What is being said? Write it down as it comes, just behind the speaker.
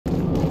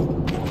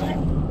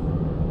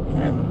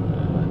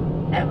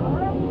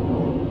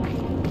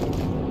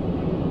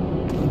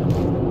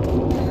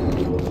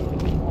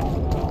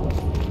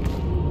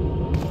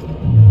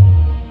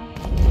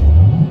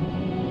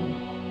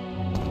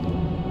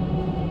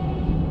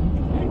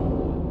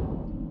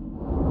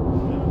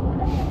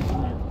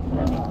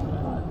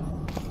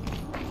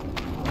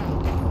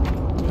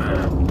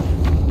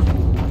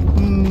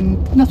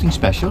Something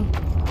special?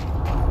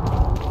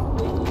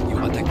 You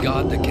want to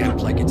guard the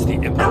camp like it's the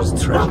Emperor's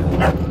treasure?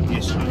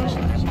 Yes, Your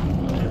Excellency.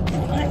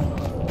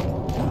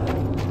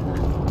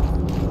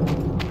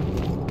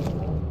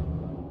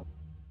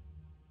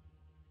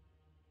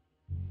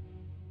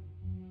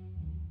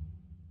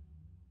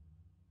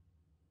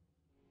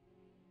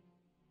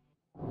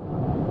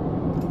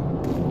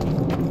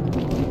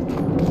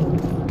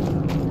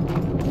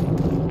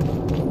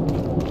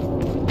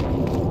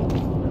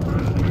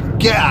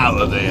 Get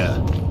out of there!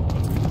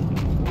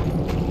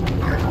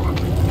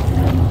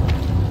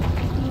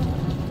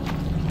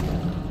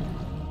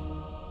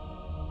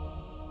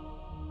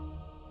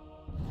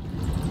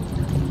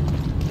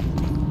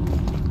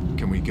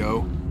 Can we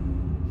go?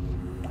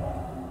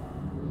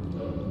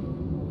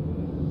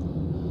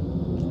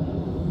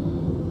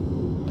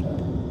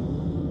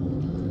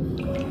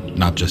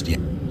 Not just yet.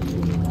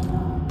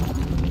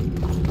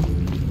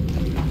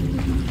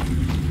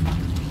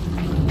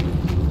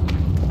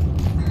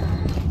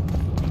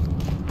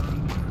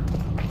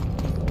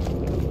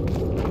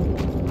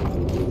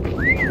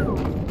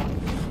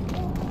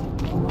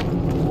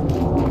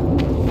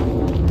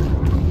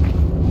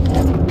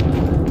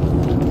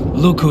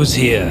 Look who's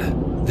here,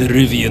 the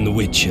Rivian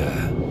Witcher.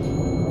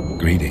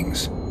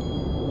 Greetings.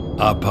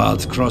 Our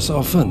paths cross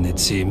often, it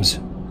seems.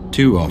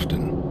 Too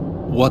often.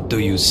 What do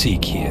you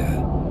seek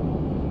here?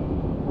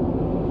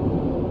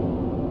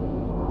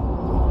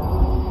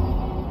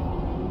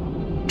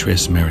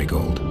 Triss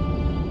Marigold.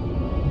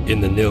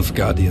 In the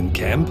Nilfgaardian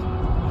camp?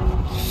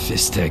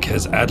 Fistek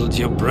has addled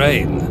your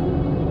brain.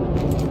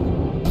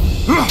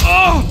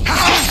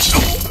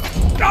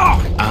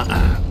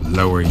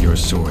 Lower your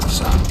sword,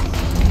 son.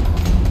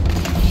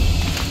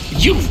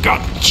 You've got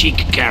cheek,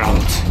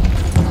 Geralt.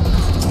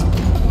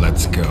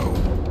 Let's go.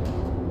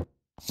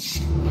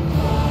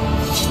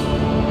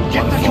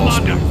 Get the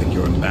commander. That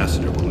your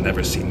ambassador will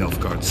never see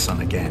Nilfgaard's son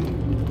again.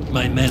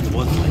 My men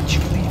won't let you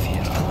leave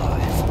here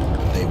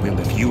alive. They will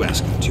if you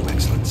ask them to,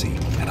 Excellency,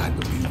 and I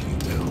believe you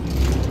will.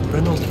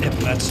 Reynold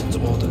Ebradson's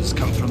orders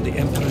come from the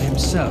Emperor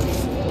himself.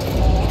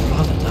 He'd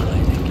rather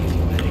die than give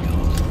you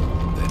Marigold.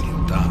 Then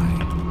he'll die.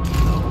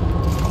 No,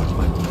 mark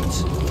my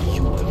words,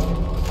 you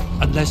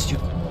will. Unless you...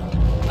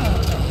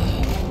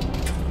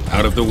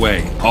 Out of the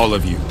way, all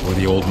of you, or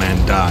the old man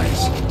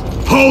dies.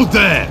 Hold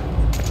there!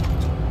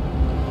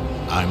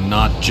 I'm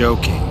not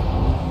joking.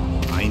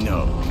 I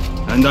know.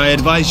 And I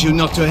advise you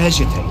not to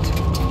hesitate.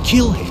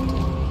 Kill him.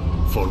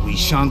 For we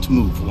shan't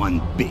move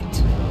one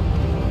bit.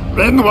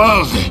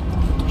 Renwald!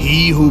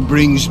 He who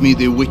brings me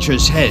the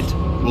Witcher's head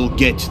will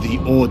get the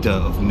Order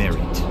of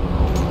Merit.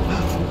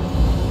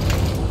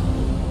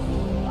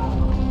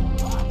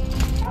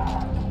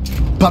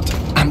 But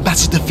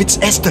Ambassador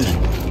Fitzestelle...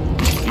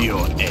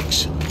 Your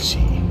Excellency.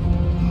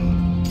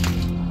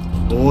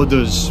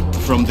 Orders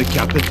from the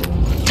capital.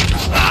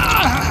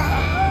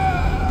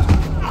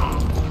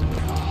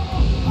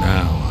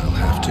 Now I'll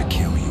have to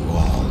kill you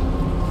all.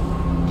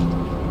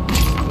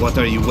 What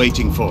are you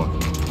waiting for?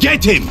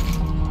 Get him!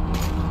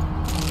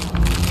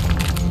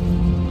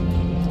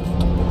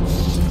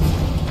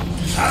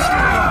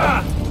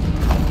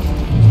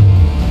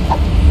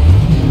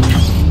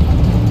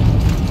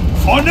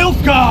 For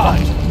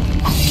Nilfgaard!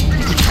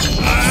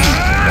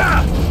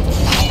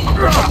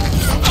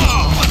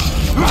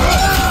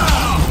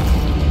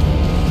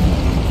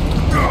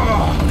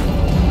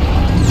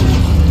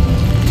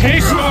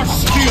 Taste our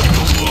steel!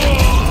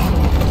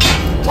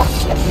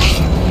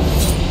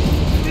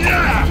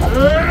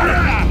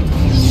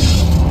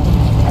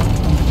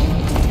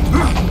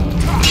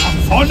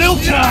 For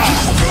Nilfgaard!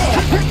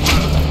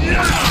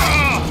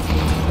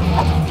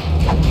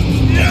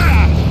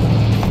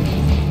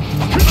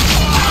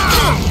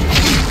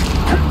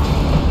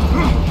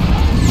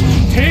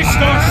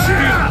 Taste our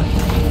steel!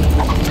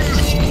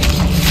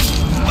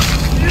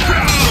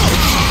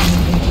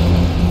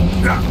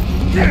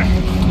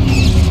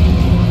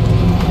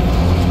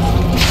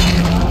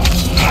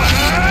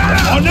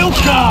 For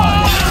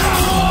Nilfgaard!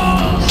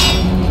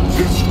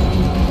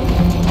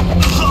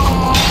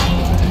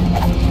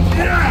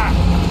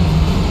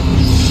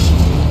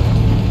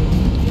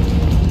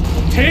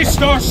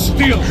 Taste our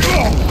steel!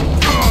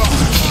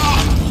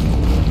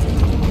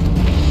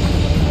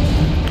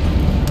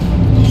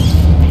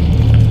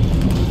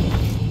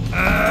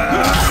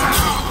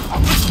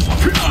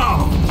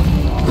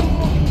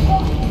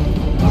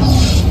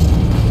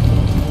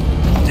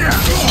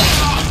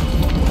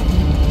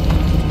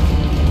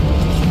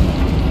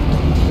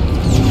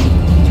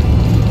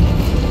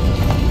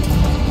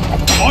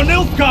 For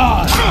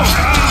Nilfgaard!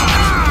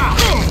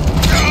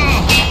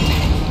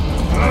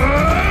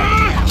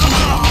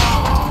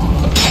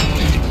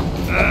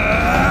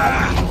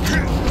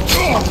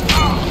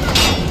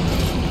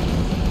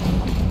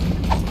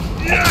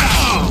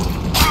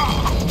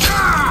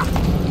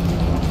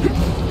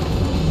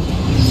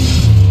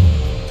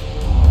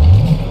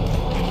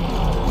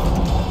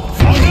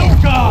 For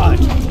Nilfgaard!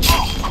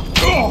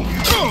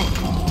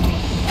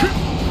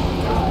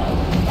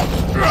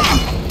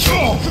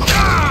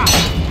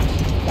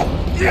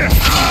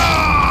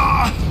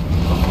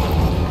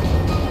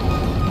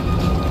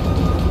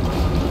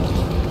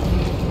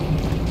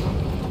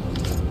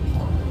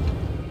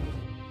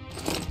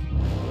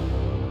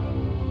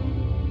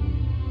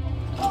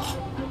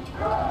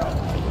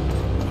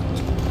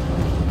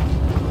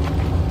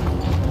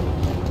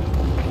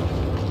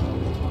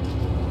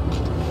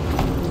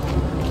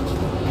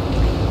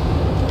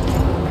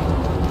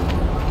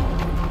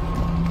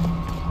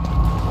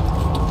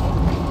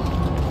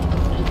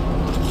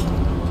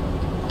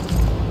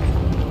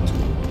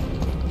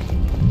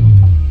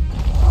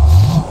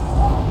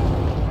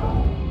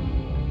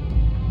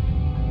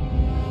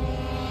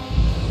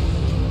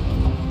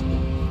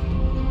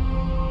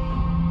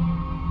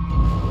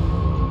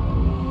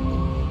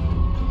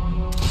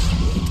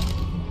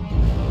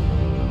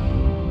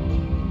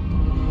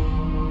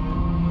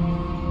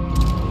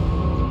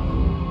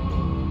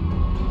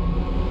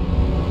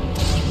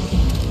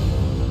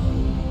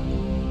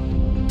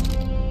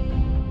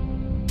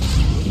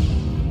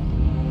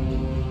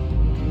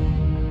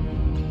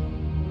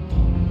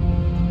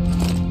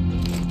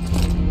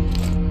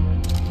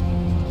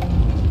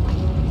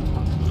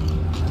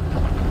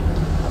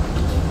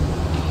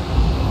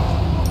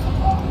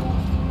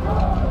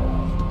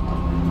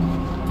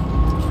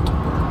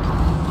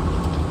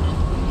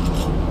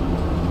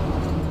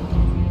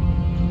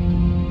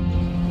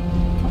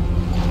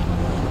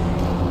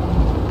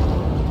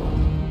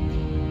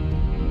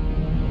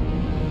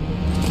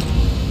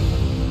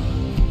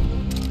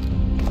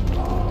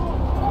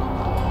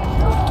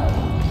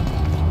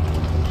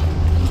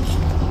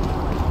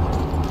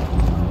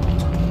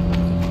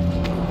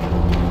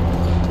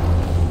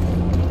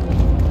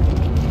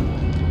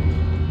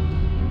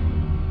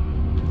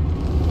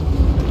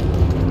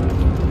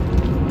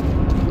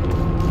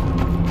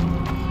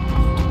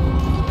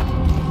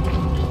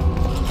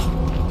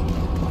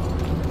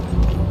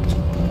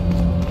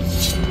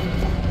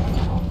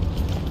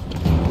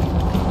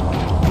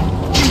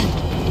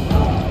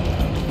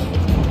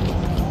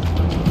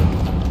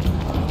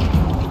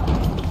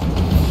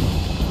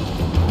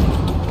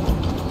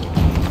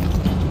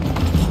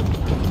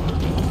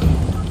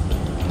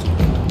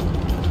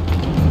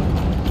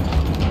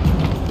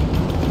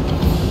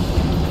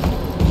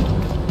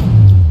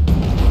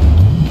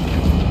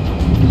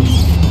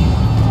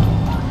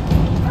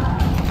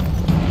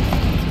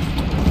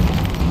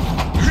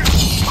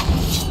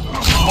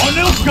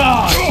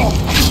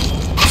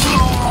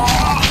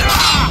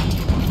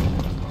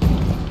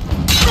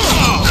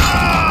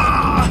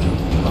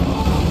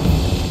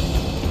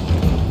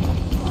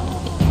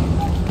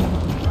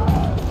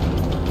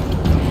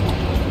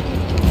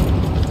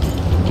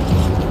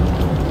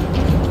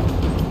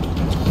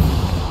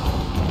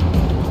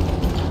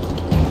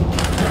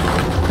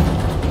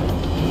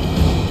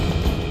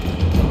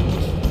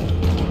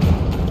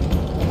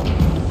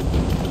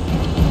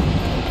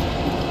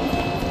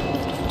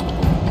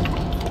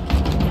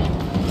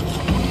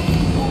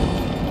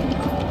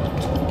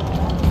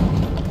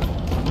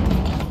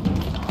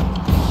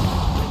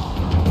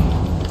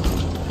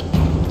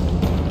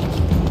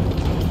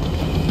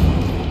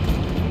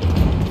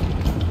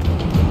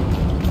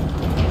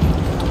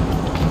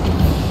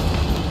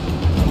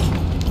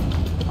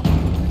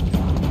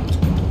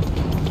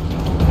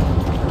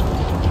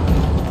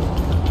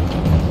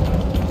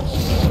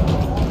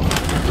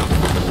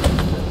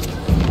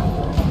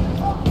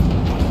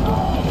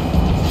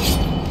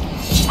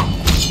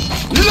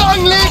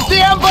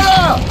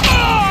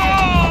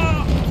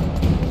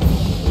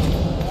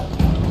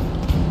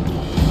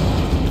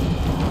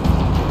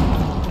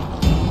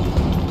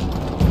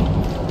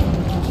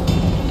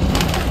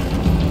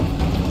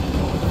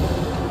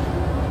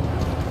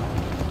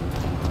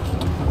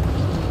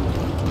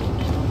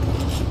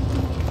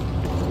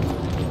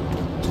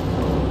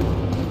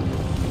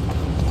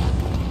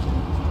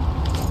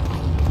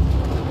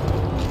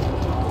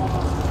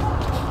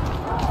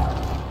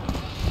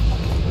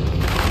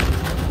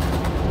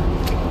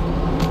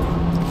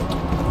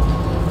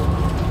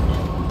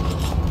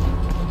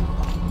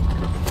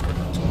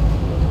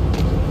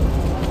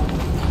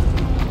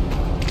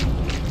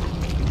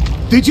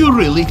 Did you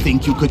really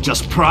think you could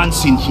just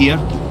prance in here?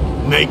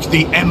 Make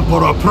the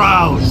Emperor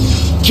proud!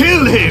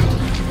 Kill him!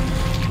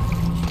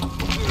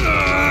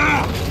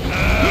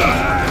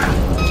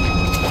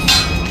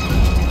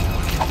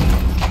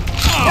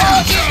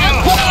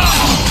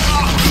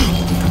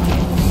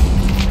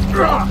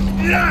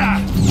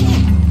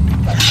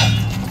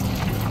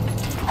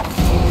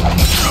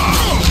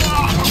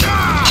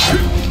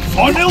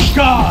 On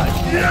Ilkard!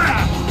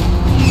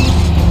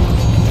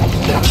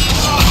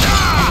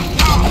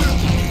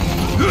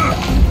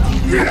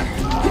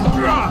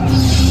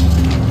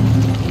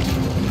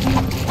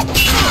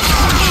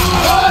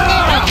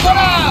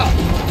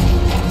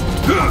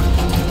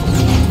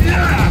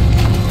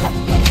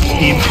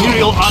 The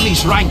Imperial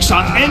Army's ranks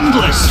are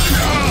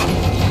endless!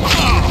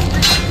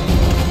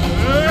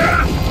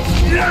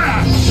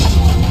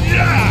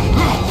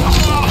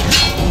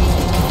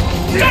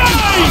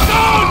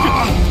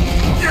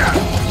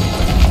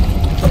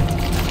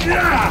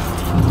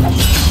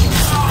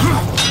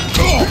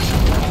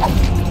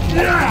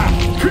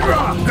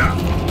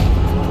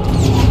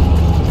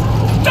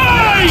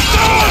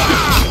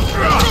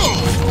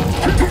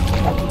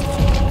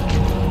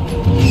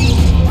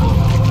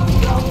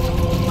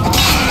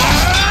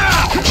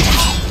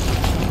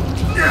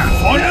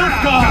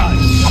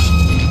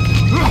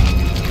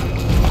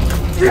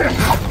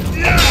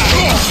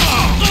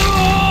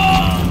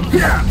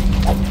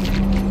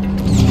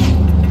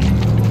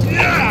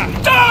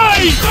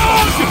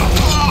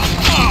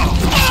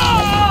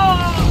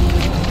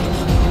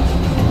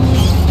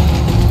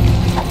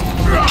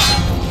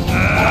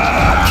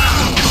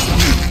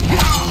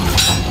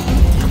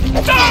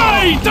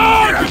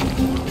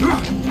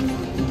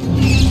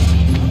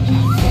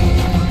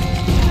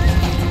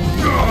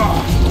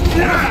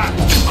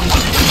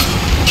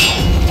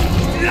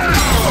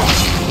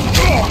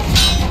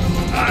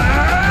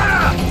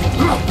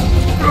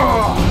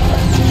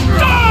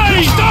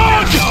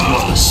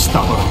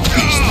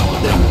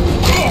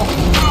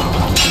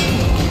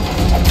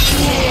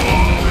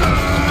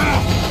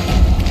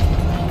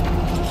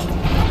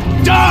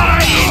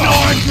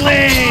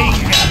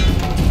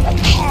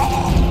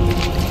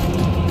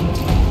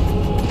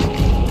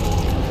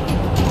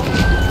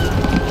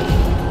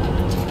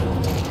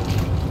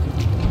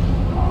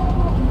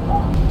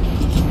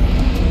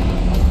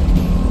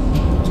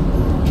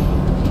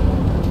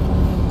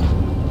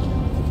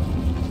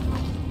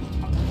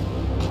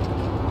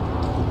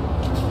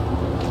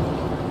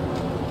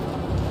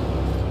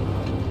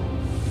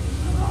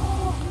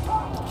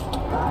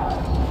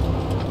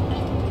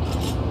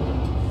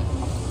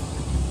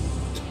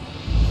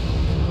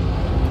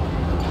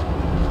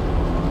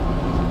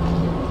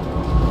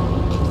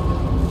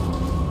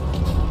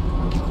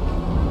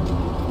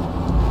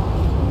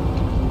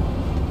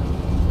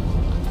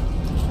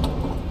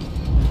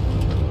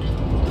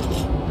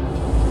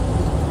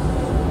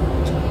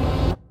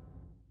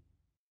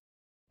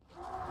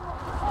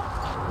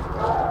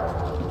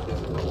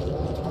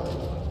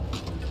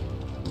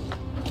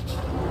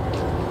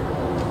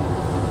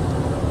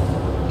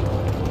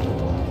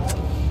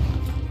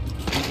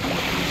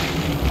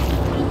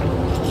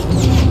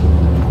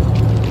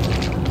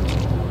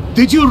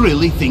 Did you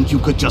really think you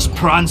could just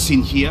prance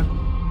in here?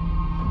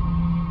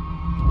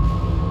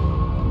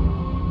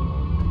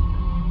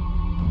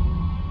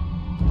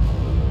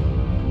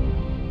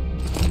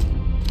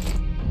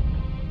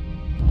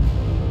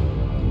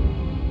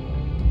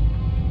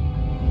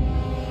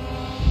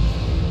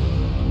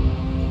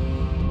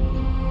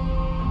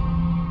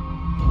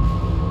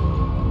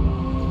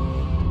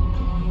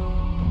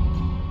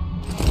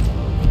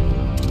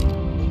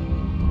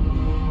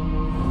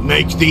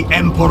 Make the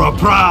Emperor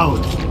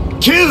proud!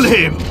 Kill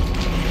him!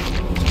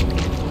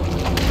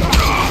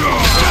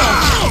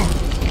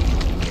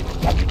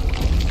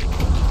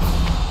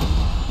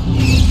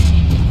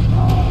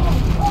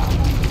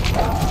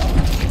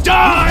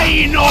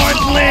 Die,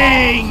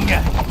 Nordling!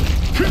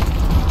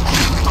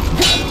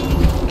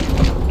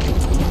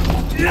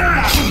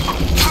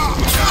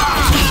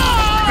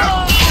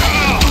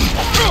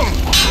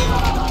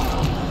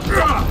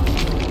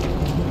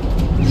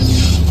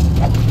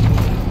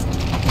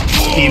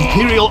 The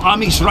Imperial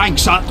Army's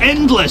ranks are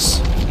endless!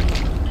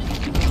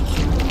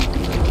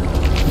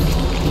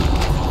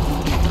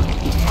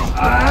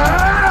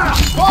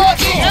 For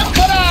the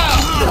Emperor!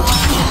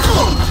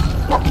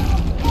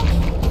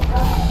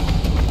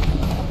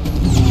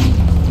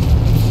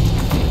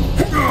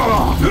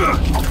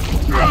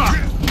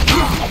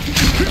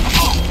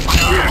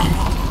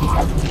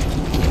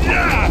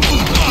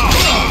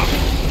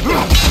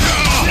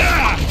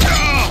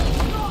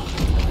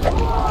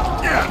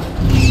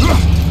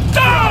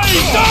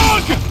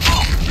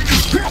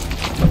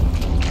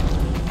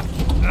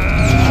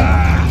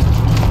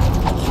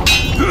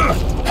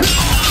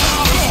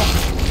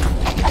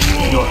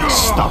 You're a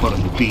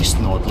stubborn beast,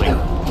 Nordling.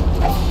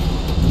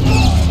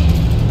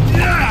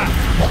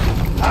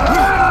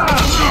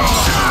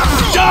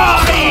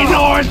 Die,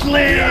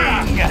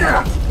 Nordling!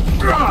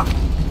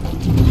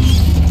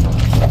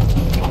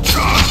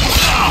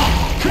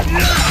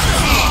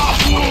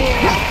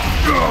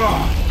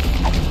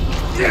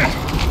 Die,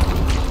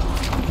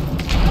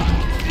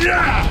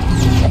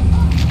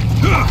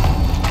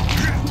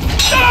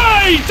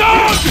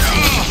 dog!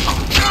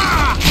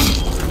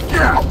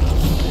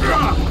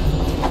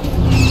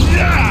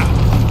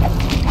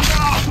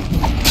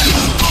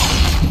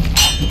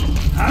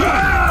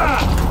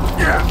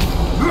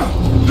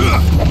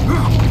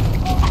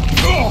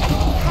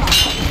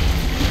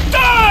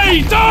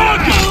 Die,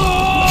 dog!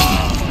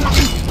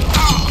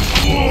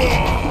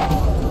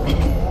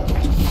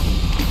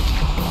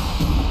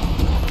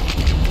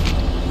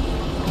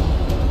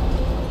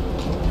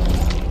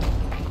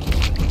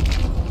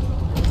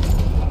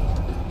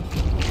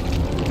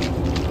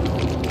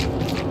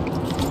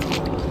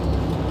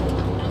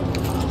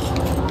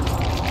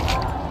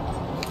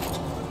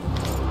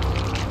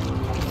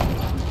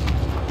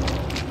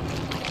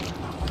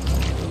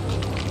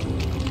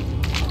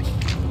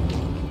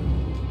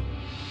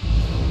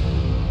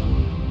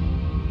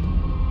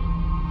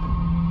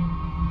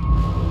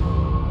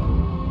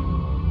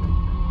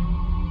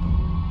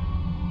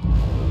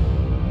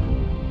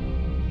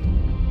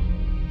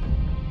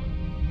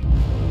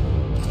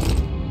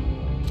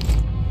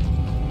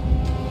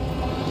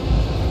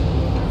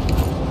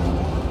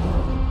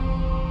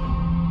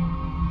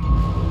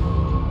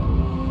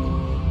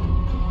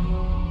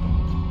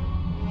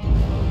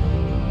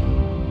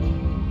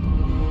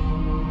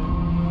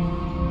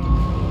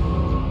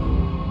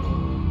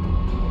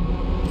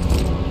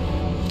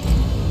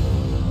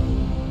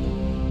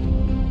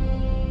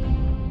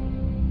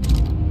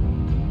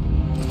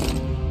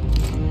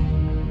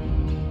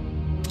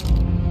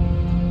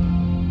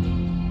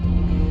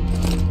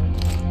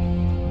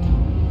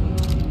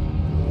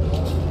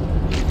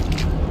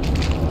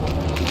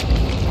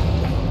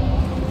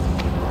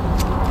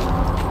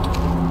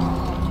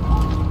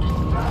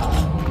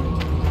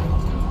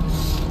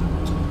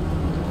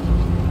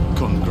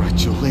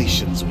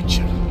 Congratulations,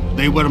 Witcher.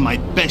 They were my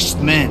best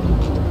men.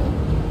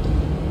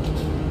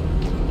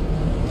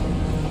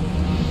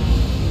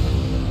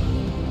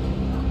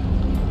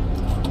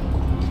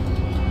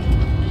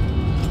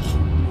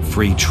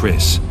 Free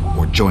Triss,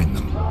 or join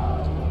them.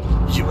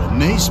 You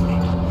amaze me.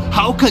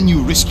 How can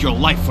you risk your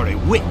life for a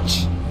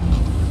witch?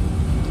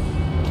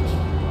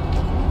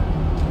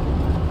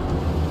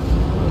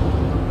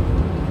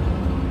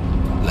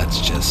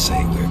 Let's just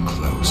say we're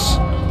close.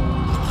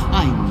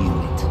 I knew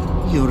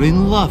it. You're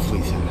in love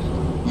with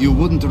her. You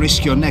wouldn't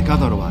risk your neck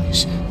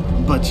otherwise.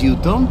 But you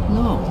don't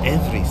know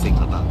everything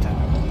about her.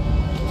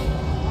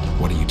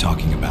 What are you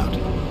talking about?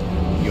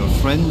 Your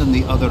friend and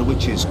the other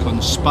witches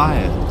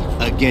conspired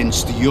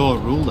against your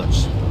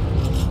rulers.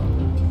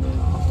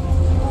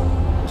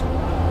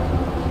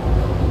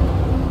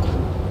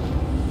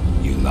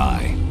 You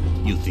lie.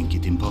 You think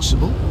it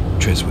impossible?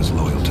 Triss was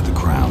loyal to the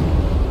crown.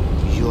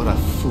 You're a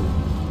fool.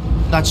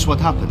 That's what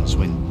happens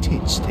when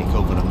tits take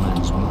over a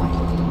man's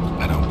mind.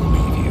 I don't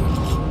believe you.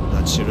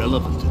 That's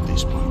irrelevant at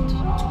this point.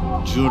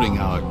 During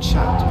our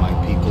chat, my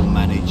people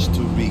managed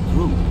to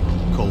regroup,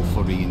 call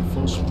for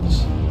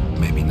reinforcements.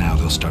 Maybe now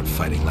they'll start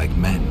fighting like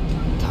men.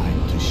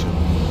 Time to show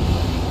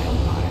the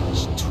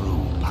Empire's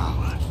true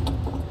power.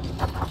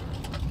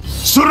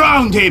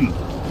 Surround him!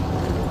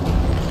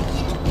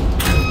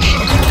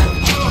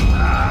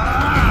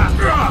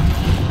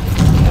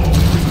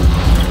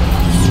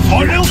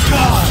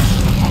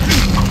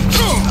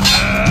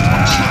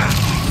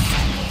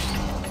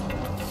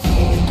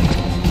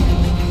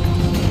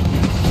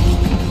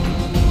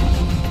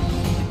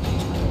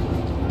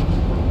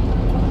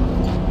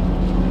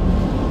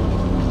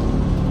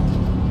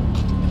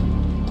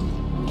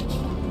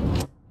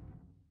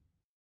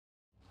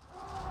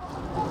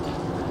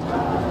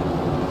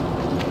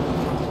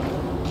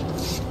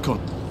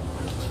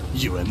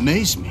 You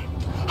amaze me.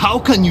 How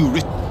can you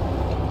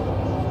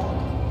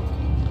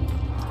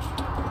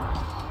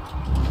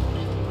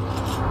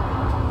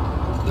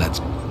Let's...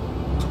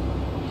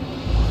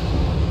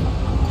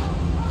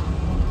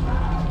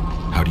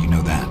 How do you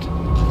know that?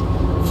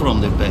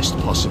 From the best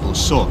possible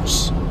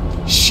source.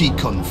 She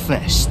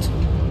confessed.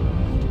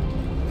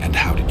 And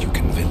how did you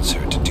convince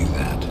her to do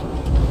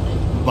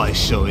that? By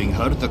showing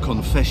her the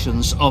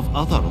confessions of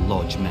other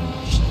lodge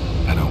members.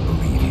 I don't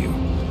believe you.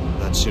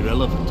 That's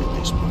irrelevant at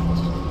this point.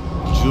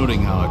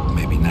 During our...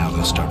 Maybe now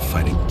they'll start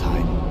fighting.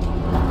 Time.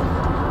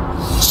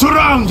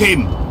 Surround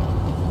him!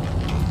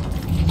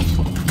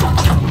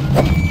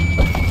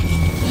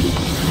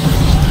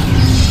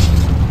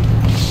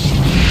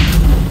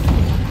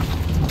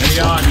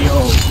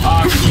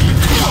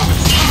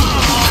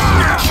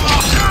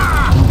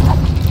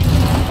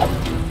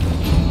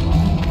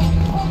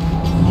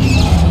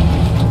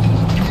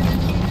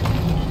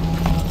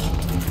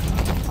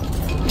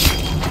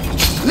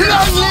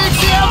 Long live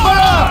the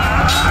Emperor!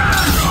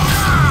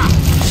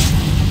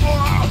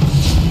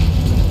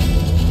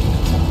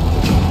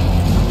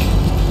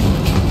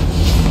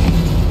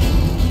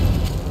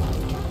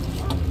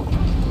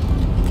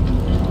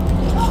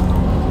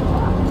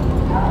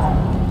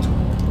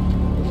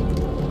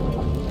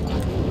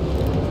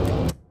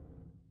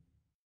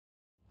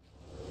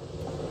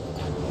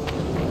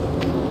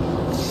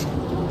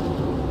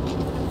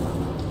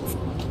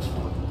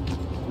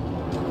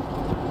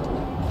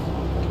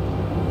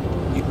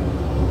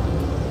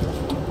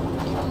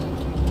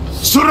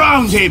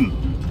 Surround him!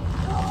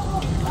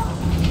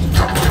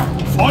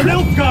 For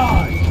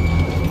Nilfgaard!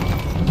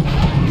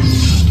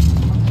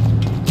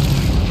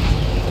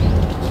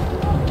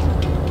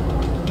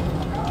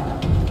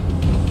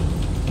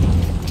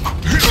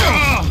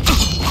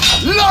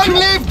 Long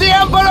live the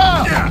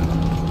Emperor!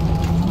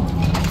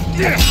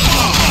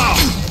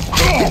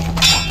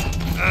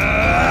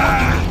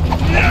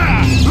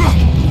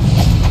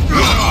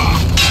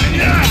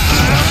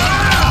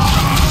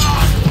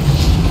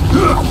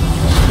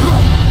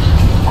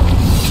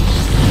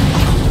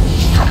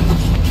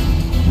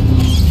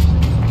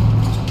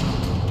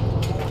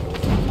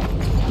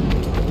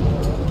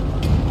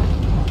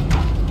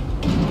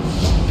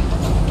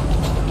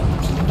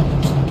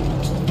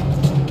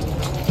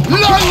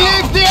 Long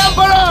live the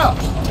Emperor!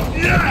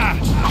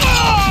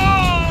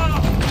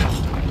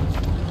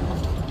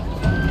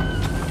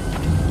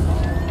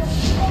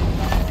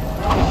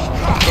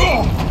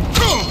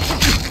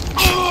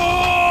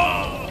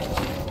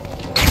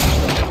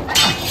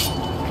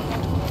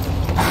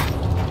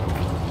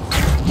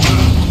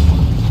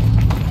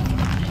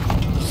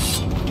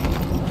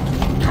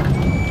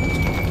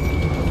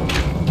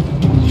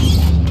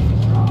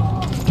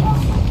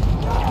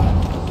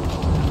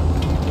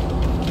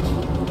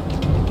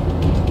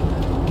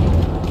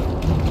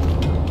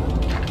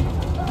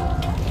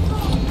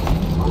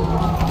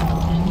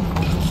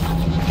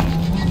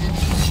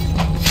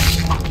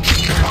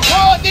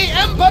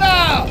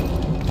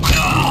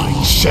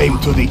 Shame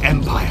to the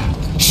Empire!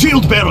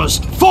 Shield bearers,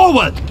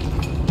 forward!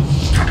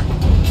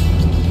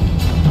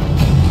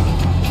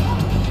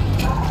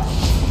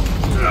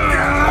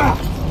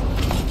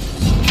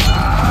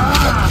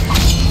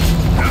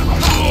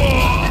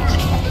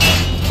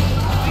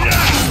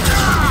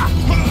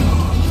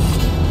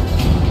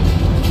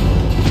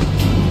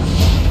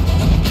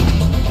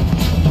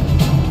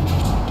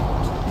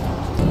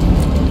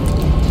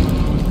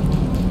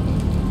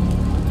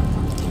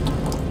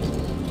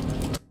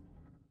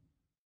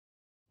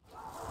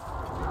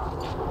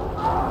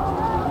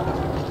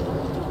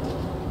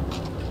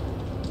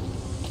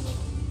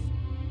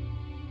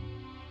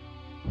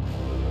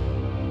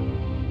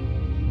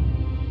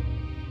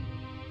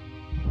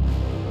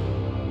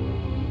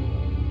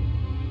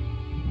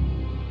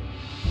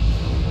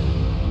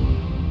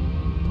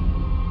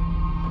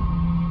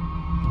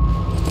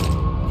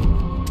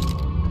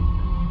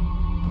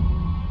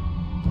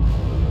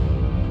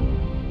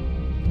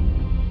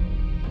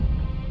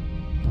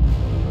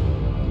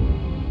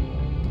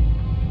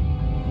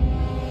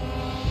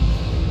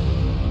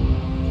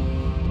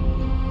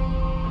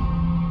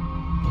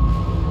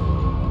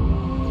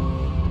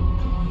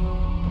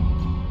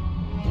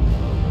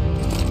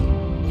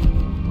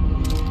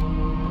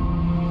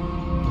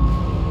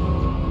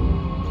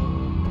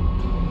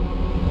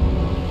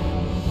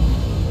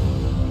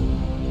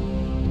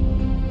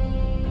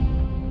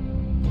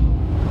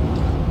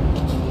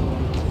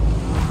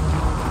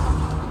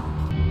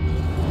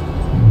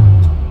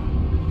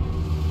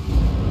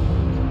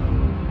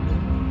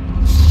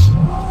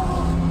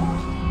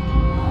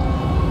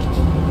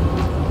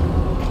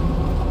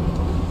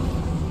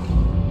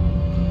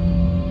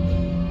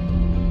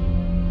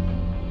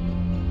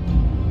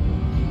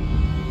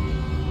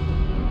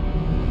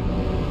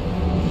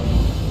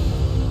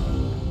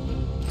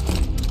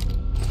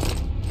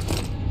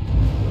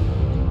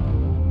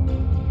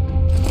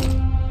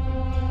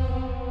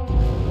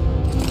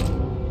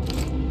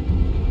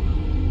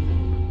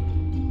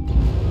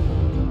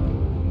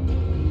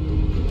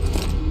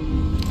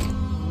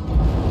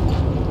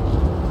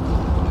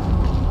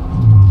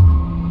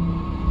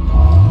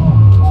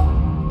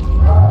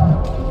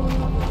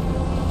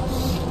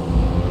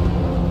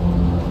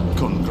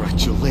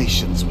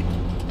 Congratulations.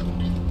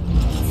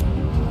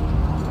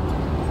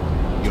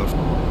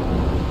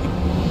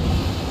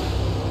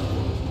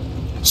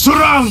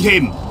 Surround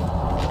him!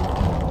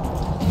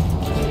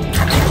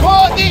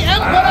 For the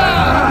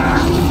Emperor!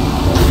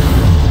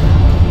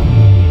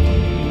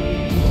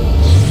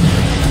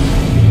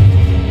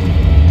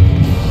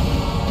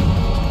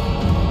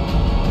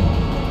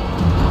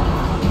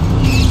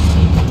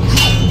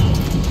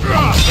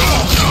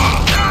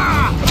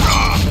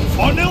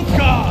 For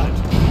Nilfgaard!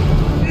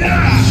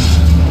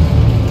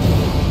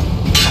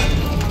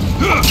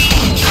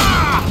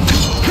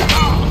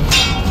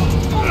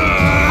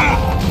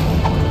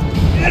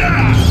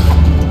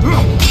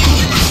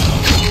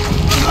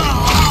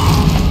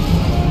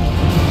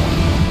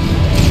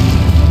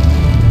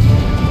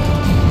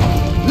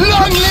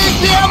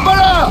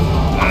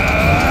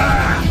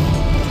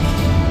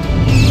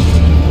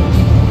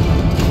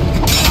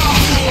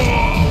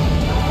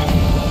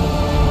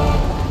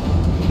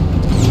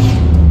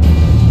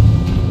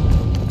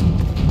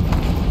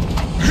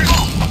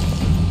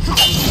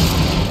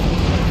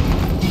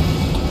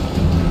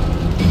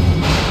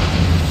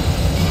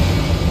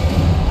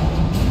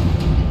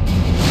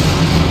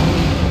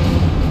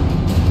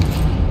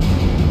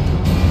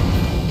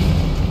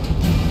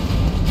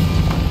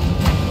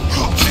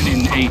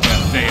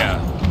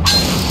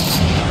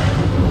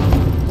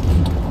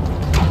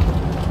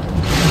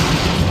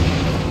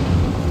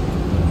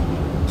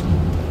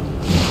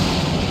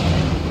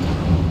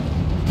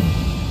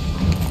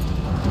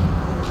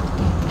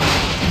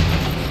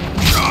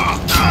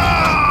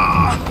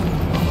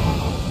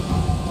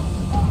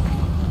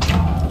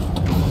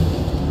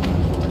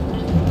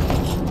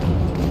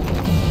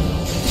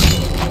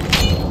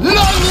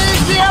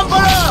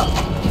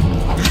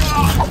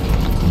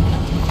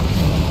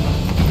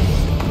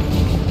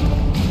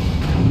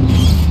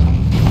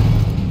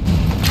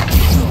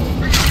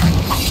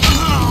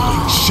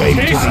 Shame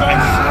to the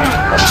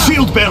Emperor!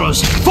 Shield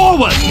bearers,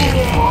 forward!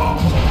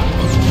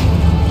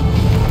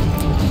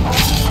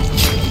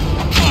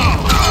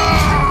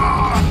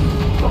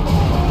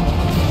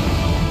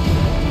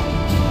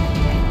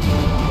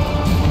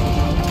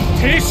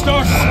 Taste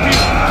our spirit!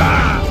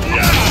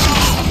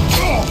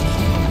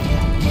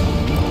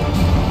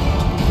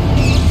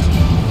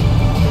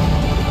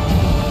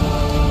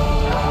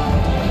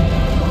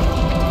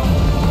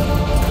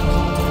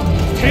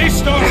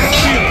 Taste our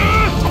spirit!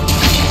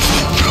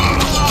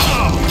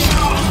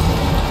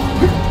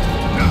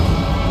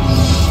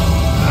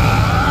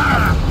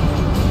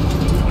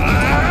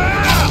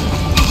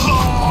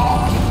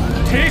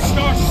 Taste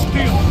our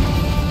spirit!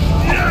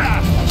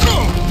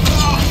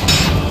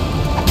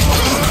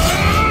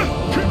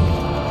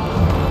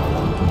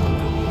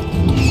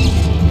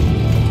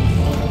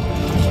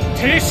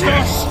 Taste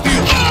our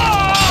spirit!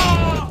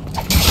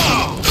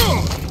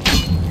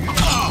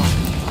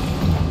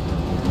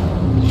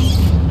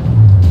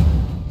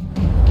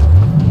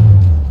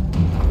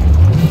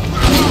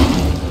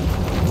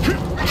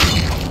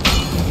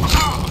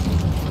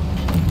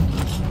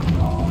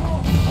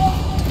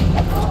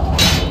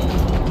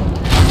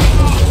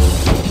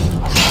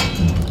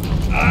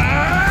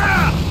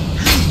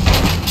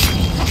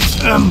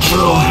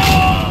 Emperor,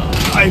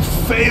 I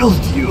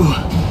failed you.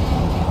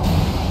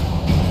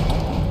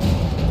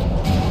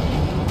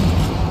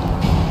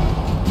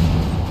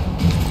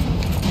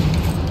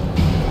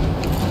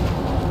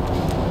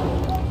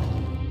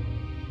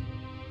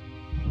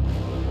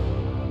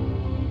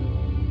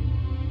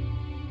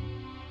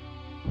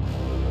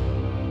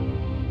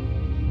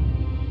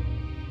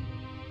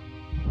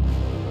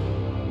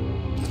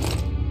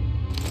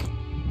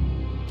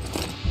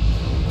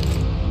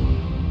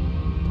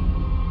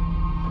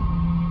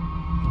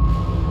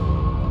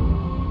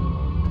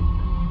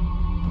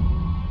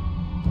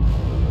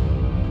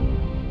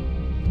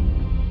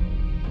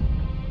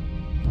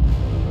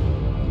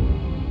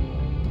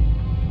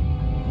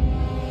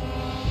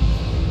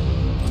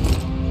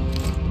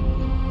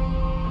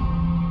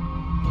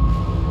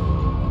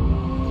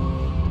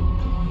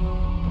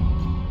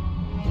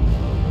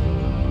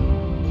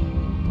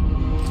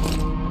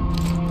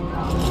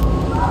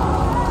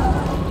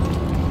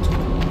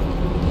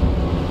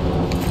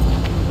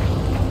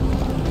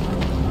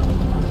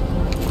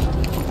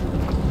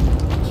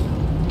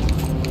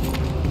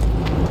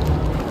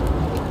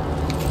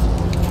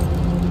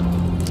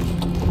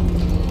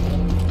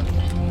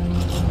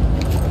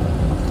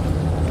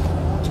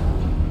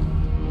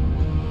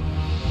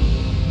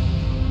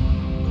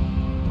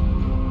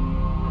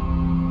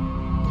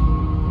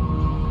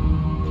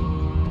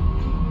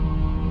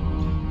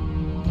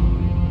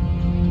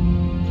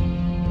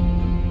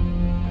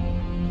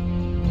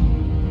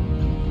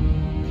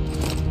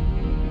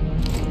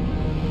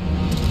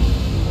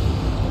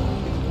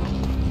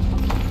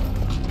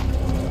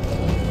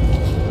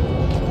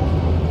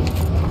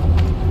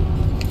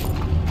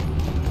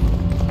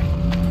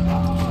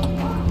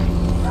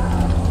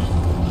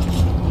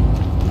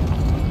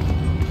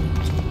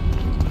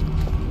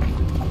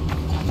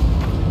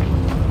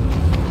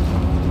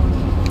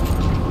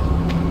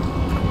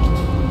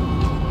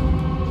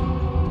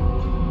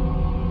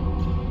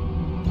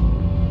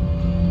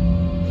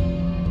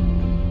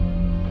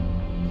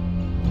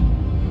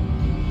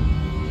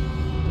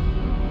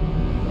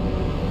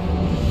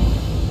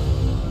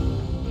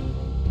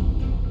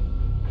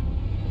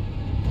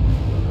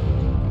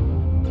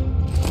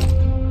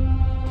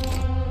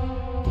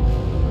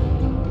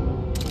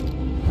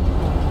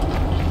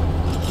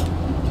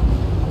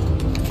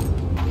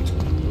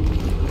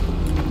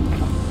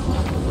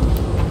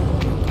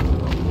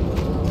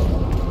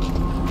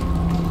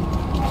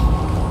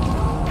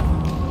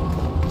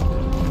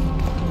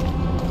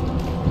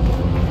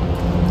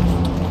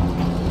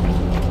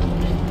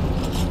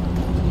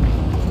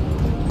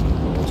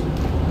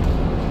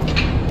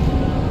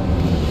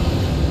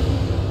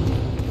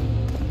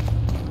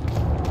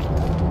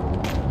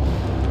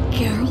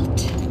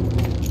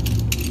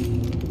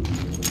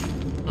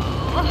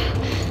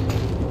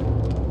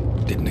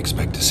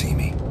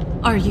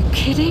 Are you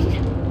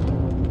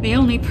kidding? The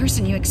only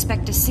person you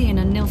expect to see in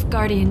a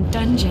Nilfgaardian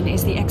dungeon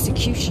is the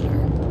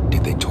executioner.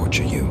 Did they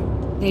torture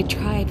you? They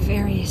tried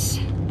various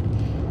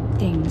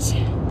things,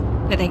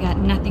 but they got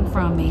nothing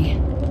from me.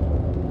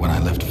 When I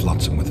left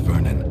Flotsam with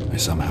Vernon, I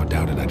somehow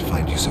doubted I'd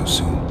find you so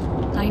soon.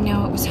 I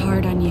know it was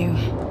hard on you.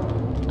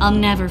 I'll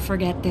never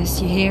forget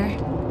this, you hear?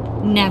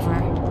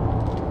 Never.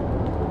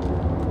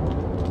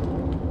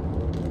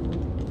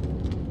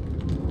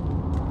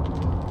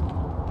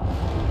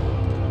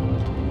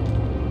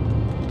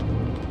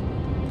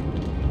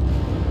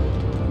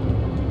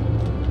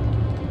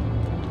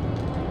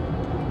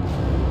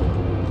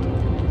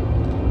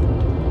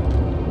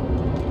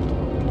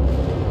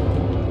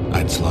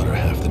 I'd slaughter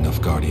half the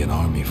Nilfgaardian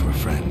army for a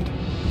friend.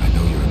 I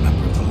know you're a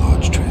member of the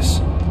Lodge, Triss.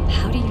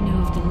 How do you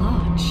know of the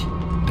Lodge?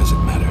 Does it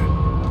matter?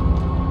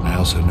 I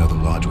also know the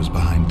Lodge was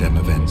behind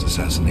Demaven's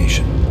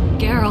assassination.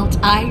 Geralt,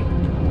 I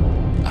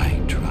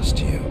trust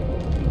you.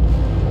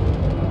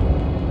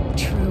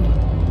 True.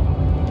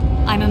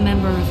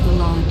 member of the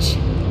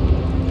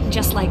Lodge,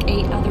 just like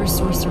 8 other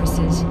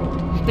sorceresses.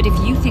 But if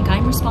you think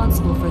I'm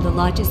responsible for the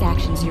Lodge's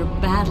actions, you're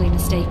badly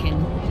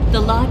mistaken. The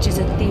Lodge is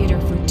a theater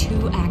for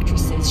 2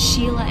 actresses.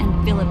 Sheila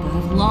and Philippa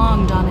have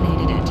long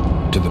dominated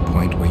it. To the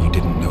point where you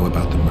didn't know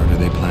about the murder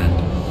they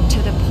planned?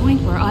 To the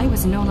point where I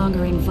was no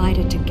longer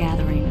invited to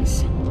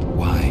gatherings.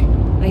 Why?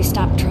 They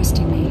stopped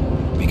trusting me.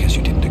 Because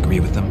you didn't agree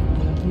with them?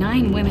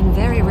 9 women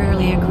very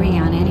rarely agree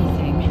on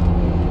anything.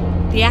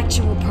 The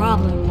actual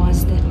problem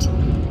was that...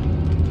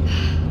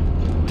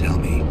 Tell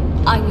me.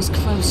 I was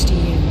close to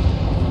you.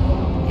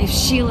 If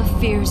Sheila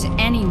fears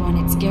anyone,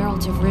 it's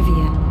Geralt of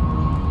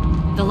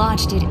Rivia. The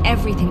Lodge did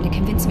everything to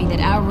convince me that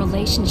our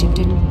relationship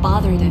didn't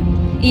bother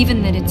them,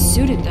 even that it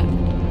suited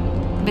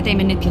them. But they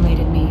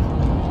manipulated me.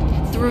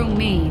 Through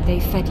me, they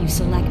fed you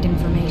select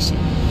information.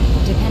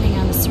 Depending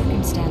on the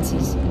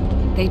circumstances,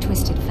 they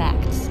twisted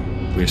facts.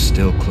 We're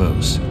still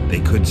close.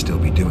 They could still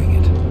be doing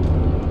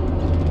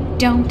it.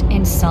 Don't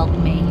insult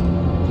me.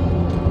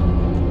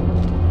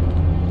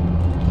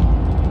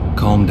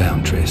 Calm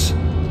down, Triss.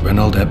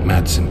 Reynold Ep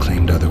Madsen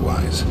claimed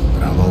otherwise,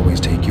 but I'll always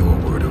take your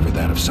word over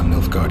that of some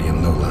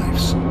Nilfgaardian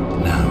lowlifes.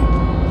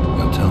 Now,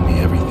 you'll tell me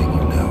everything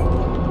you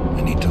know.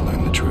 I need to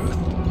learn the truth.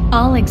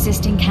 All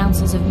existing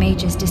councils of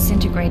mages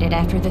disintegrated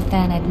after the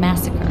Thanad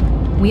massacre.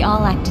 We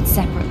all acted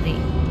separately.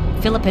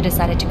 Philippa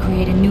decided to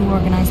create a new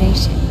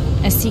organization,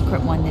 a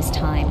secret one this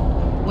time.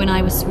 When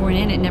I was sworn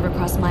in, it never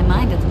crossed my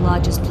mind that the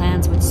Lodge's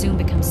plans would soon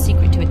become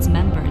secret to its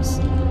members.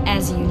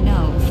 As you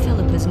know,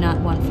 Philippa's not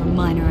one for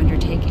minor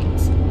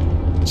undertakings.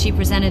 She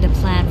presented a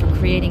plan for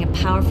creating a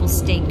powerful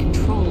state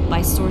controlled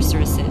by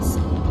sorceresses.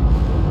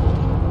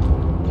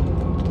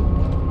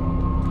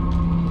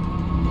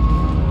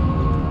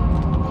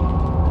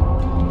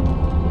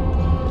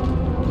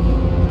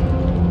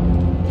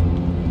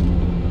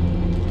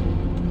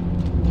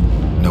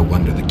 No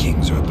wonder the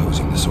kings are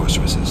opposing the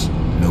sorceresses.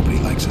 Nobody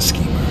likes a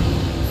schemer.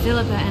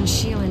 Philippa and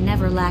Sheila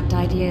never lacked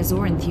ideas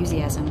or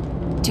enthusiasm.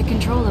 To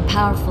control a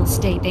powerful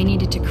state, they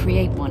needed to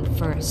create one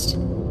first.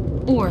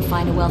 Or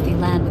find a wealthy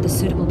land with a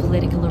suitable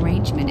political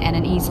arrangement and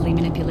an easily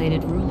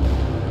manipulated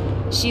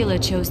ruler. Sheila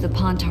chose the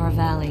Pontar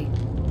Valley,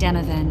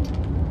 Demavend,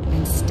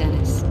 and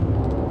Stennis.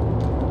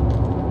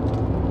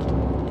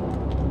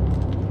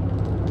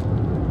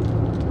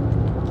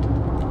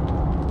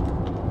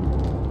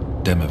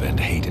 Demavend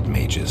hated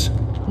mages.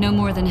 No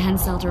more than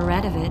Henselt or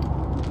Radovid.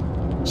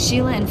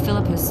 Sheila and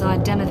Philippa saw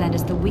Demavend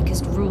as the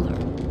weakest ruler.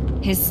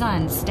 His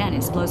son,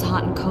 Stennis, blows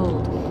hot and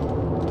cold.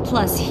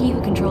 Plus, he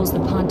who controls the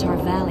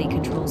Pontar Valley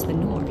controls the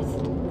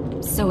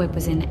north. So it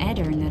was in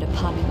Edirn that a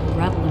popular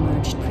rebel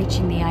emerged,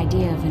 preaching the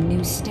idea of a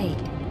new state.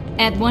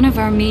 At one of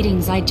our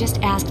meetings, I just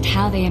asked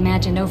how they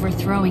imagined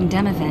overthrowing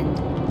Demavend.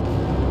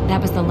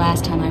 That was the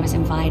last time I was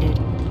invited.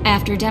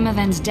 After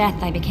Demavend's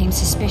death, I became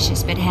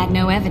suspicious, but had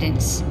no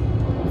evidence.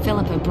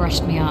 Philippa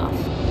brushed me off.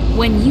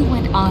 When you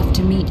went off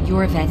to meet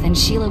Yorveth and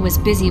Sheila was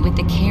busy with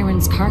the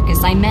Karen's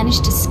carcass, I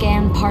managed to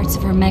scan parts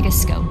of her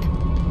megascope.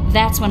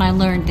 That's when I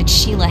learned that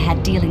Sheila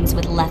had dealings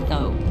with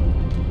Letho.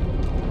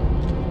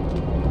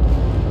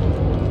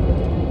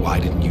 Why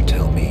didn't you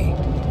tell me?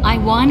 I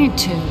wanted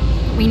to.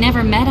 We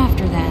never met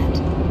after that.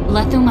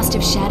 Letho must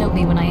have shadowed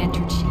me when I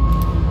entered Sheila.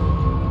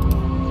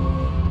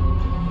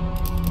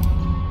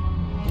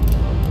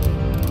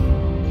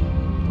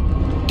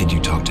 Did you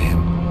talk to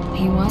him?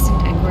 He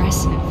wasn't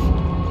aggressive.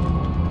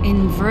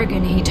 In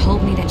Vergen, he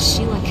told me that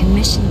Sheila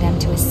commissioned them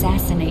to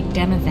assassinate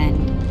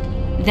Demavend.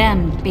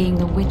 Them being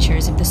the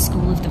Witchers of the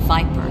School of the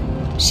Viper.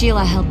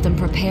 Sheila helped them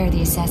prepare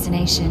the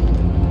assassination.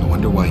 I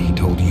wonder why he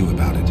told you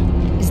about it.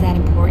 Is that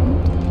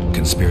important?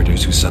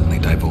 Conspirators who suddenly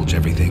divulge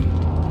everything?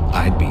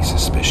 I'd be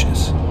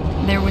suspicious.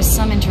 There was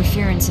some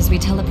interference as we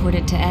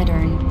teleported to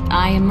Edirn.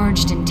 I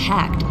emerged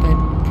intact, but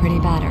pretty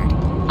battered.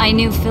 I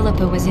knew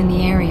Philippa was in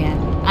the area.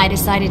 I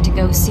decided to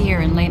go see her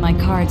and lay my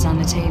cards on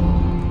the table.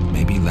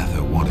 Maybe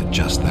Letho wanted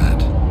just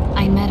that.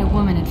 I met a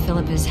woman at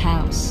Philippa's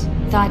house.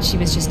 Thought she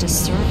was just a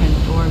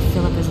servant or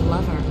Philippa's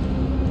lover.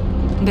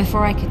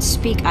 Before I could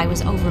speak, I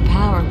was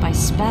overpowered by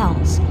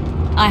spells.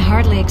 I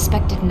hardly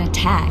expected an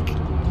attack.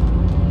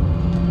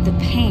 The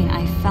pain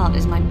I felt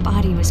as my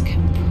body was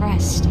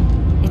compressed.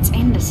 It's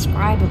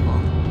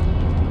indescribable.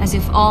 As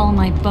if all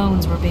my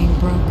bones were being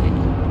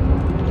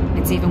broken.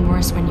 It's even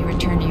worse when you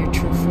return to your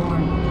true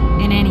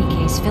form. In any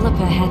case,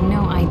 Philippa had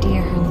no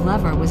idea her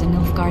lover was a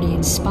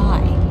Nilfgaardian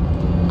spy.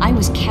 I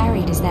was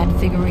carried as that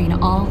figurine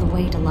all the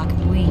way to Loch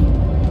Gwyn.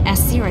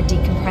 Asira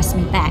decompressed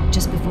me back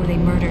just before they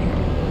murdered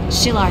her.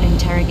 Shillard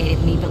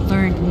interrogated me, but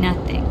learned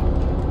nothing.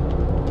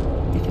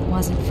 If it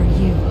wasn't for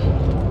you,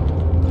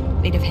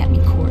 they'd have had me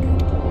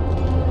quartered.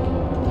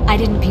 I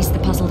didn't piece the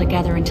puzzle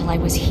together until I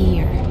was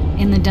here,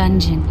 in the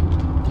dungeon.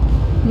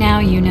 Now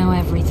you know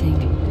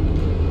everything.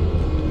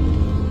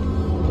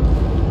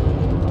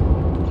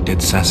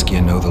 Did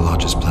Saskia know the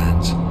Lodge's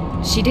plans?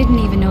 She didn't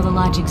even know the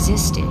Lodge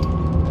existed.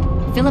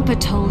 Philippa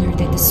told her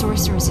that the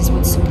sorceresses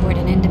would support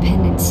an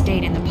independent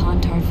state in the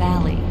Pontar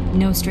Valley,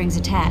 no strings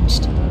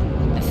attached.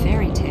 A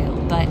fairy tale,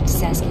 but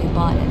Saskia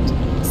bought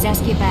it.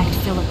 Saskia backed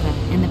Philippa,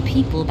 and the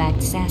people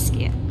backed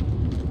Saskia.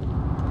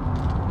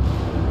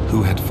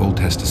 Who had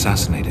Foltest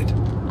assassinated?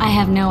 I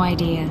have no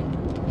idea.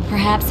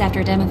 Perhaps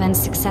after Demavend's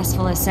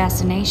successful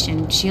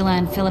assassination, Sheila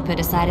and Philippa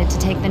decided to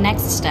take the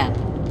next step.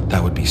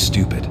 That would be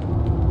stupid.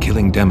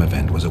 Killing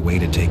Demavend was a way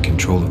to take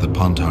control of the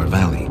Pontar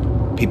Valley.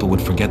 People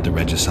would forget the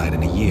regicide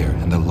in a year,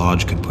 and the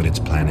Lodge could put its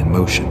plan in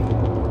motion.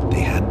 They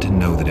had to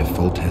know that if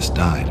Foltest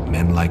died,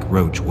 men like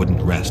Roach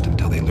wouldn't rest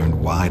until they learned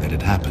why that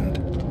had happened.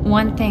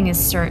 One thing is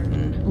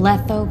certain.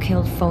 Letho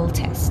killed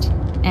Foltest,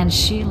 and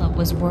Sheila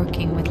was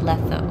working with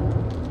Letho.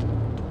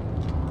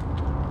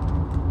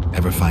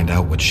 Ever find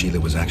out what Sheila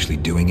was actually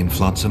doing in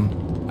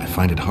Flotsam? I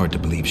find it hard to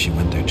believe she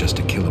went there just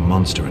to kill a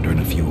monster and earn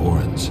a few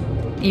orans.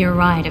 You're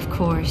right, of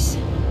course.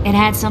 It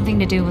had something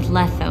to do with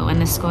Letho and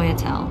the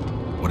Scoia'tael.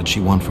 What did she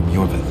want from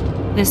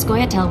Yorvith? The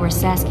Scoia'tael were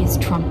Saskia's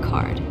trump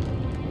card.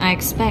 I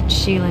expect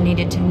Sheila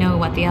needed to know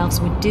what the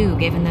elves would do,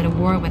 given that a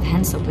war with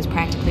Henselt was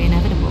practically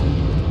inevitable.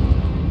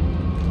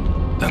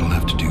 That'll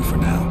have to do for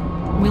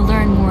now. We'll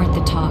learn more at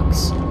the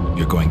talks.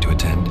 You're going to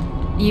attend?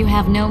 You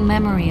have no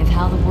memory of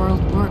how the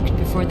world worked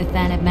before the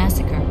Thaneb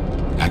massacre.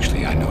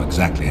 Actually, I know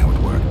exactly how it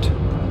worked.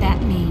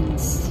 That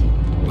means...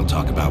 We'll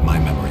talk about my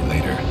memory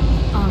later.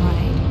 All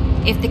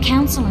right. If the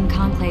Council and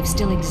Conclave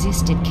still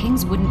existed,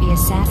 kings wouldn't be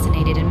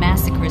assassinated and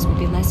massacres would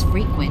be less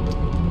frequent.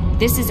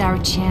 This is our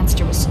chance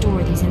to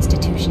restore these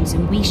institutions,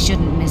 and we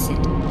shouldn't miss it.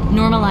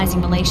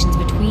 Normalizing relations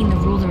between the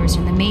rulers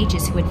and the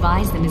mages who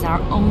advise them is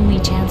our only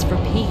chance for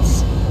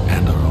peace.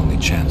 And our only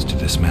chance to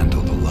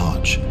dismantle the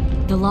Lodge.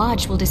 The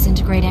Lodge will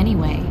disintegrate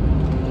anyway.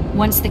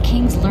 Once the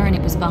kings learn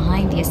it was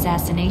behind the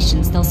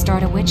assassinations, they'll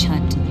start a witch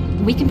hunt.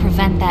 We can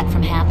prevent that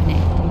from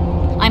happening.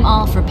 I'm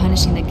all for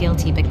punishing the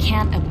guilty, but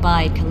can't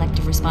abide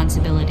collective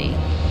responsibility.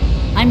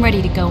 I'm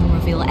ready to go and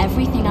reveal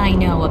everything I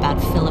know about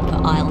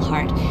Philippa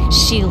Eilhart,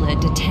 Sheila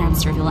de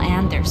Tanserville,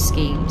 and their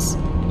schemes.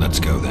 Let's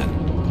go then.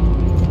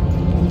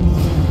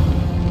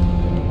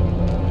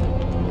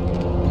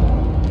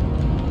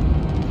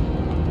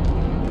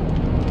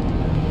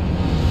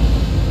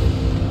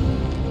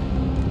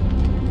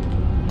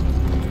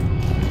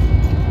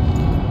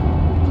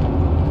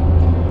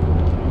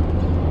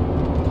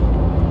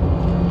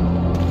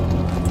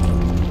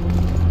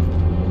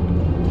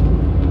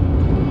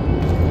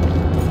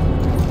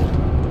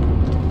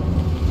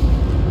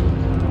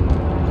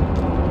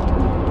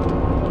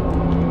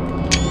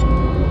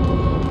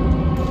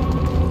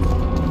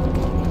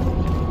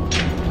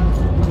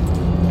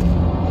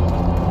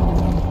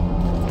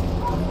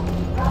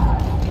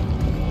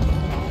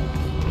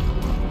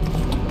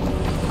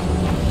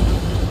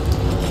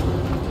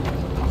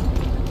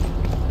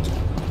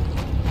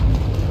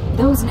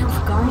 Those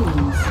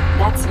Nilfgaardians,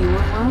 that's your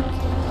work?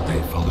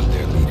 They followed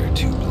their leader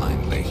too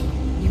blindly.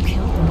 You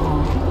killed them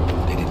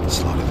all. They didn't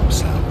slaughter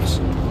themselves.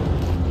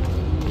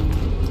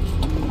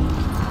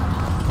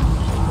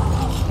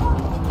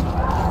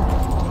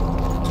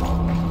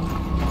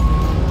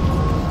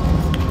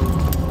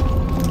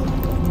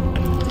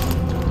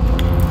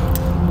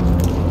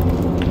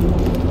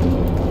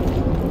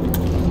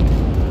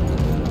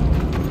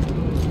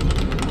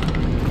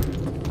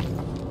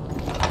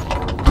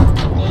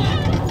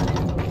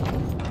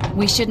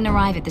 We shouldn't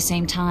arrive at the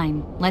same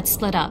time. Let's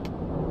split up.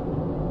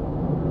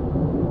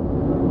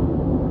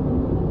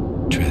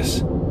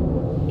 Triss,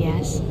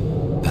 Yes?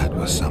 that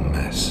was some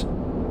mess.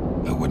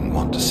 I wouldn't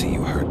want to see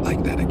you hurt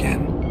like that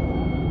again.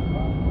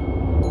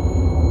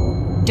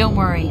 Don't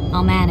worry,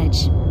 I'll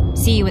manage.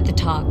 See you at the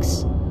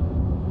talks.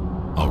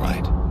 All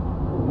right.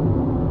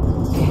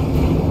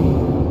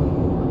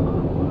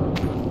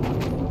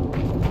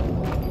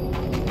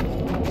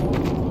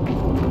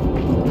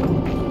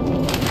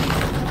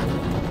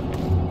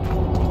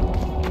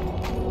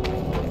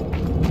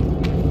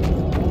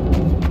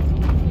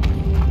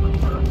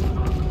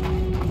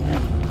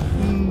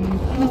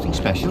 Nothing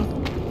special.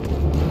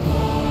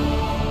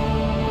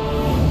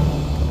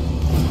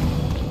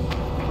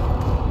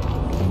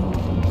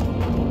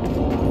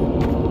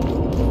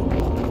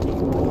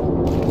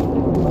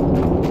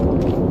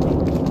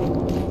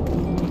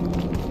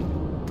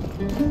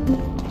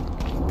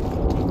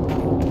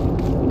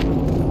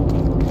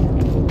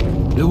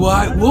 The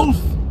White Wolf?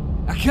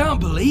 I can't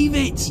believe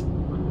it!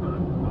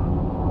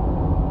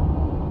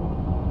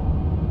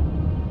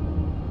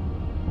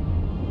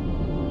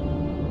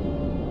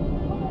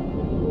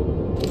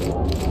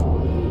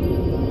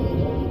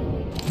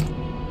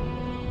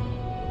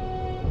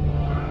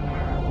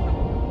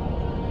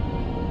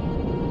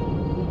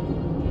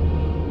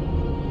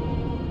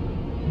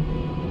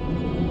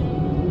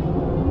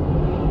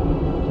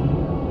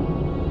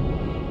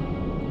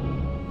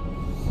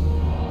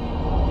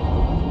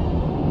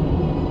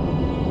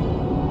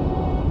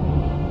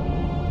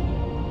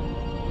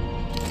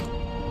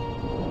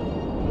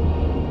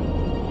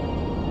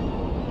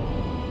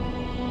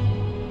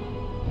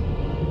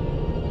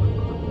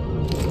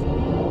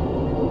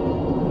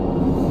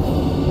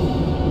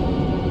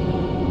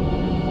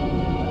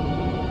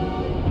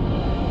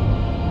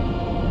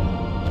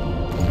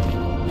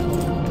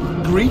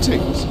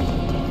 Greetings.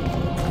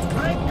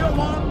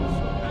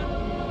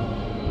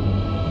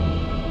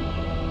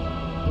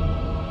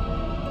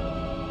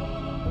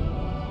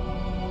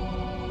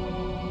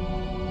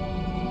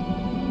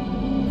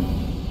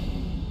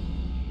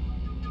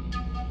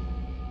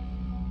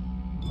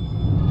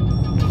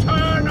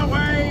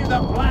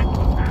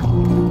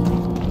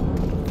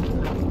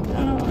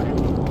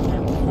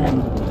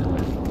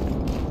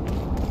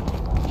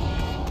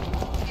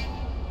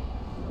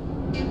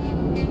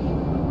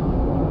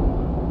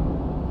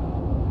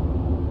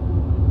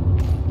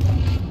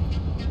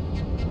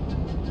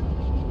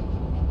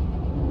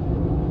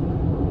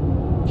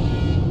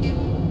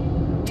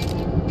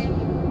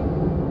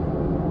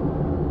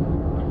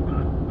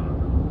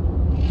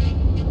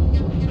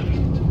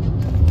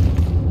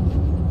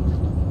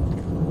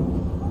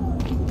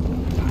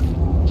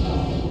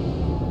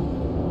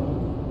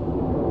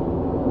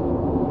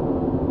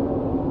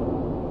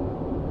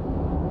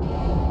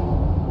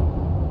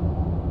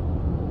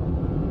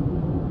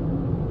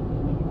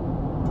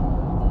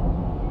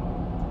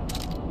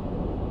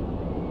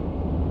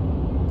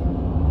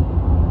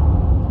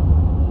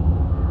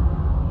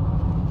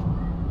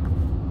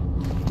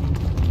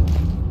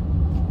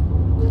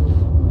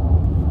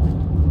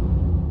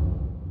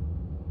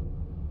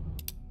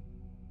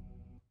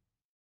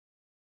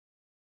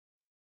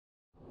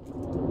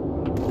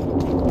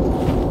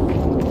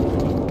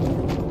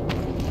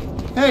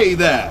 Hey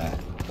there!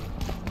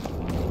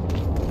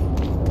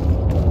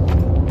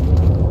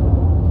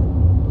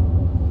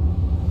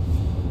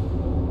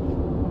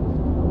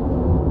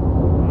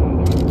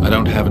 I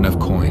don't have enough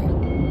coin.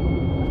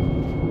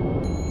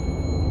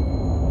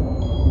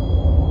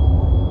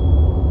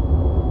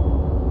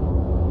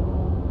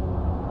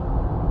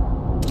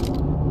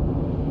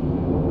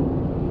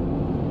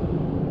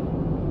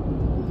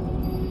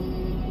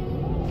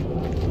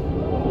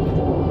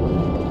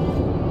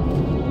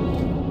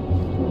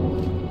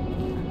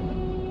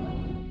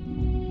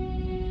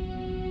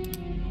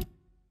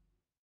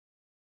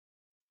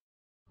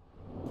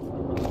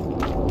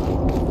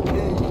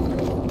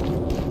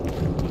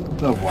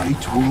 The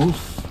White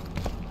Wolf?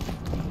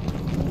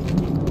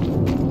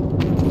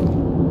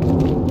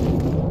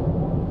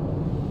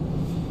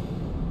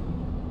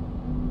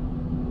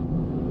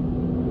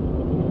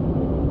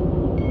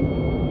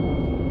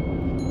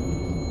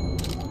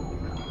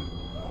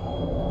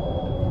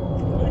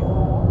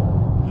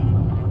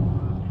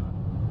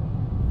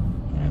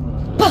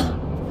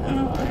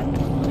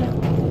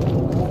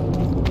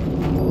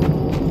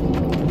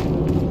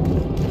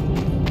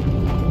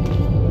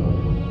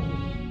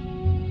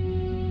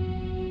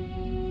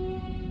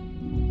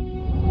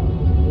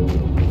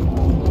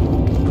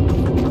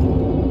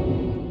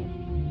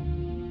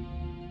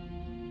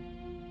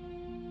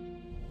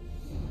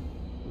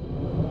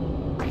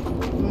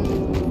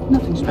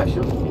 Nothing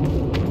special.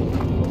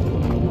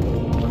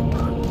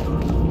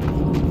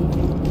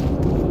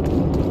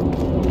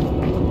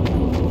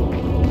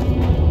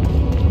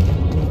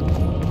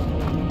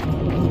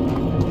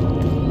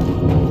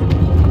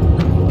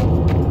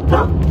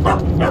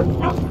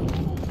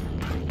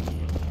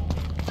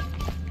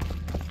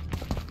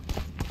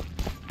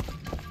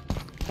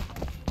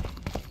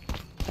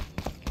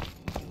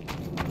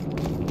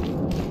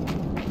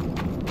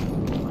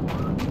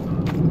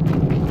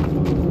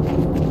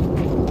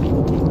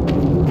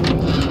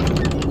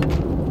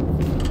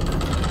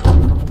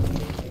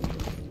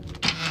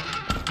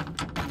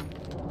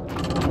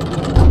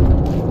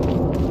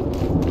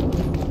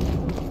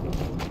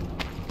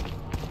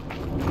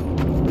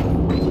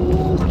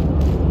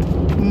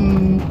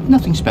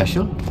 Nothing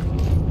special.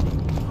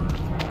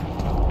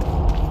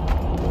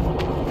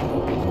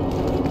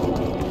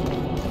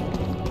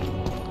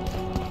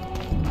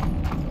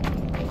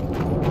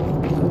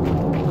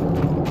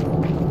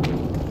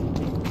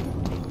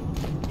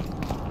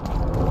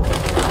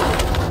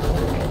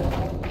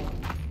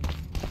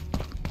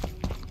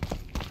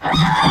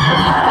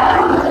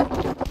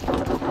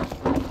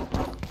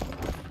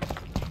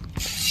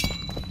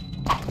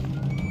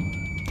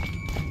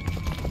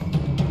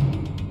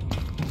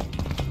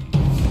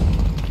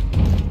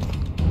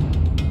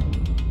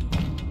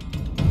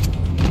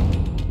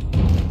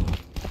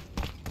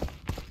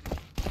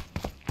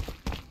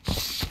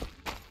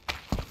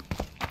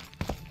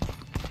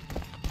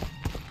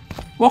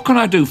 What can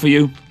I do for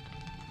you?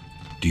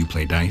 Do you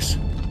play dice?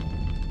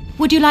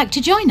 Would you like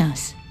to join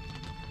us?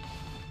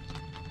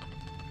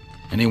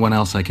 Anyone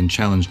else I can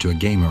challenge to a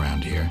game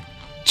around here?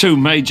 2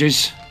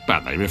 mages,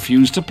 but they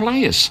refuse to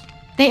play us.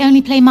 They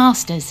only play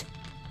masters.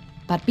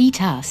 But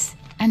beat us,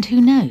 and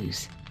who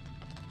knows?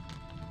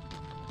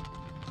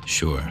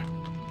 Sure.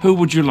 Who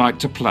would you like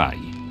to play?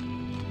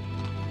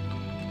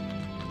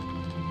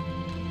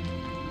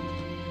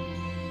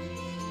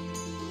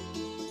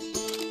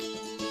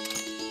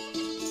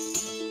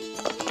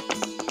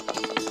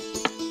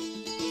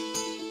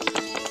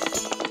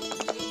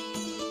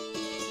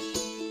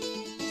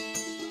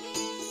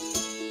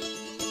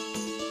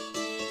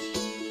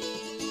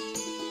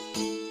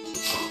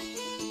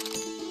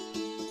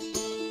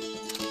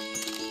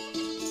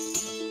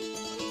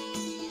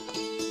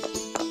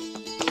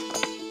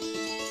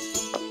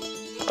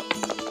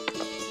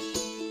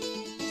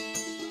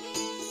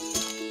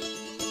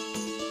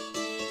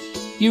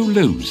 You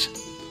lose.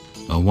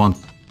 I want...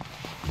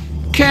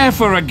 Care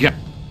for a gun.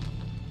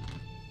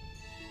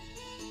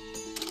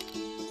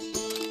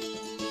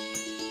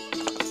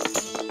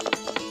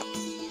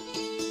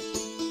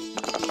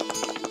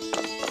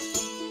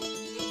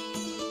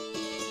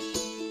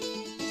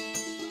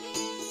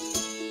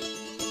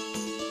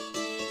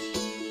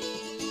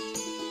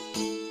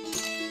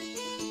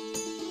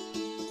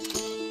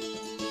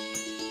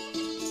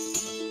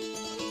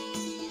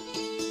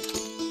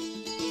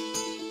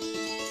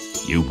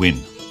 You win.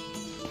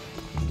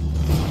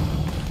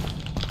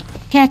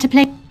 Care to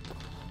play?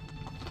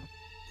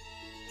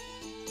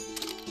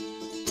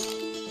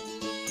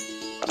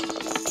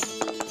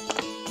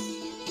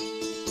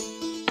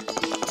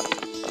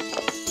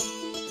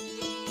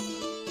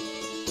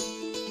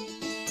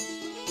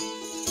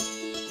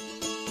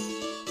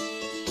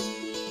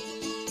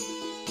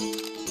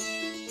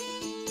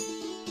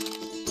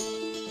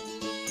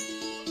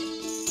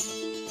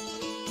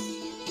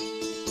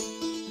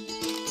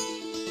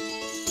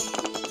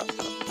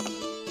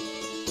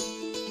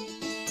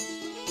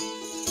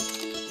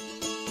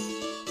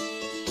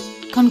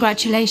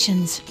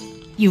 Congratulations.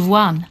 You've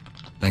won.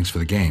 Thanks for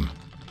the game.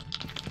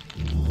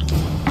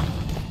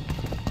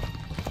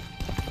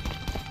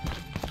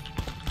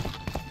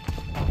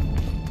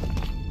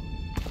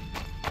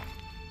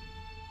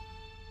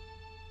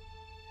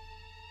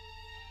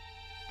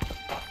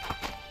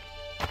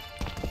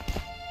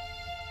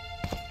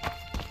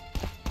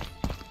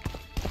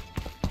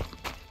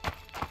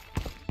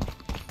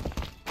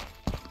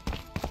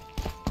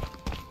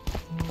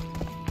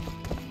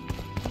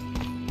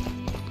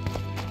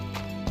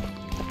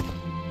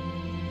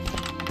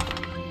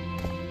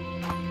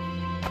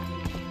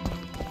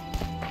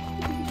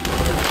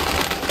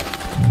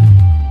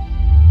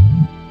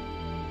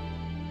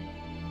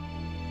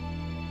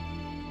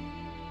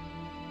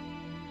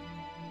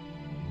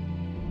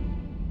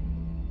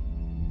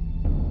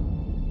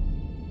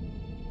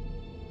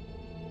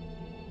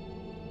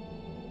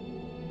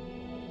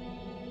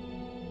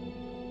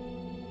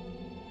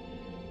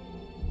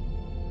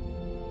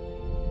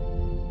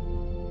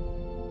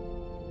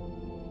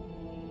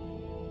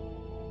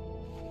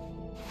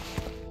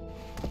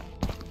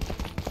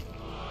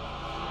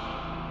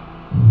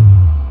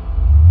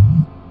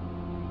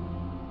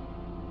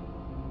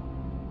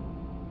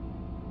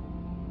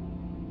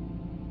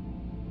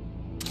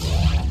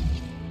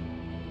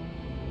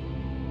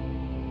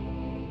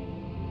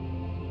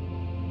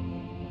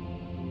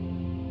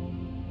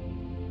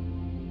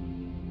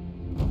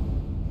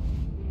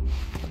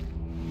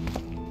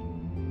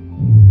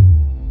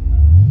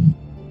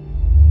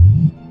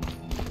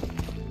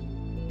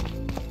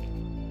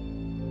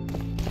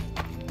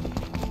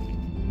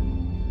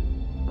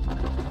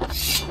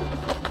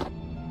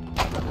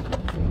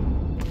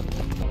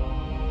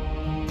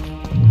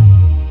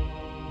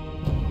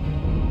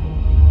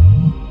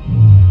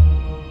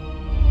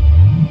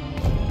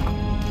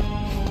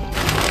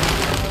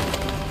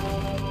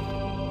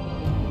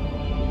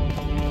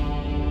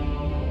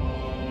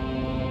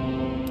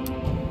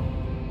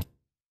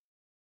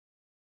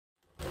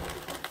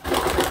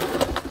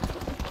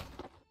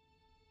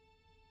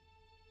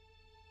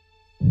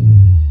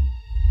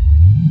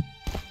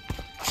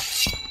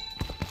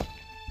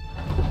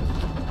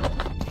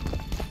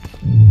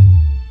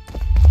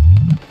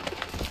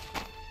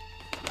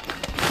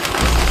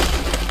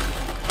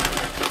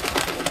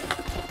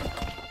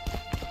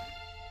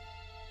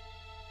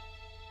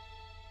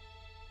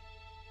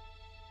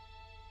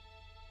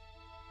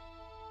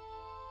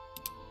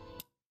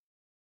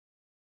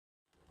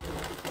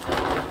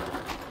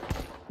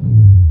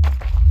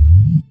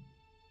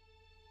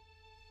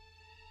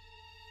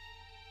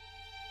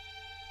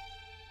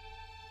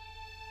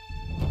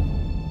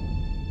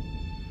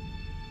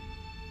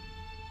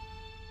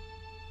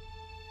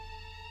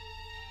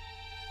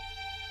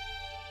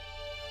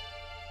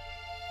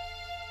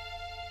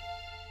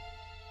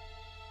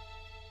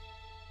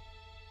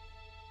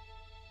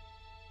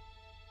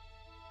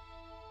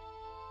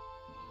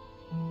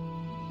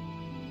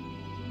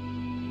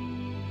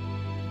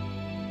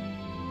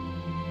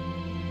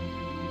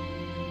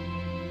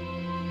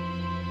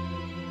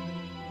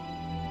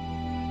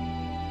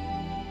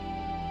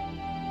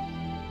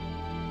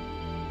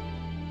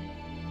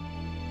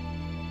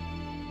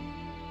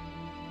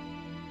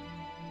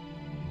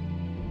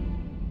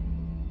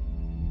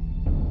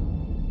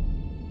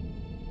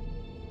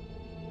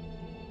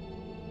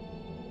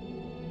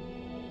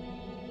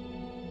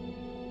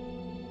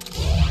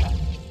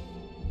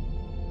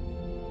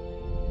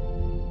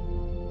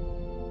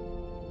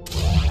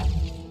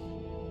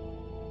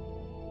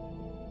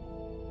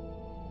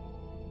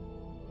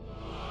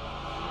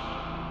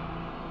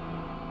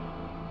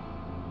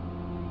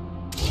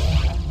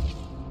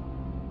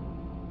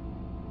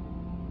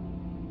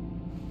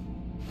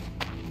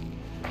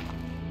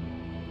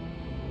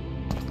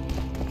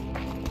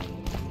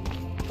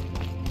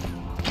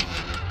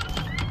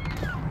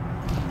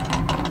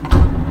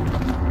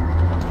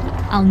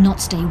 I'll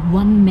not stay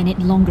 1 minute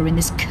longer in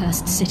this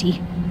cursed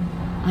city.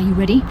 Are you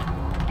ready?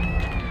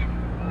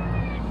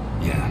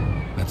 Yeah,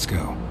 let's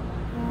go.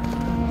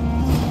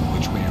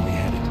 Which way are we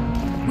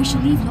headed? We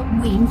shall leave Loch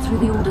Ween through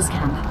the Order's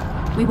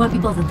camp. We won't be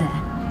bothered there.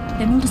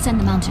 Then we'll descend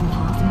the mountain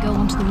path and go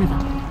onto the river.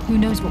 Who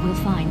knows what we'll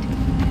find?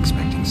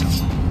 Expecting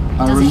someone.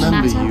 I Does it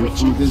remember matter you which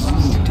from the zoo.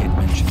 You did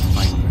mention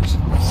vipers.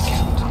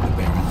 Count, the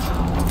Baron.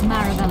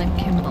 Maribel and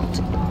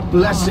Kimbolt.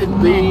 Blessed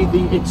be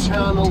the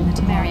eternal... To the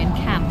Temerian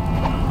camp.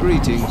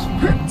 Greetings.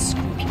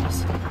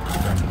 Scrupulous.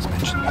 Baron's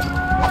mentioned them.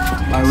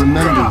 I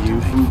remember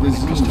you from the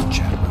Crystal zoo.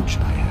 chat roach I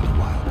had a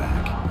while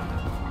back.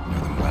 Know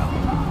them well.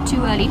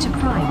 Too early to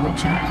cry,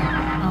 Witcher.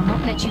 I'll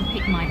not let you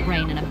pick my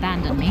brain and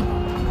abandon me. Main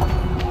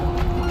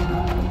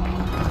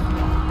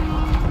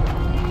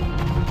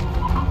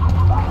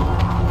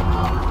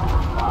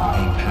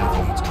path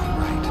leads to the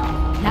right.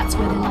 That's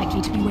where they're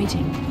likely to be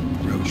waiting.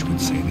 Roach would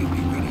say they'd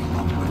be waiting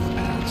along both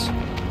paths.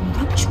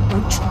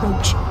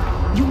 Roach.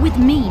 You're with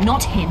me,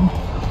 not him.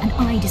 And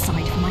I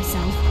decide for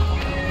myself.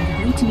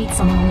 I'm going to meet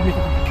someone on the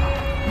riverbank.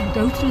 We'll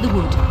go through the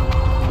wood.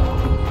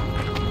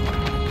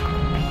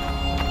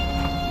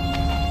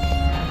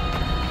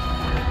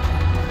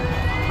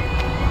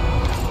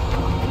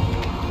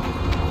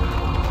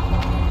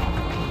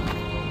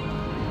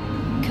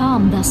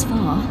 Calm thus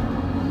far.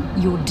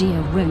 Your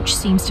dear Roach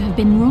seems to have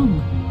been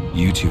wrong.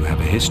 You two have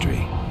a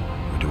history,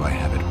 or do I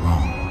have it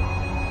wrong?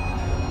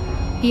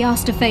 He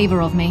asked a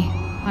favor of me.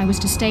 I was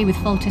to stay with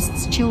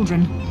Foltest's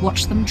children,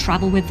 watch them,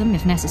 travel with them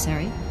if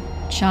necessary.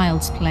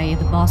 Child's play,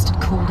 the bastard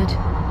called it.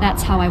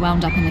 That's how I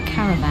wound up in the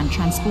caravan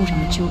transporting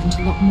the children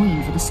to Loch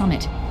Ween for the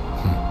summit.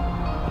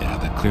 Yeah,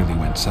 that clearly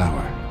went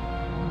sour.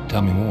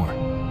 Tell me more.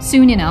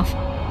 Soon enough.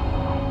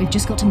 We've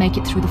just got to make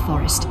it through the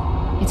forest.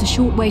 It's a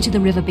short way to the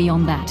river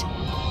beyond that.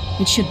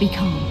 It should be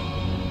calm.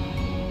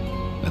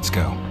 Let's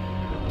go.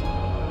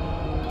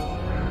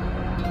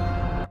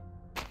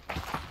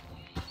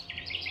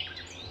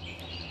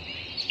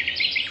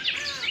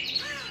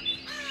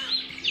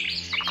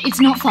 It's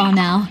not far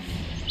now.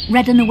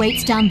 Redlin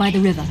awaits down by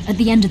the river, at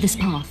the end of this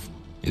path.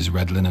 Is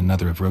Redlin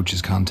another of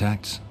Roach's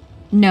contacts?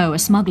 No, a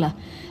smuggler.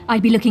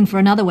 I'd be looking for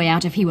another way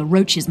out if he were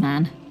Roach's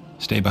man.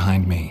 Stay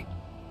behind me.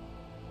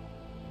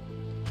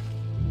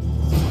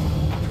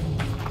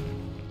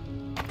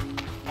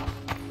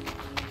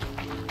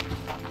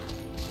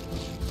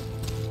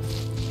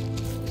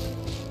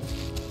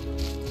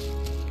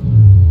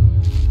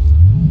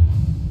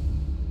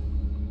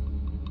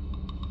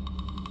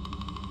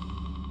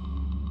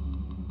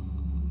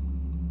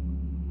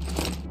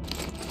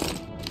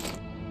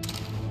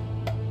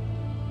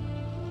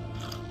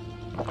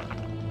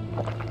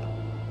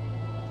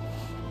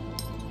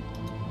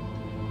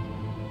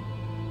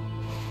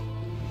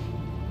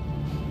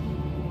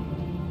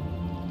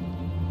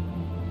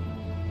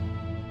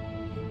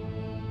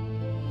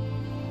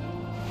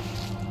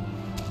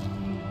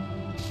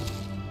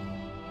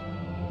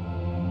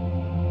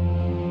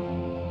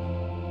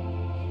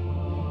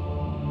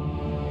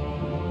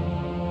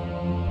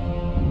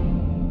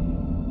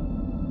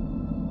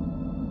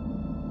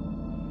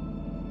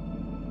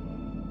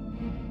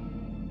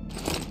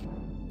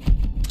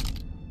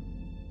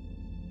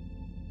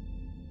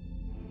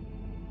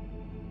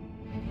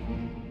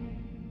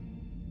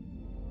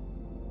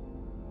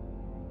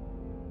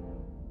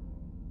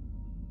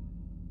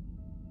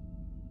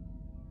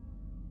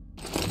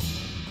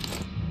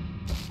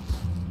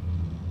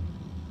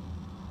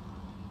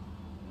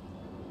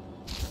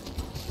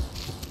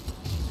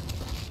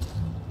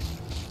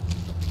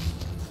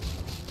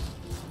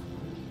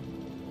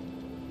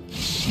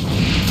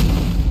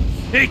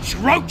 It's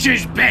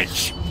Roach's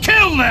bitch!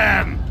 Kill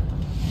them!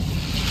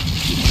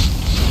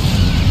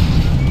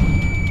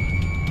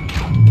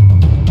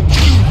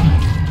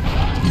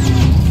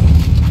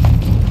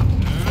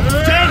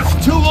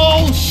 Death to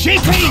all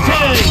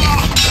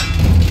sheep-eaters!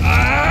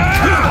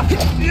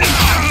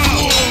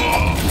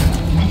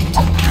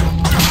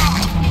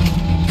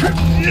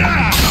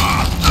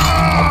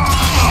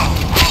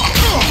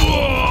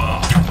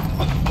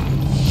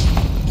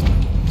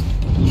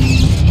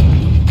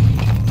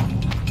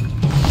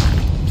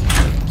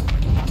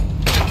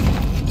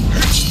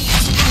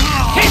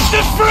 Hit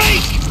the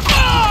freak!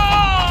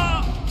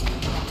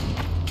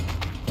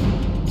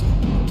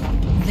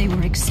 They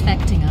were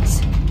expecting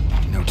us.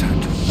 No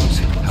time to lose.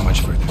 How much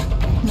further?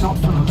 Not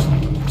far.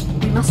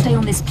 We must stay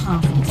on this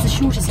path. It's the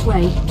shortest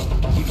way.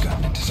 You've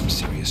gotten into some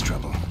serious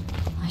trouble.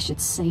 I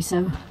should say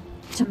so.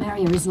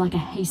 Temeria is like a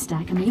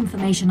haystack, and the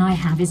information I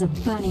have is a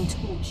burning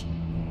torch.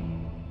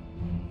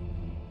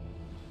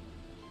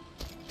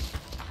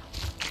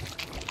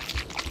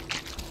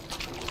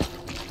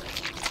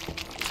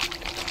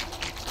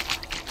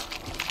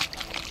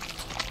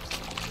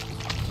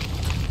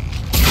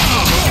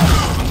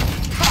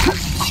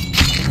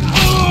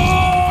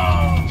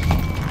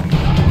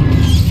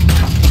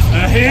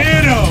 A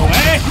hero,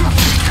 eh?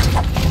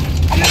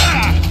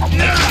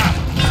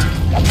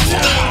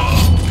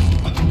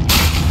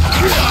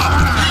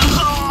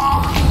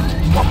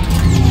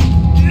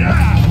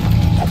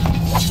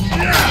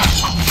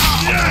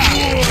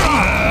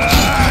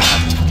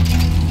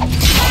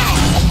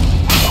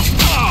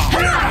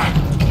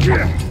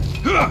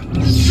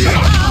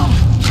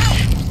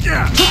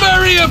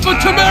 Temeria for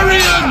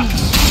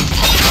Temerians!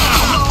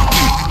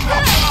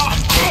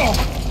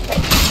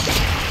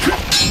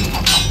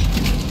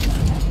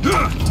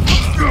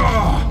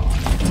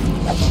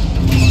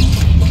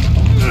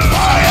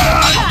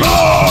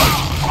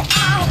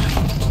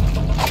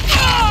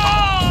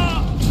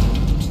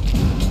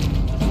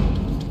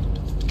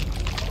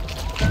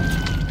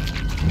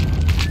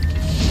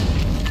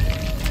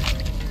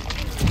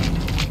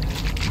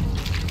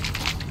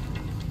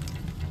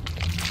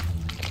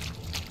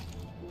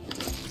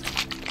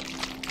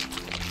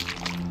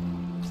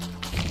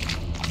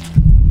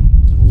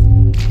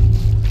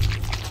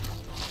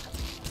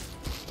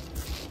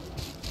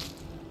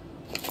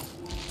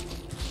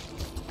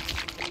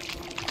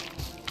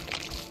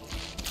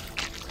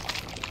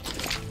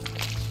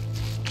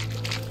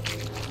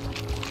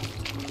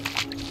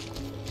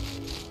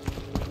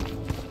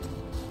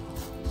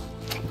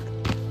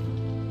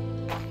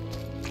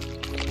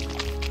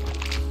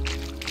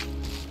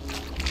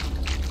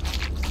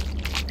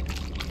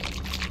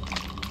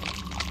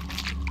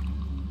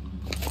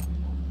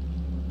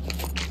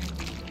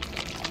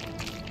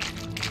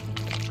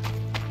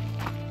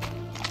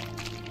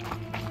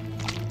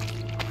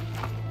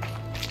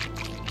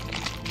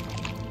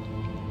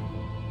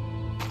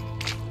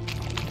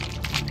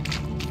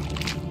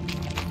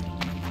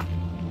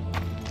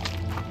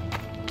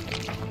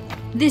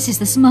 This is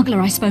the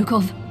smuggler I spoke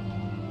of.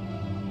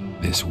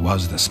 This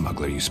was the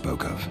smuggler you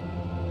spoke of.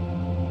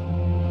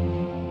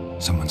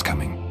 Someone's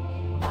coming.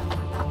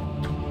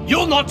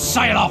 You'll not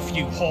sail off,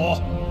 you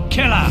whore!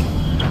 Kill her!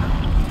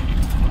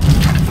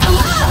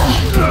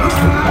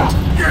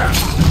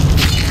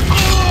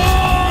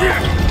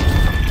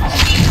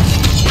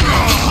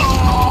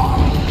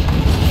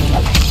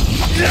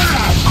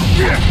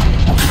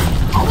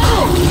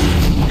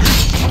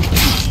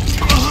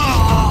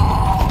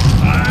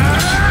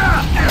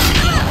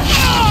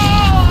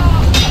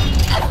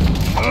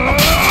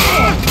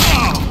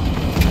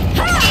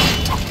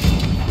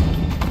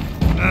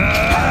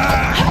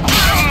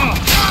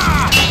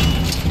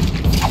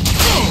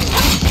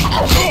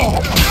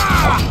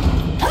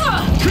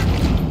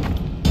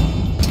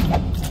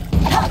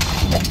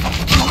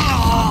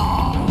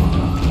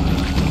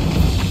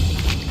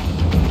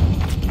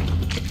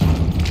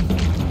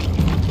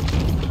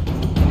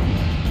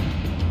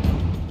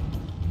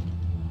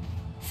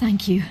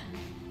 Thank you.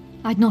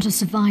 I'd not have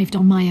survived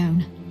on my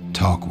own.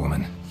 Talk,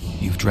 woman.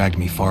 You've dragged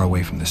me far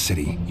away from the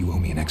city. You owe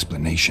me an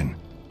explanation.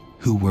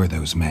 Who were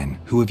those men?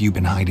 Who have you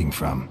been hiding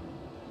from?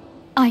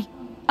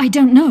 I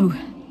don't know.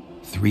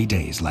 3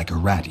 days like a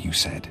rat, you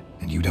said,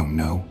 and you don't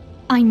know?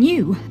 I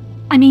knew.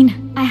 I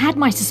mean, I had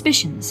my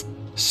suspicions.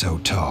 So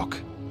talk.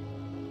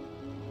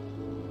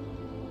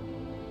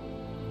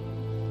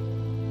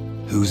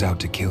 Who's out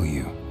to kill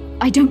you?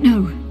 I don't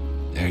know.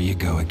 There you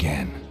go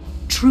again.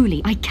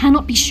 Truly, I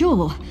cannot be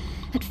sure.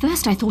 At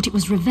first I thought it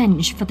was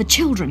revenge for the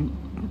children,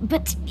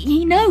 but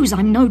he knows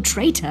I'm no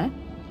traitor.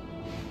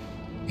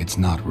 It's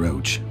not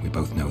Roach, we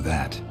both know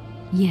that.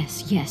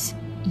 Yes,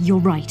 you're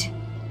right.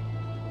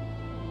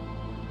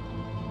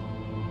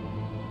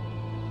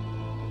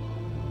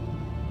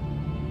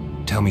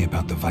 Tell me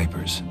about the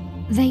Vipers.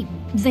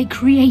 They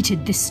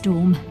created this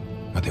storm.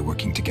 Are they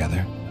working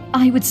together?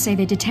 I would say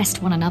they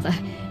detest one another,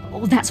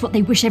 or that's what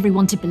they wish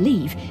everyone to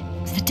believe.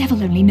 The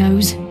devil only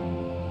knows.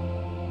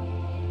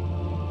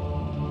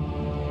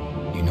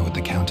 You know what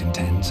the Count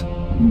intends?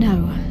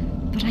 No,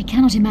 but I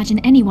cannot imagine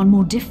anyone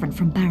more different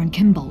from Baron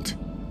Kimbold.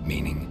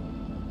 Meaning?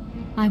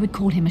 I would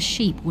call him a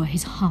sheep were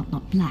his heart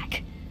not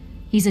black.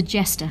 He's a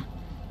jester,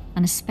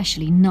 an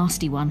especially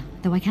nasty one,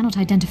 though I cannot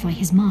identify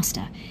his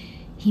master.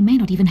 He may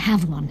not even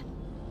have one.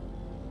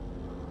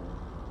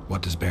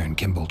 What does Baron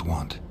Kimbold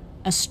want?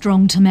 A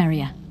strong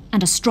Temeria,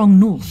 and a strong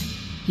North.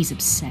 He's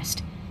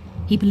obsessed.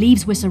 He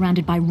believes we're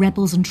surrounded by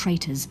rebels and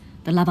traitors,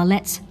 the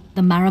Lavalettes,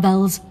 the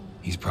Marabels.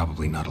 He's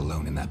probably not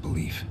alone in that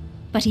belief.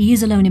 But he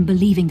is alone in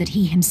believing that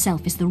he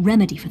himself is the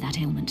remedy for that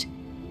ailment.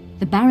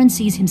 The Baron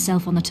sees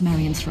himself on the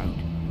Temerian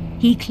throne.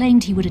 He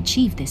claimed he would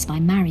achieve this by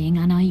marrying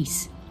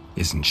Anais.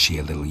 Isn't she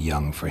a little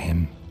young for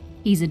him?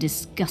 He's a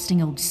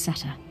disgusting old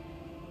satyr.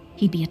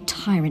 He'd be a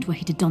tyrant were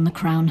he to don the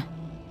crown.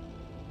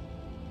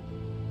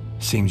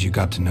 Seems you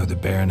got to know the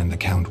Baron and the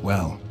Count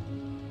well.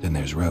 Then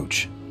there's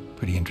Roach.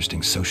 Pretty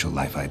interesting social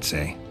life, I'd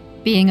say.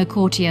 Being a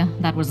courtier,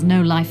 that was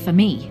no life for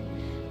me.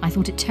 I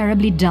thought it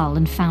terribly dull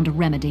and found a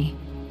remedy.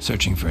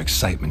 Searching for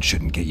excitement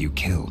shouldn't get you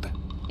killed.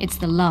 It's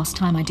the last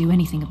time I do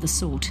anything of the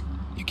sort.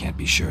 You can't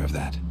be sure of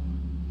that.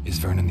 Is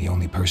Vernon the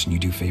only person you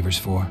do favors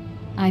for?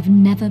 I've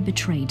never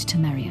betrayed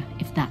Temeria,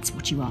 if that's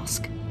what you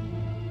ask.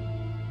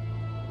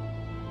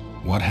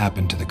 What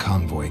happened to the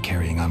convoy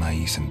carrying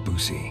Anais and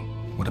Busi?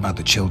 What about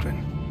the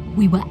children?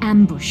 We were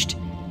ambushed.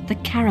 The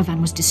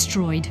caravan was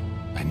destroyed.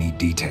 I need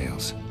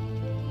details.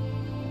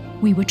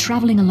 We were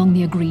traveling along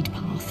the agreed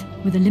path,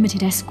 with a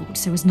limited escort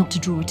so as not to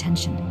draw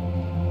attention.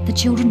 The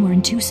children were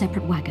in 2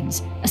 separate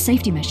wagons, a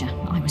safety measure,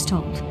 I was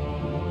told.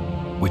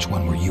 Which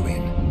one were you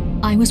in?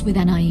 I was with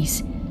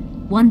Anais.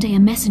 One day a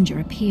messenger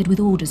appeared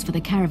with orders for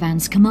the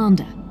caravan's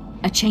commander.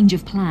 A change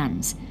of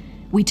plans.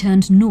 We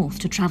turned north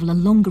to travel a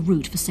longer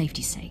route for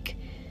safety's sake.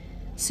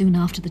 Soon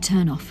after the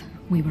turnoff,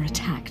 we were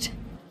attacked.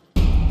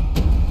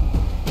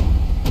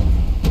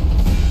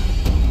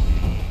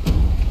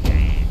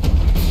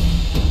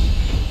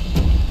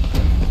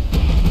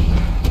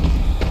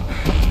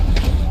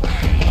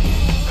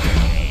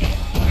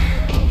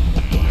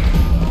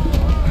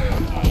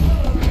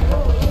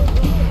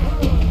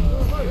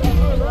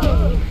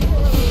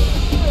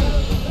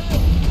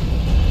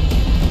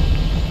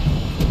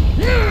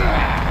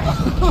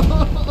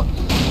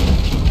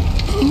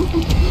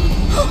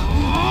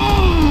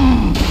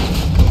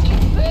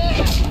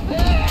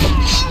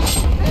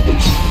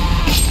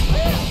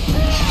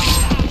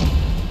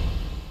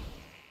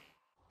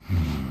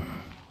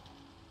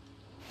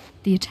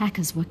 The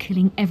attackers were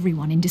killing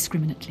everyone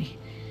indiscriminately.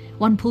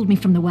 One pulled me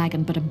from the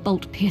wagon, but a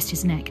bolt pierced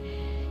his neck.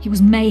 He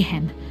was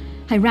mayhem.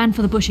 I ran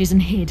for the bushes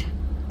and hid.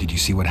 Did you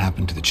see what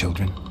happened to the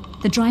children?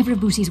 The driver of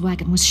Boosie's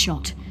wagon was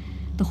shot.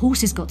 The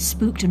horses got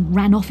spooked and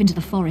ran off into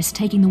the forest,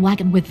 taking the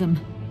wagon with them.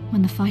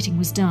 When the fighting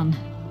was done,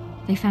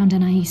 they found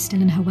Anais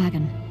still in her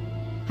wagon.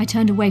 I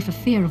turned away for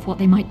fear of what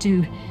they might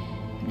do.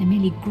 They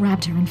merely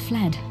grabbed her and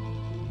fled.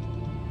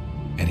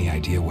 Any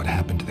idea what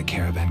happened to the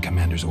caravan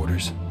commander's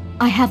orders?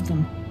 I have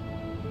them.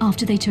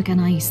 After they took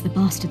Anais, the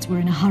bastards were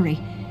in a hurry.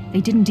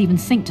 They didn't even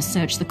think to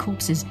search the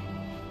corpses.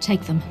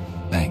 Take them.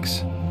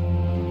 Thanks.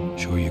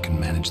 Sure you can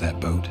manage that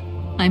boat?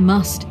 I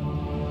must.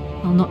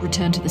 I'll not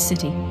return to the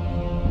city.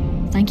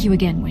 Thank you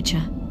again,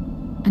 Witcher.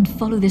 And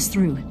follow this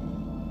through.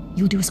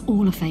 You'll do us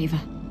all a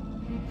favor.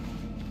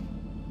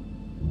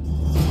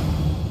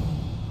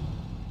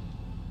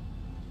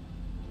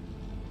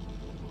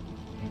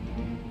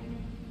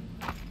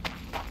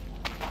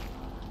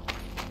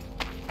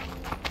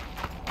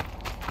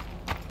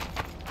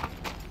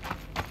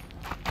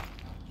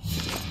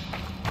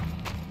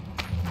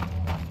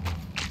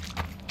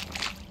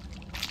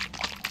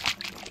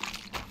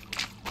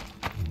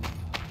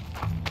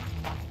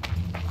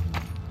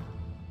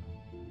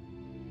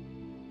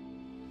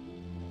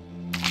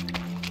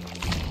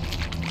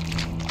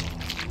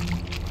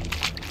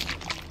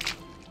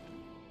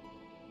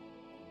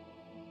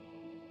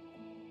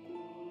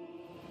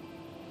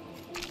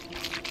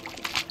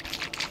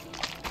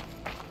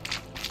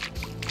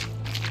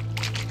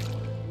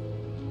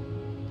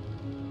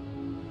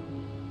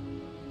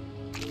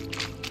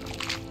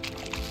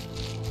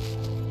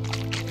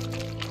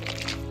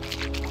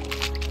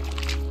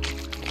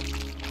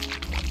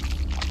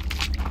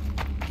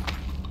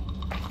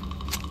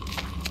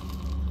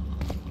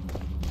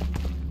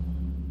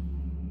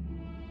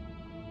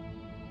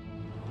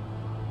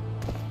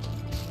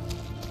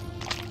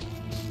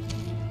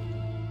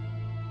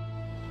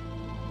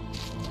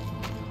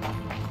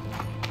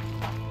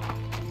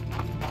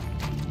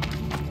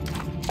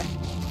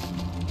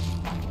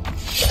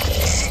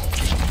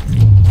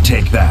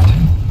 Take that.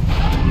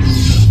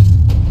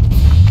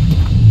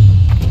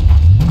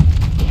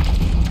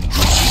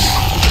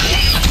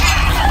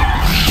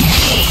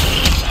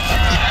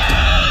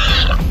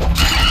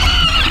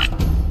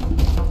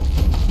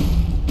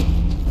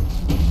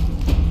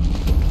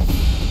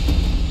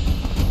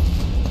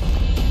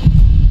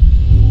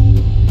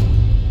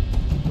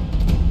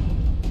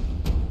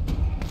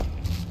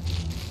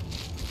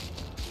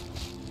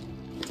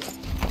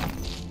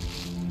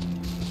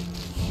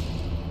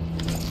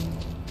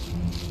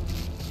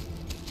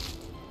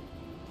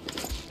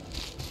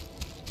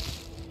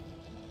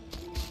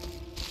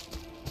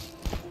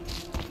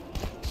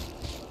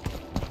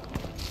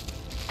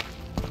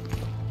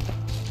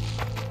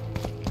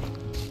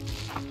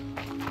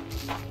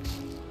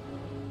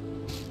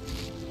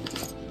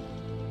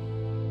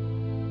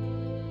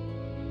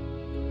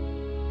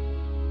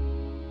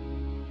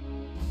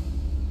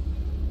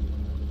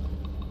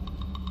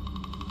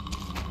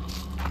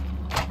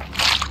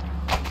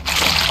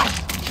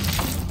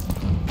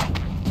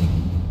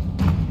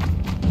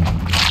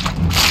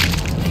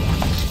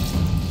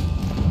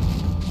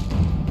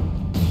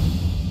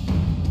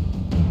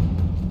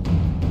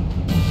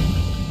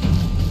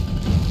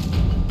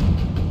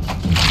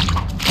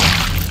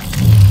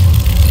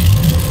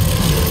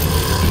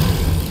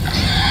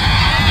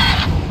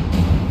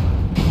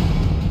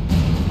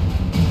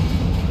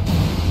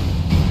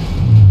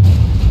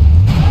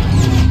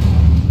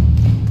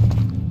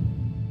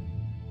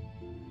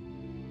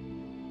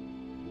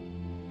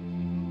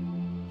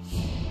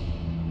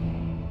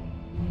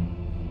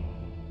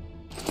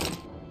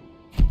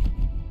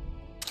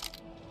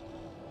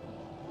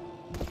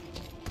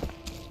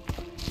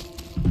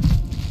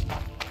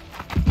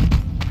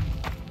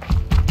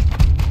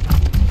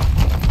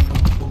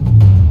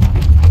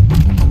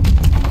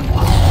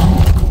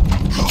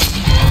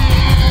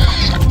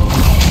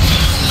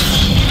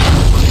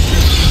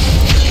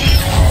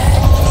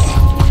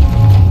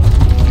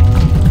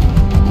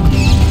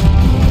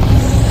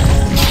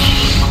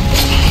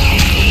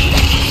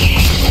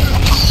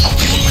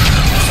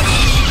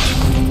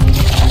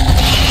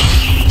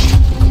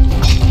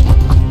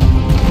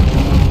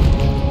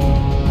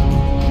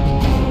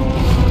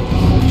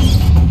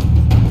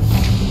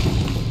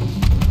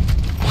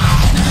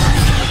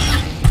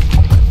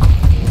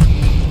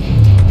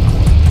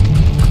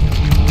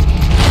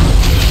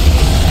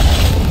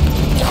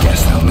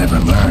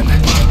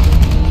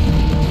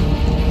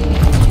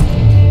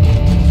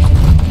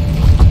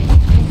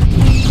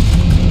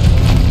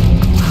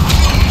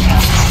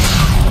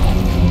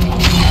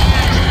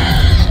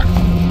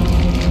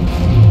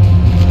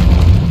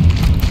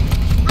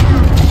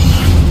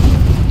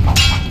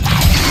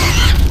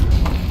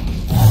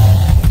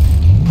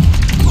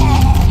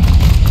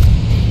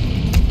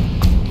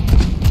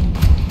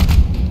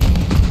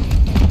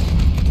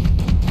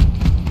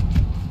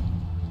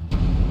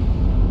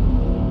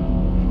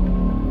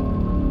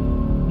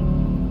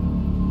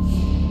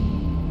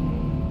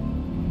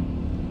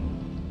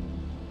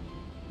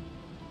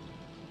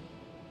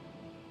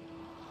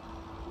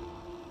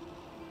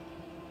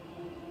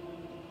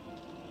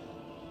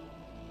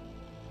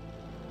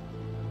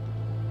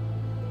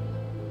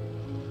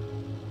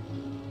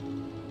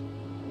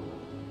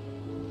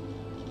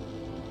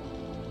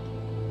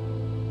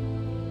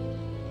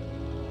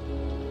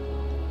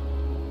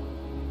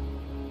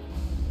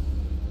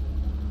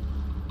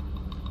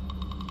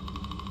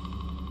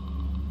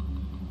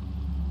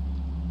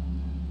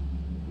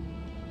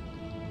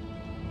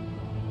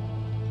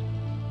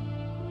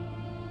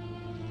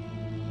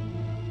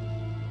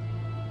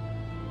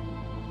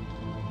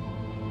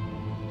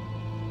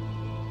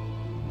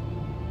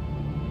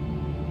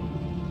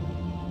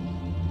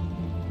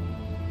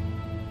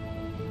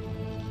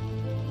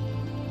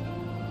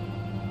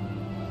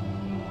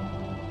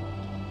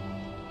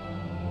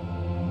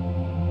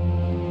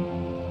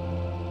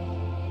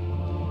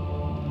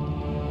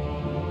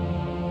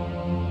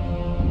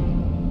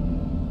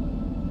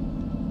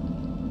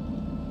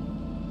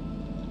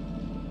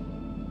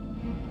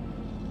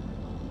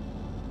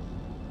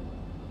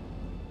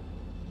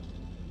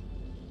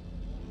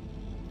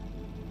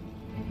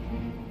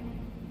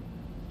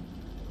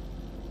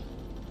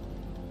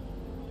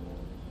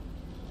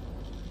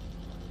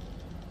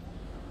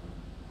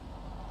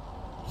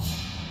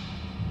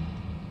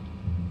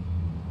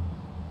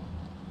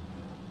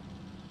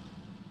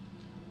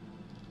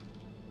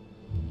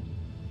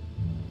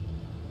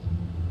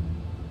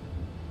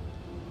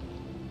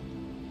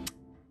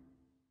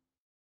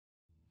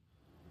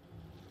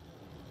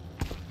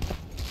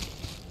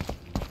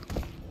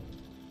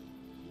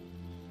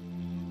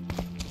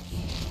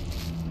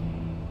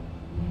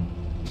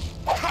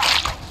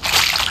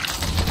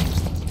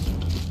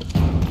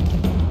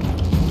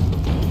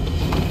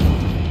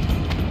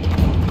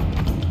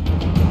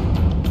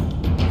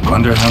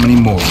 wonder how many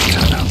more will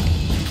turn up.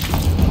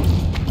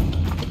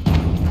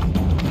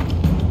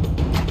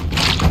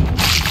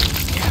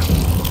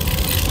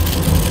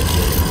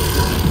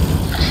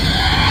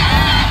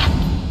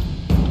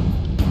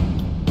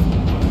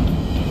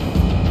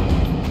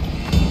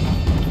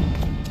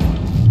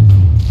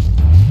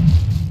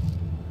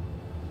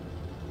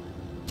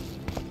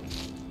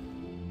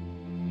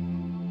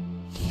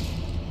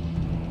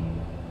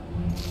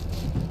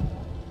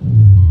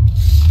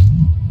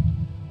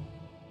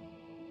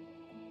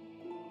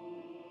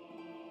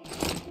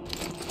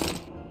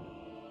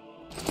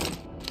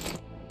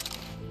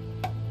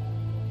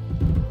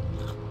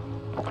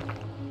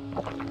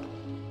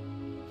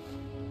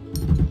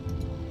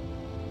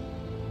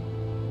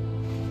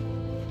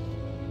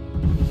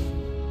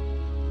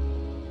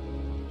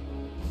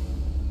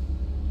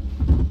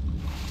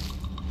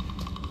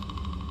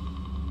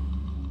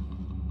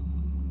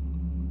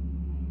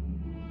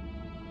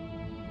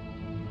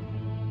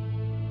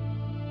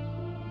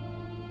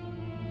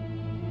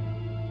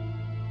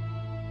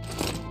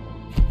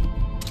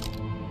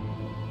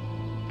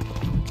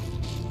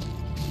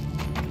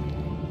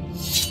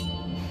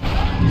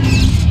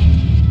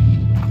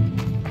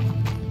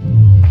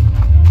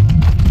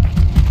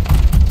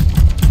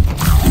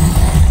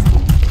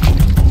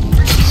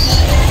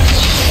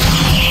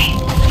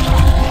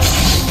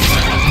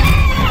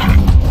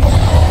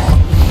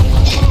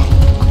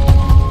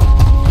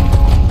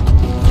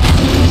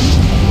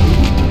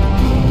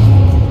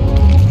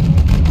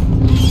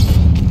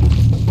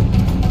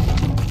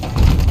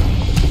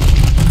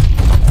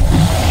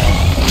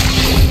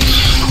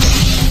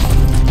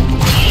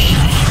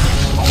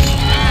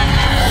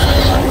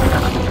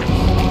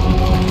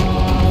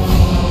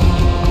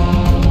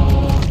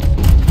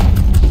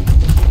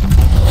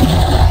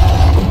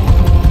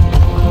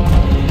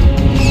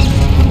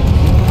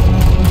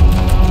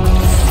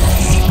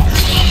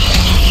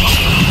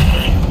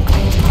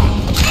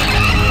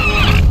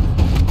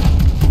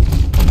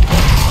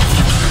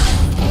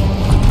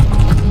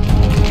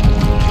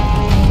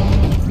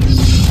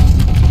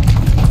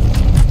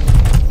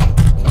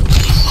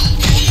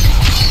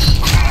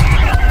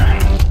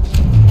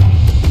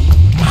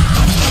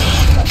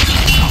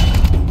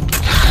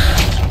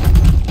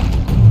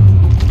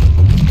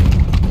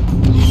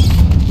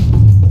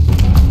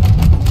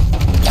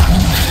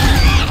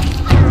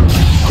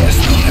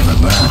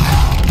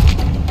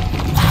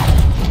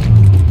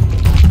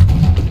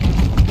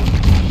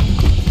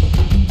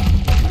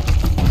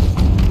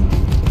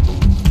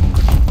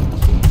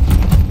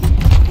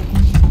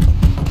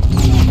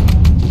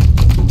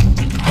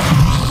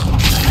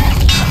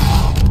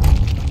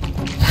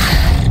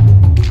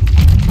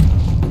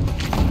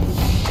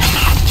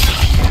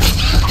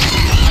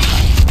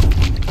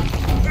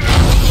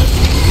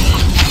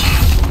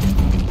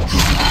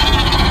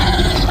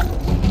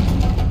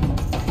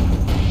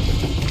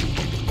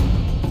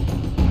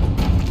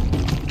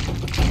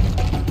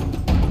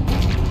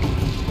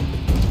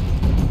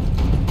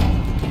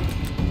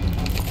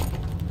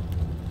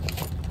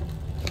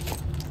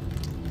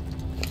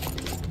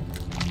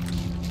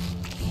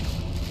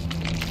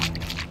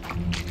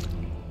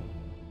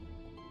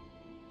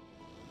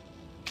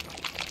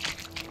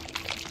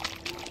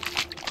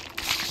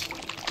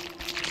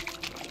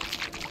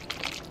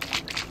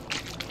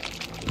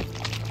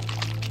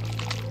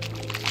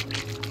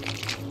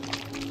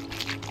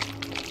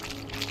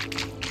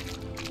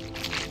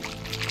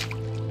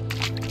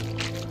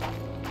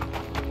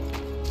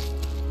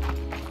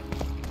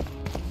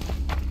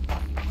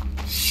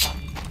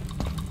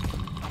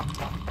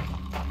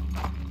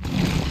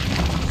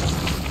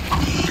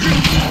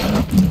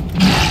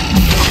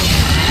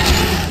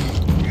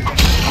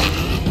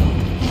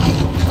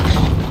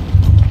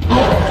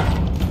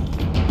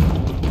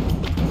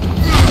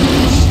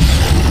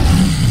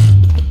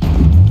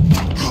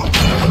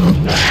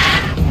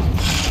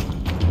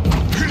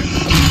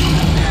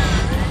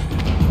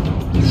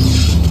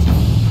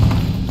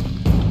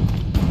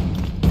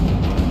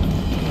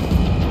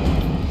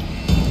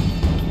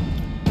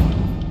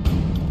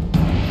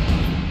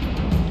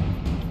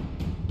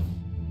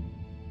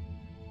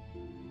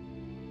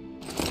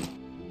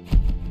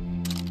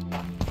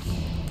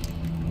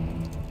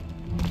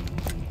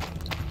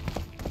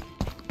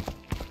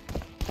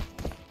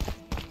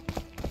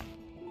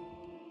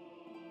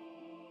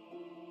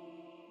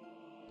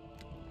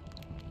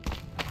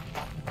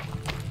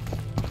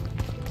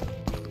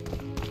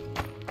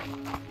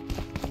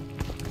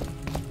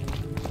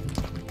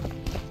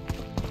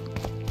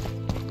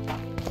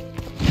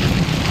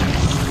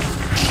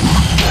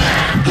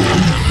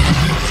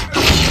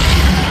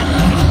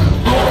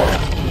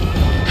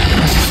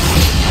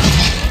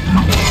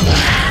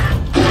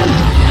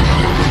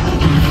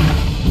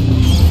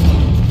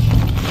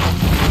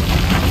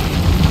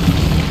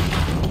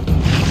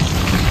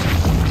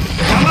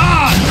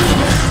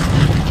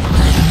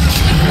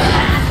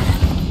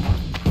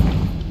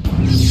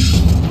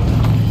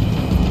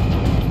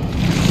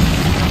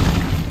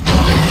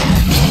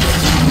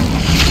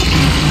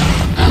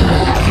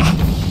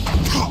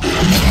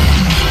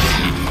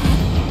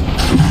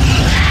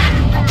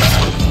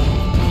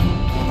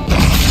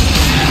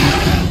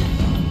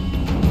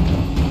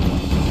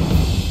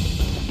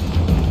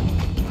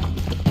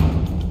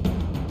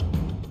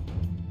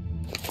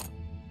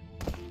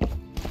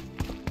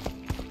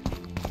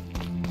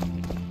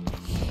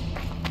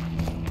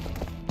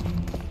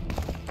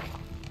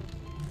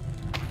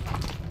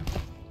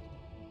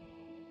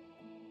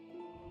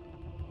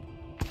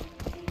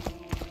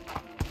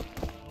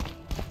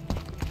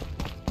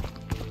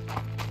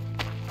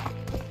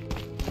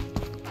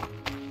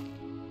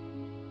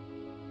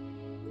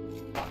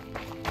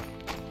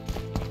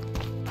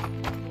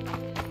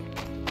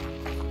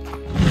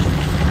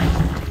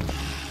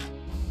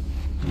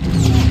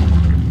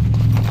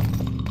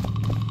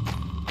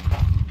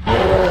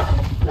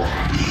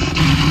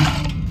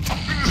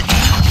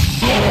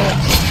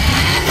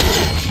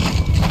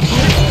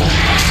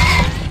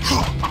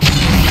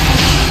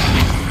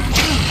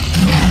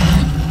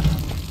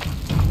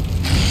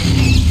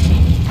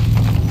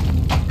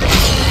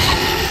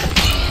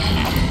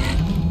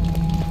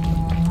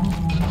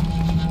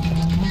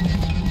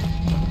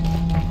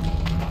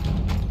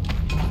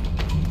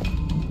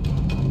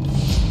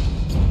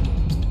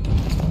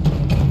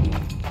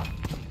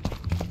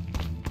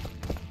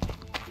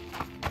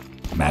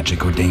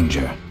 magic or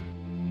danger.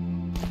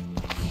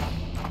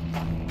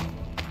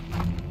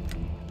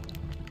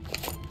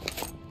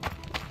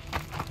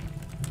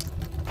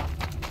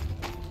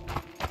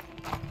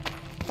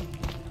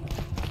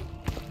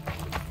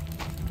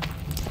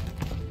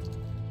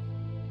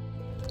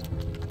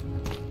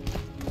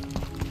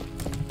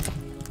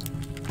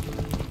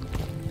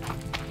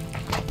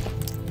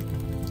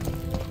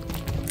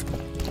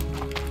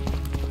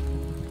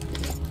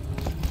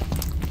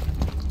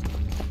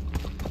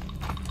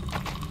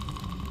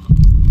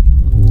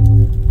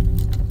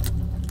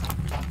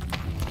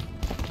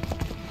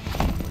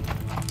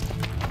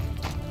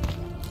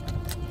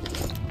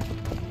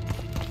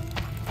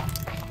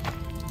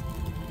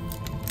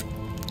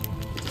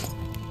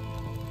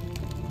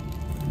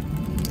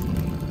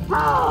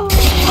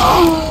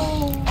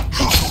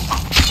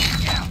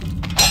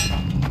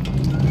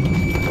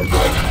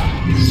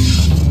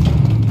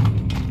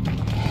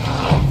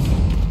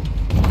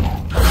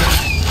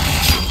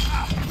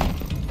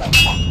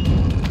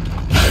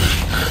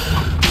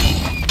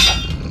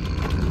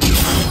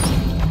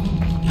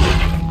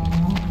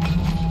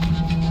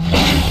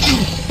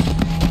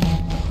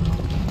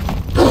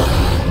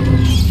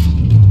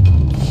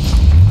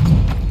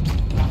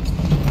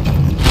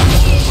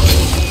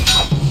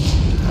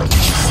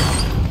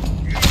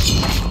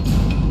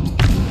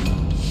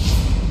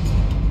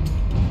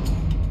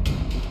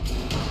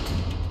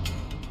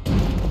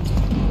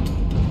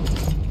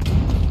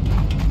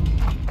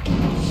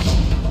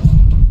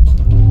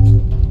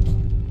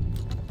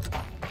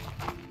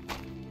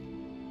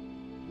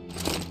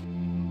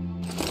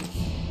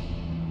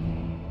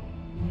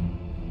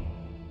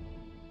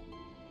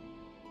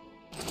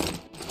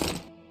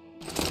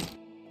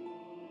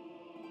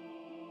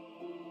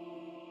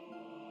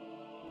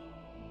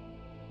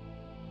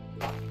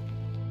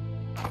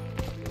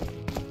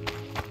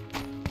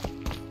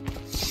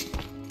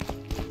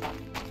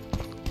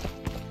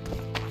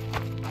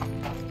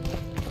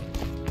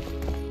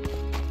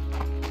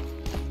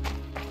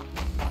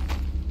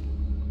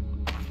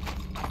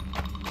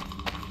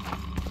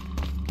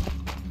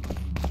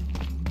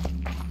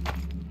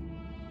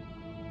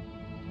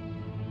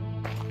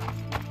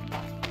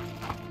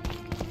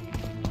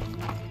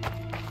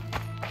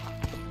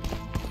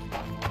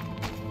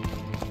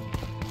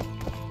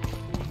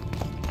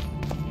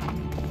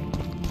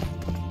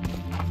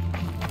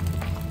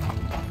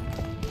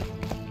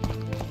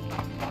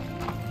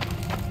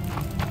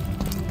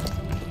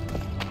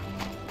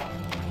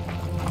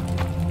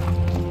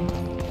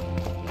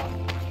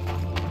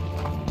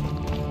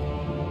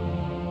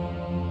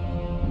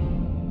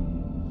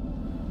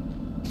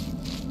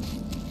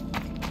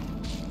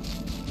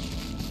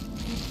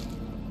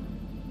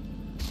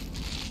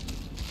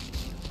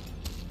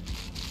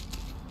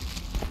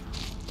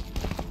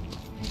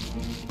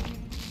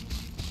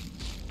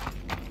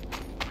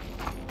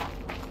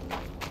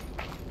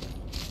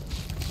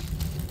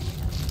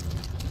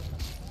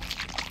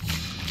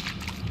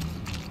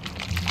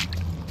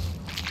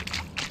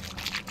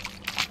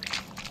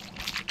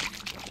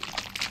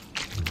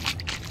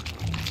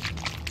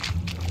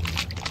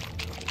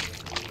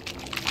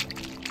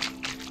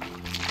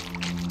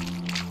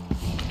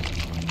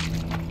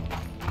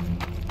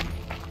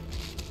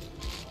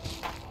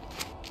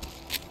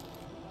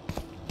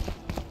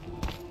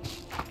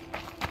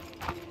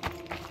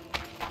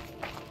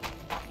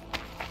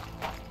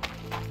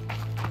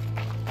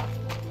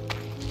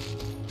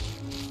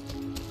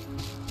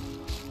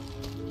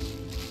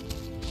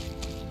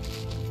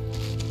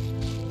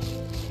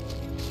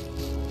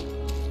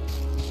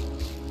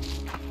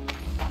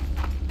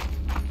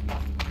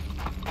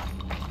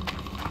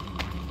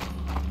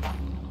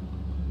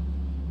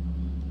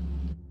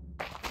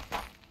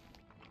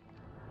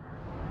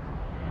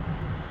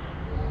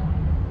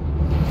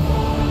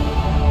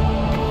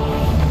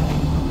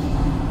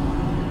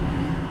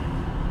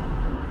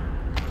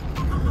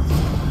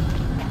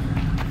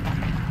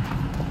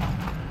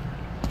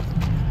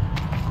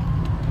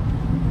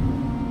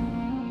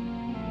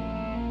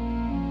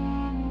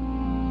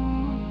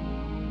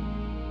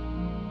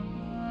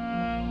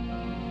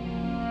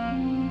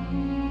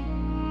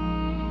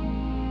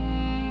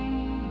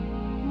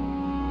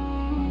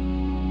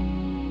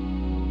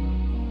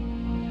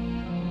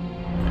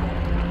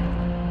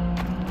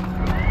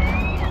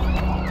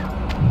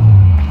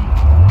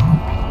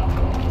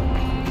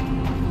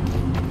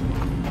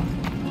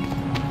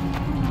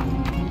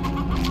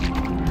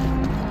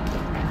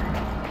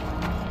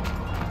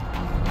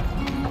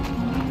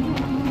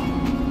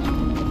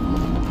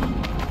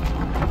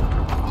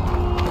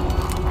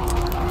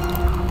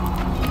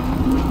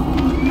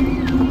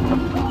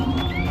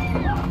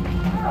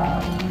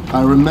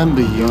 I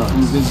remember you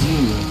from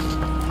Vizima.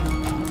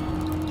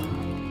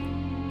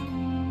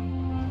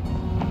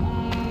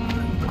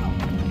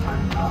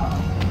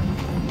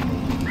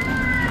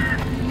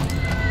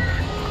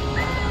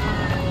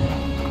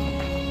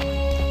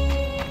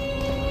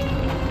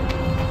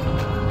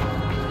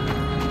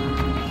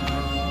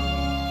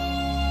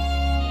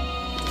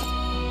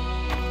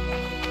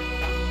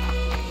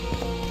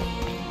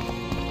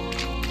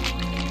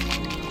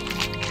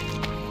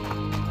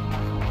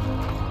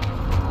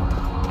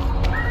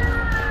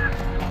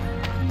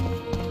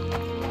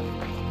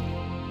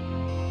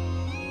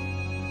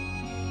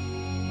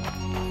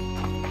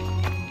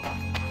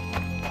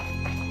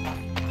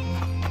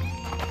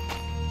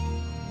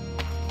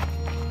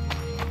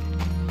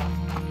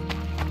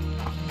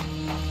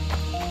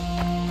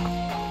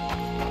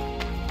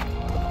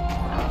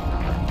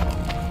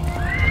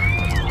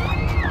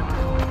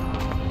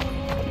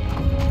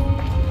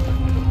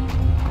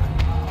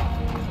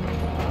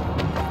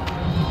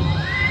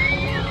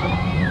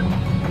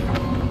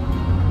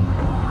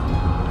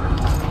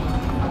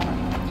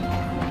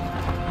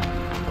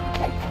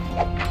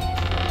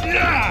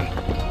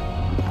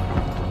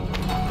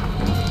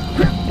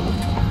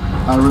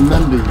 I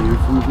remember you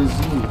from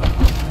Vizima.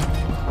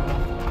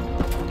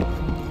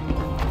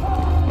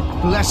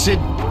 Blessed.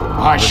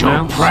 I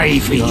shall pray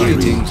for you.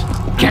 Greetings.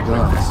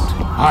 Geralt.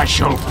 I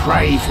shall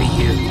pray for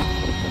you.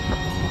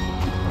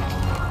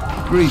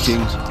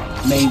 Greetings.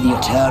 May the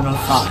eternal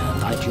fire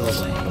light your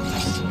way.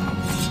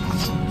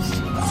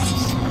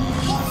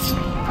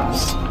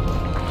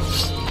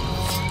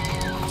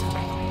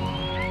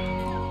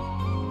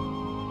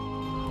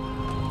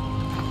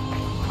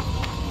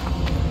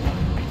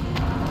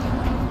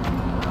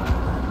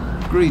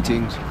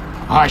 Greetings.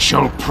 I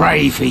shall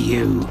pray for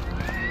you.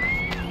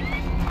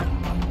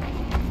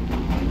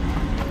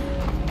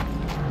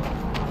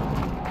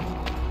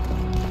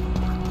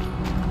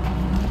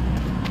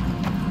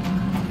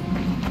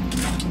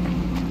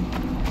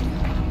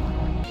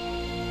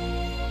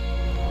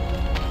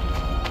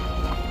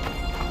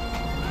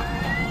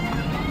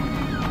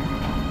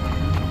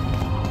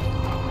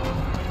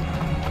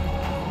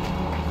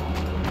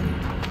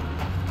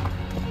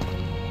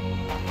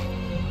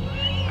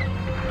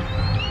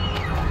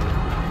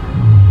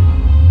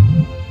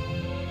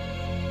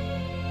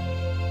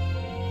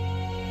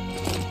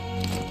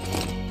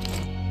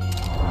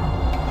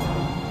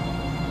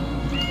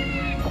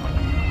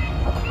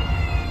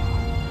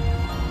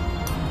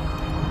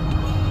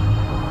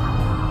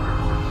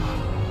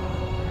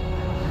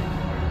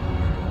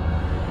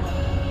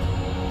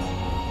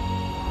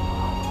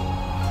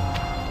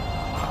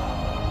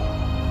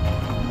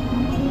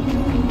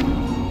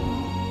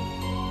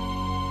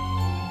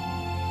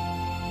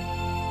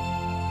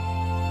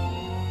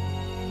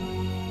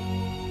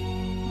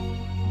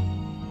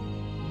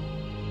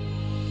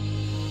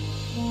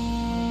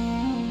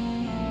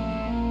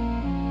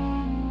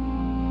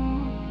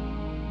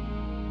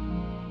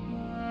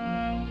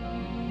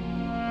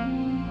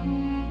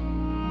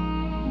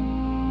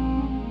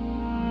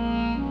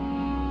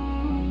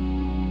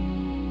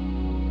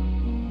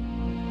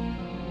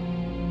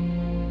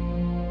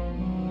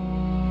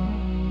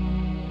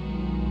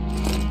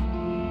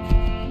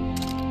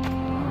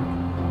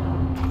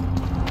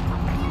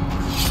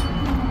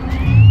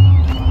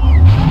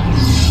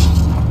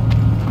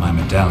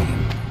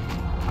 Medallion.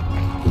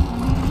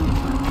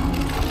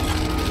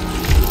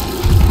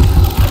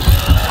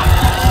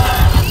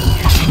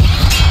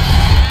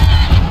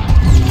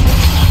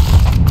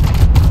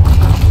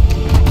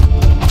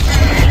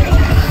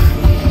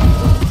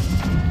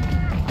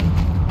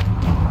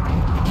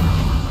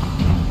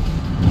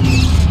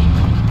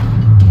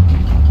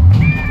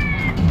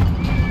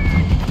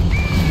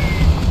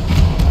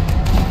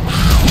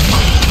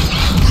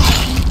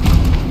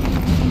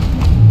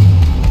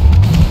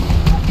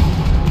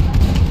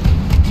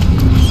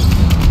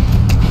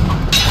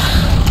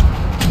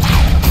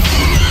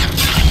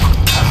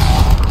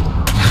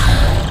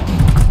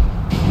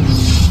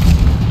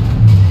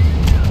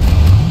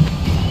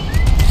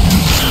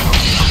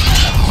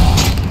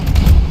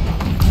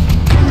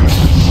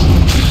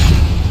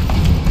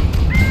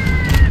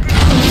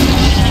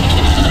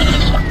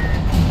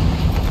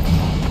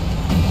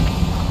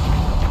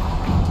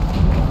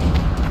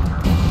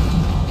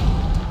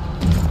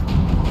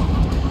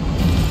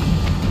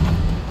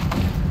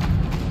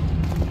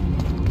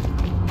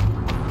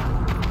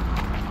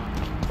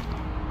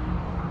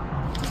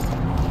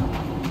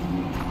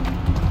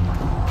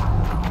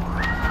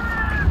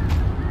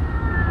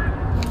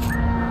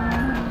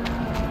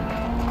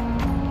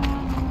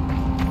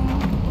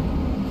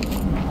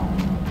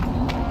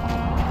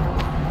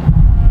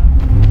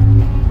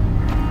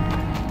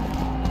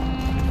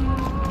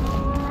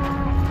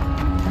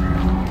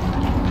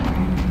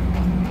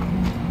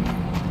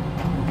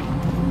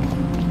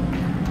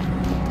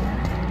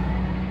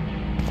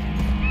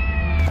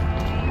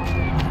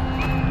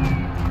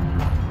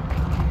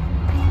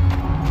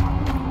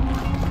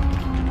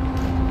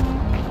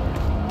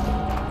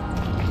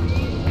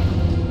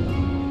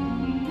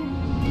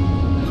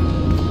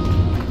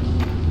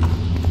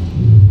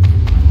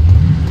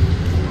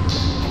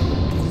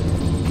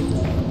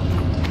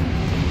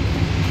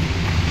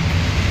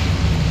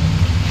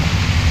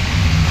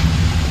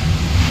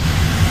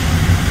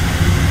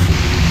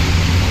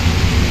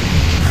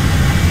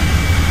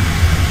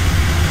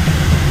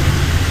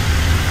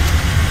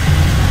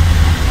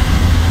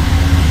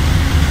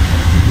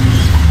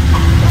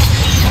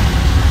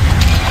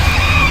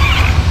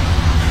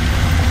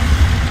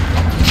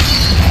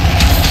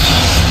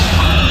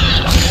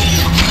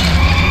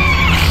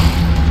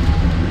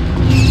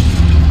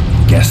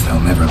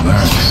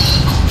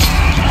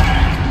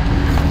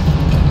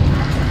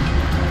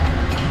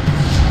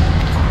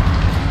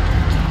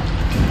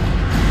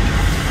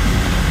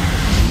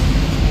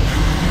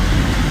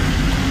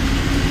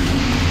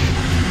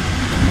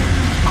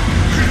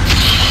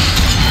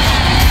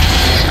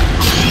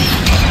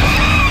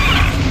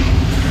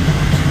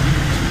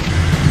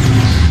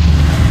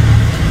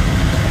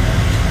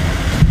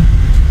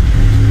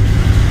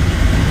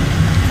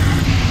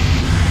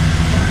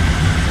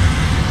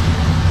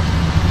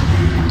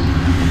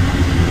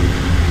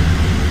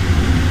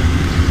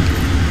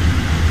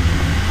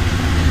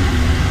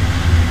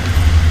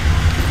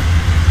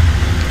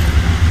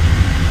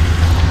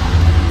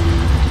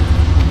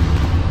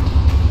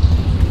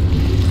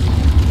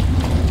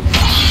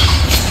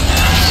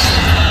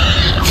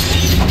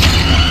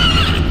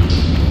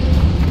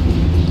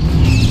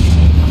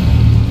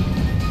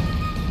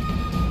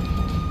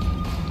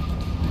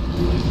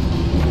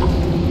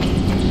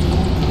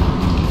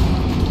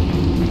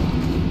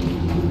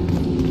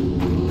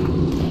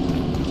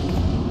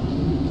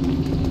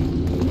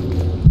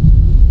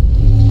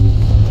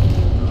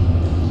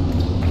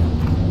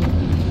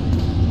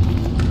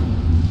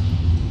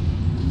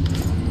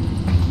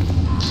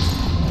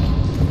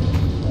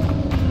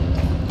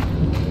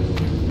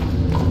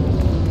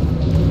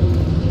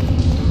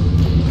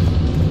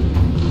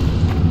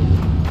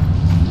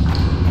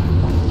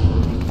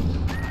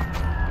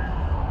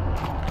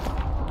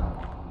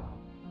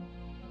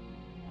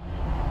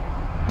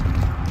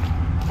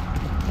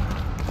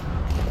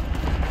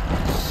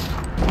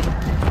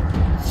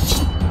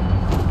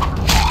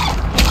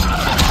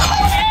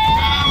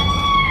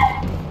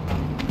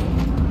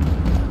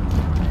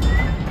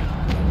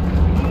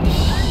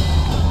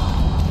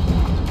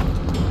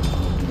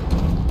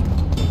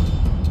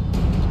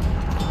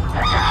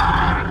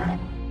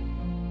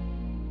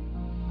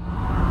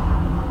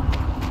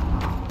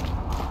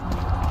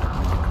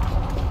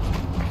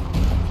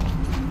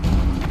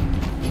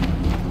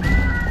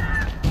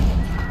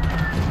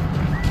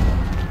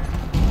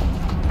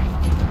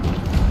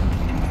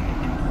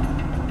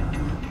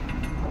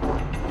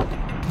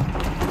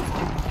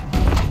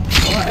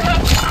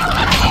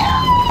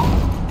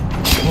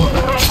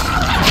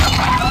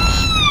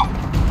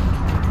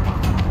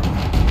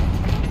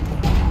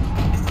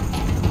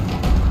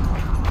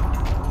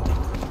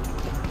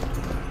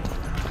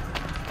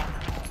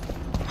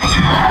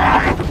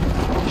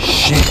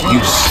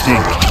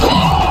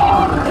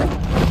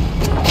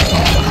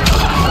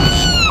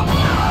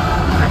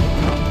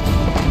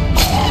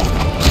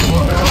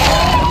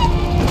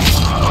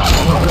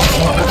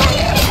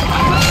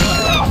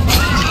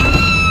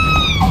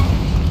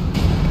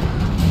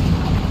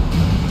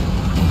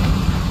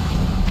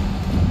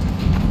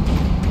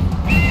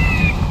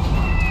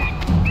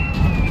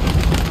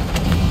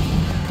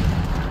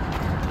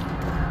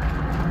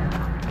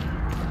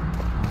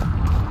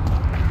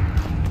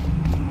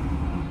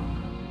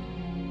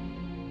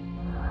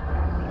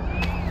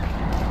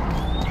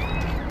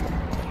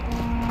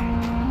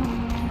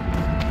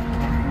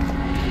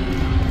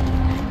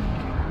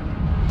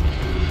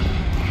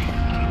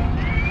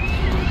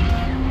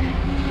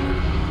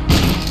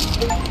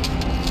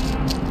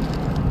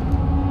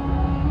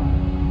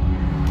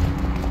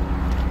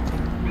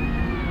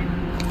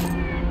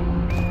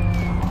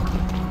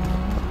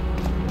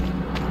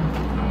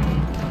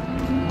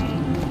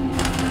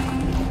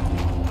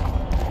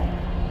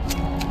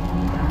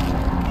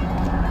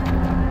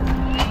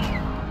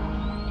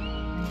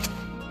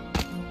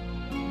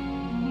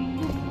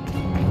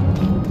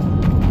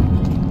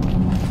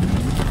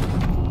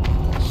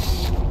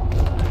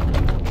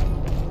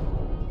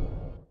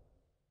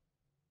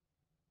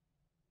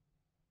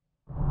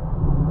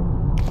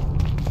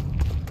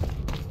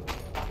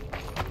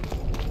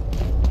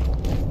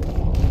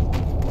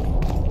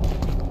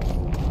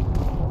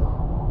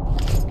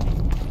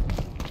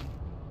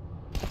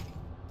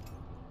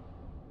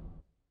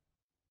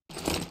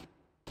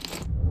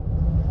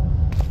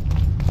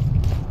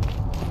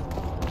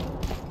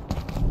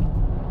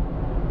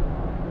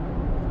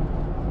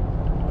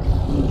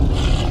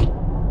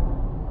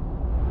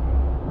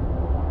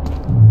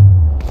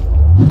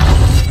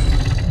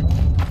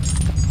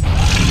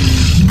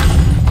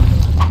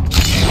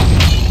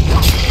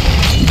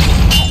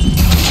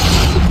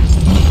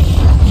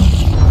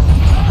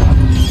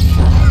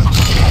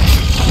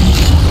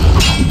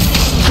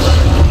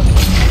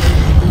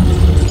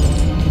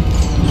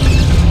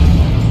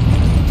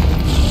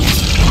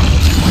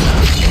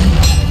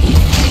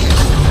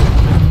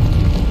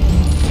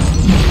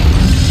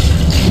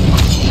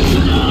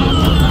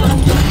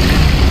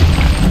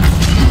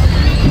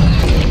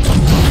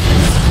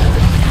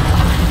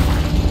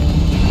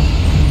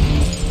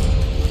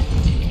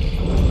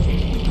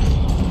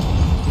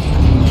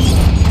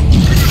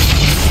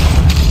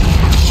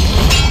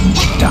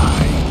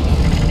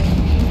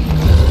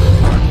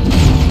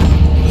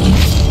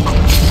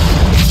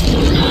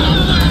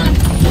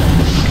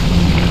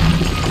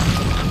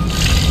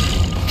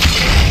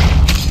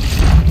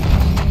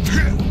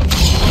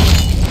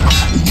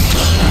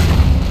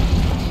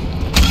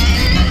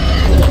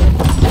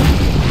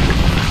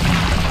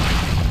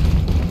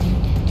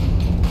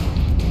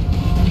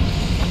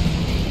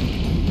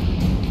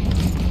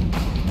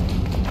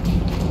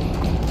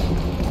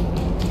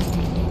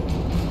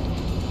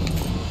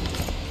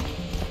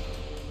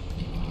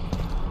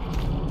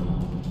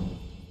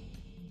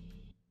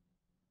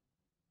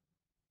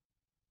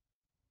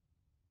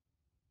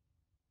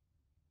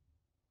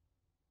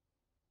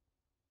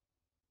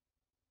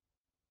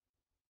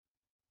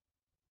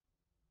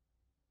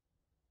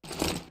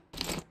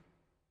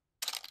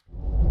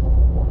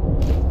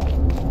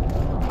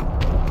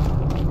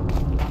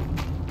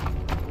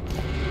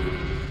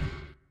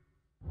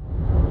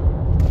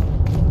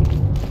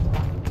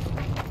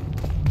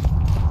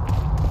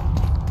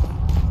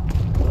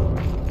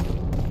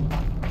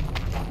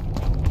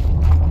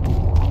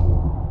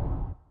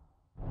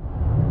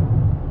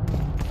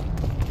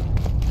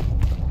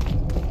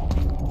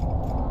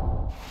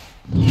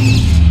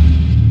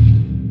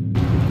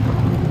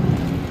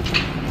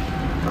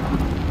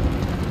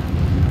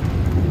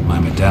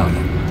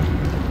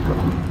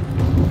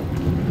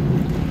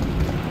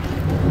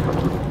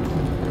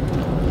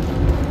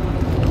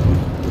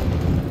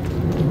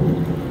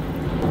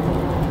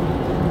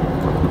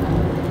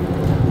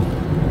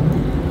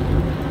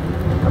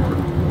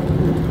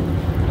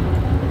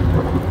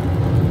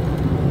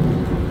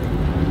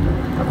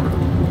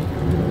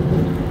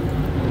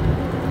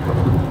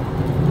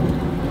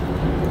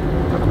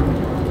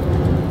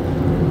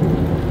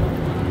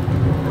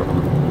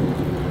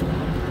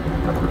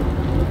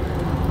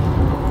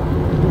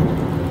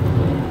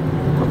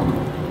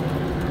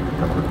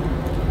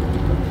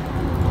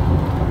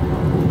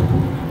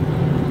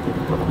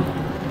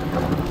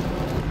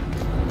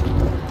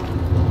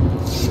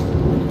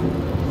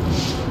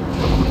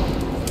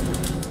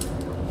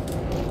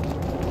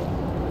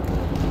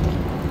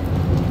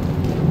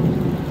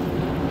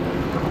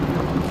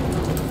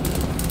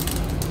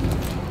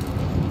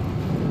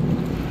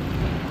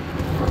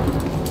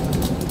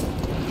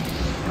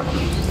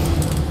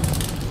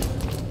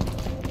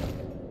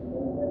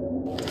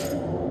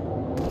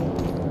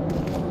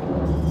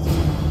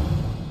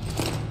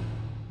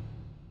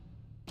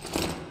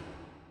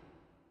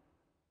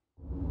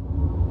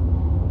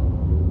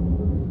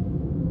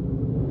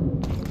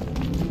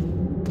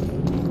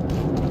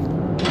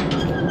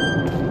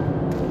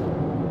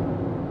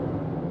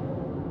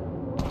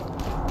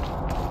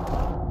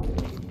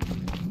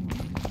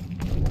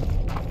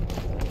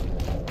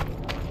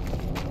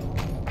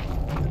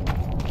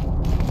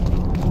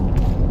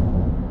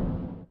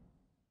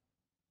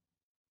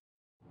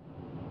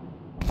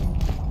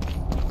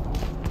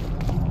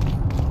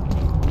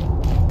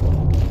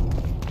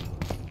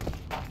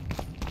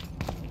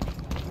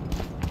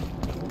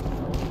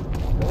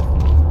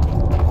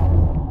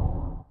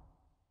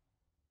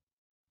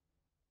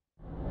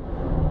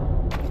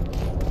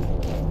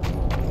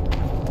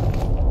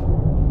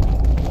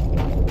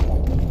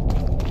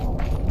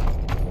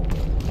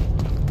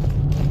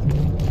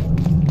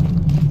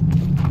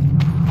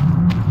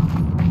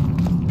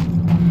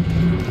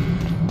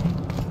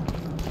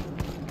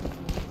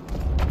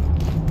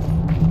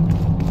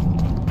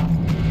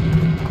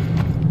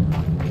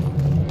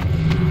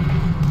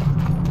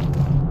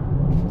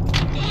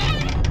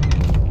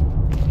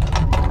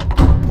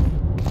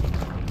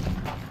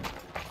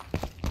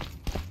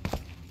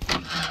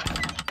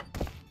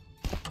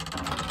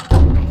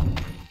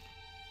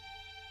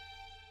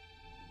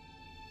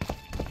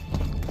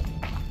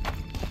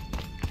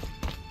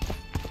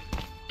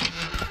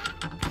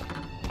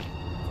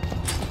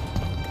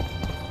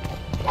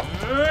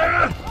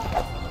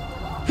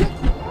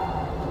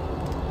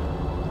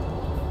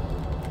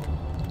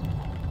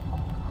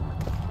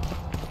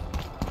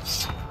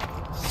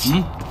 I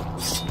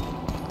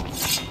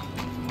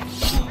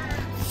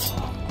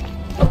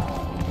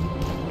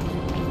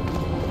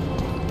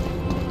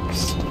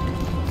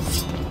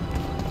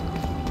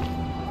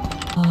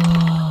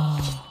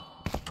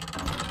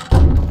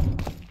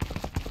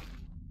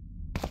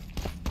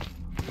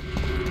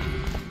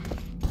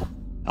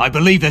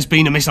believe there's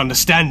been a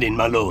misunderstanding,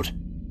 my lord.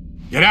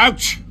 Get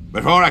out,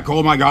 before I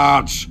call my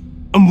guards.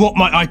 And what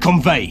might I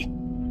convey?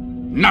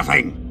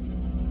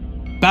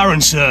 Nothing. Baron,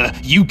 sir,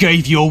 you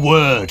gave your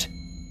word.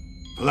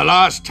 For the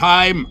last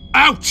time,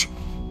 out!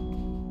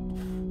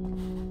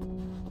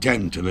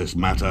 Tend to this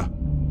matter.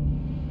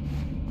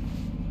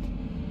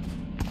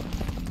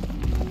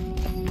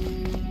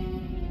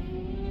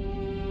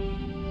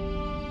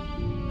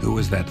 Who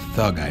was that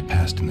thug I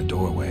passed in the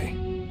doorway?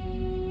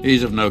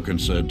 He's of no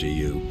concern to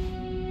you.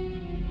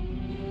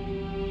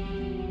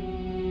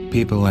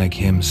 People like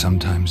him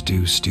sometimes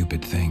do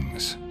stupid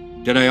things.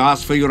 Did I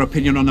ask for your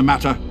opinion on the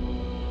matter?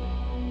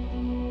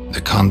 The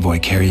convoy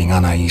carrying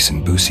Anais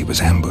and Busi was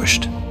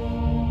ambushed.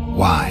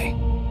 Why?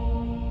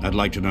 I'd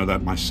like to know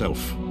that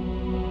myself.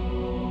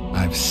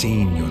 I've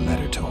seen your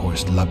letter to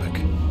Horst Lubbock,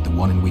 the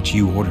one in which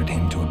you ordered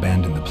him to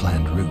abandon the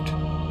planned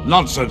route.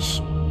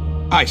 Nonsense!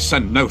 I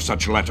sent no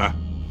such letter.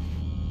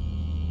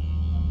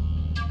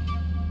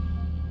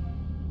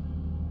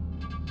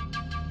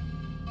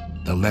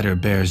 The letter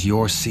bears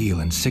your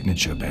seal and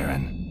signature,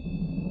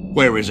 Baron.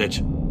 Where is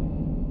it?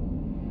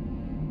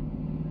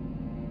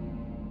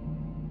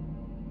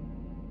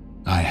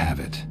 I have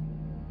it.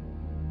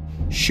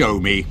 Show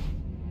me.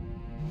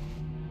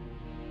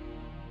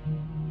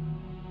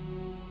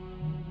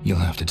 You'll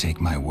have to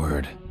take my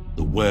word.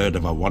 The word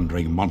of a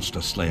wandering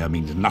monster slayer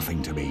means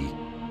nothing to me.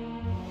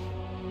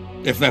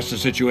 If that's the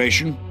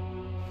situation,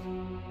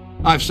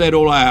 I've said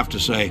all I have to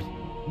say.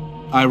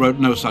 I wrote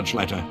no such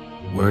letter.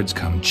 Words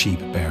come cheap,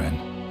 Baron.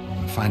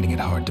 I'm finding it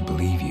hard to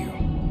believe you.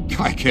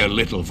 I care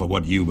little for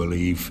what you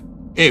believe.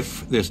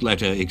 If this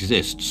letter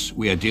exists,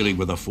 we are dealing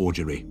with a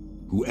forgery.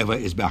 Whoever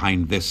is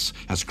behind this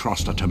has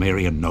crossed a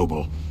Temerian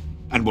noble,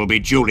 and will be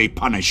duly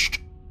punished.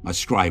 My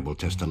scribe will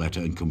test the letter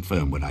and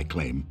confirm what I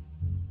claim.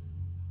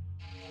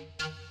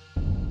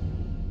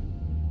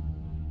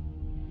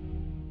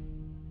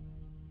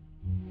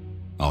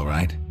 All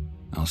right.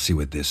 I'll see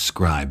what this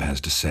scribe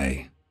has to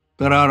say.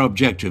 There are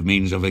objective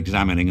means of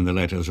examining the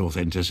letter's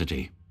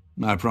authenticity.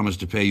 I promise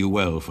to pay you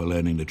well for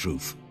learning the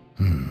truth.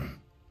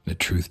 The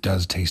truth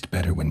does taste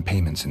better when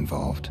payment's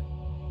involved.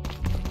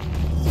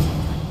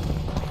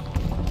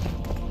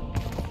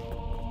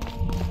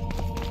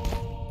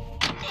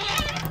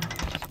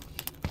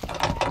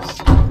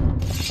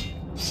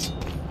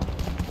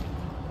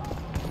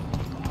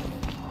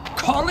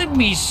 Calling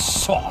me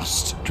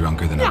sauced?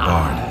 Drunker than a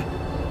bard.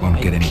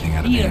 Won't get anything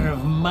out of him.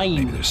 Of mine,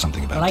 Maybe there's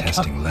something about like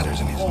testing letters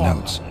in his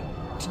notes.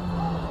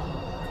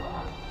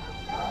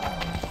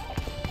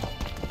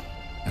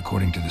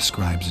 According to the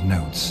scribe's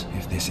notes,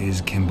 if this is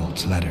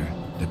Kimbold's letter,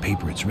 the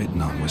paper it's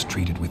written on was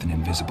treated with an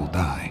invisible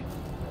dye.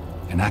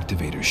 An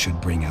activator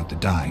should bring out the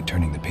dye,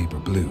 turning the paper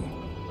blue.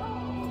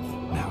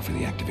 Now for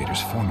the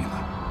activator's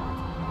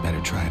formula.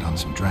 Better try it on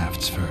some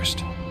drafts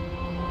first.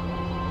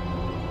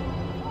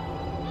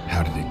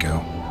 How did it go?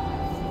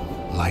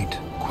 Light,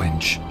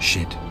 quench,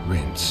 shit,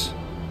 rinse.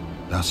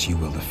 Thus you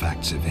will the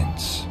facts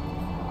evince.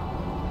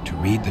 To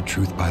read the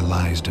truth by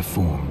lies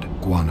deformed,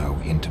 guano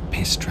into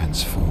piss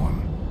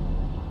transform.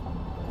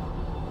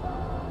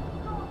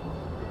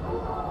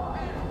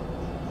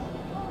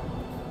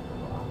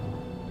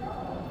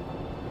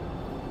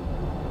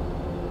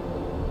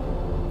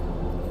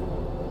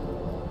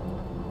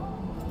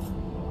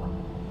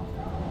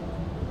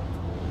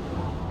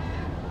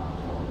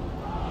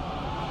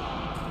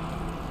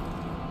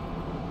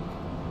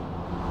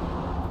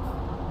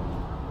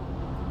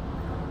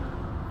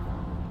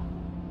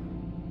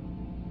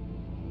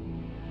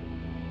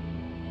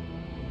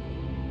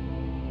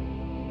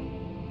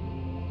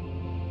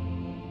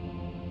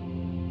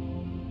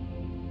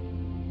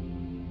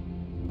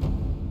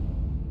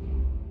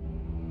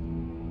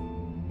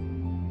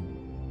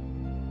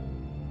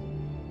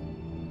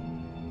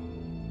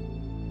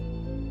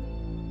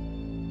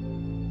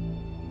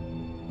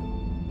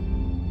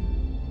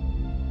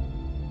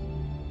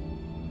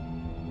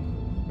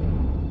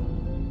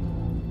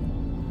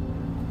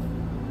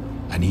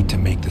 I need to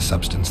make the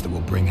substance that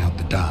will bring out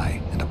the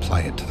dye and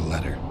apply it to the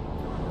letter.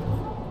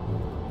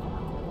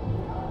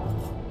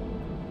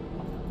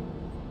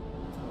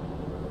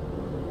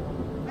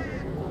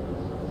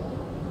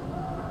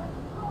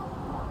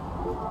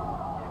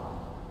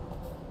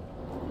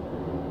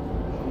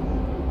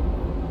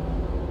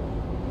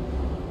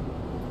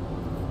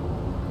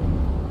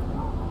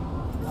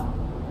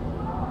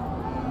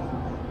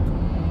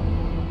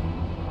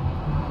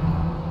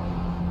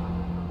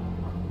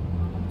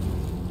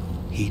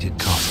 Heated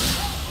copper.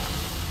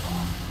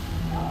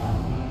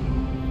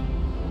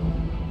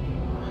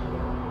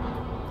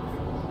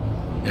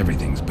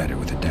 Everything's better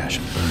with a dash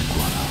of burnt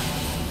guano.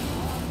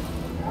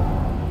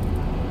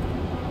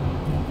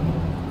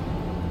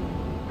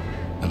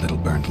 A little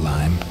burnt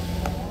lime.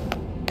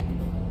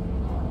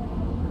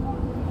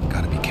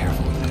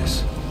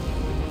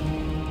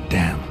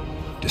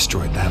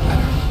 destroyed that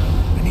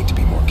letter. I need to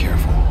be more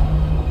careful.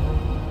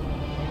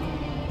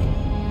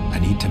 I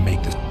need to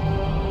make this...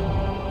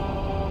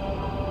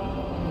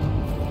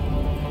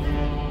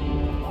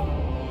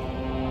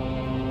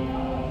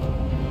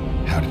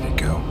 How did it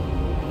go?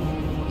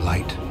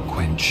 Light,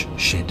 quench,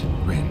 shit,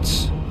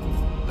 rinse.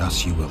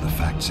 Thus you will the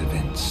facts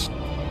evince.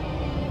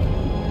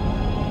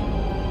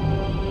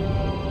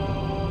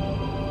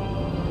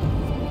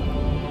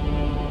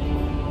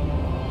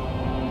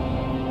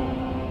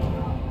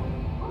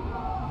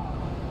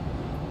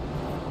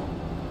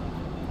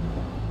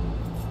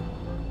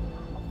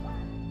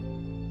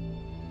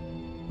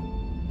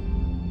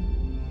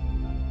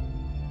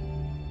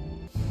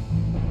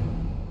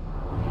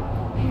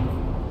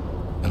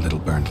 A little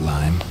burnt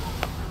lime.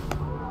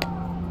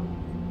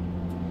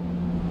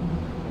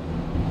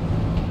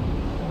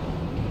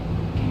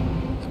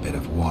 A bit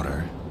of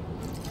water.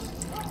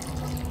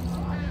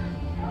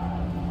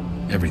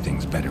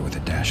 Everything's better with a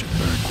dash of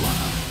bird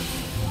guano.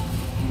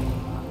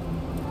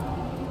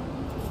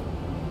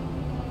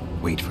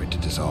 Wait for it to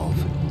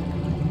dissolve.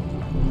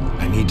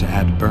 I need to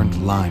add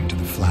burnt lime to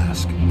the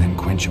flask, then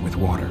quench it with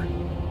water.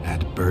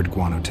 Add bird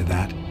guano to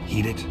that,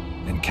 heat it,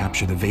 then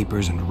capture the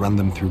vapors and run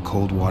them through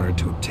cold water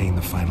to obtain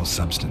the final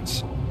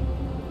substance.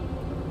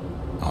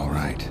 All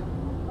right,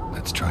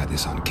 let's try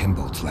this on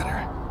Kimbold's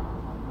letter.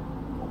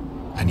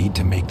 I need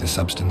to make the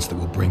substance that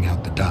will bring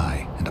out the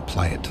dye and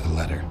apply it to the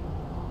letter.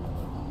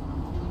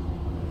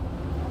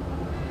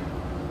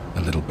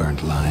 A little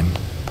burnt lime.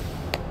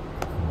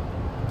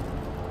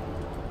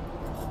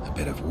 A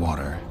bit of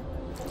water.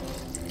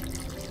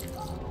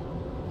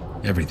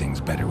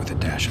 Everything's better with a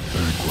dash of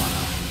bird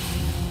guano.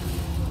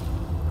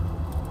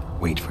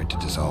 Wait for it to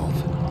dissolve.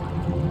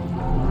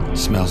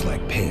 Smells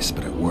like piss,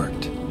 but it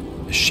worked.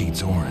 The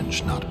sheet's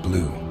orange, not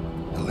blue.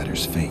 The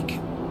letter's fake.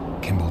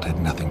 Kimbold had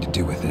nothing to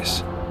do with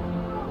this.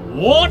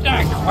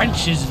 Water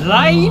quenches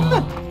lime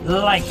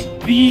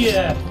like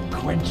beer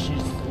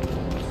quenches.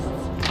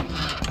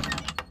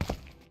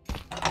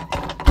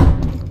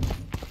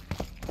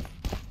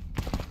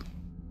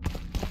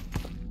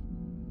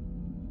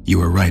 You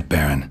were right,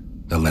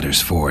 Baron. The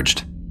letter's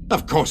forged.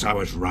 Of course I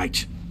was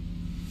right.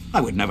 I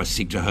would never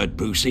seek to hurt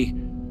Boosie.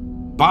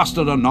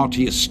 Bastard or not,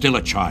 he is still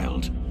a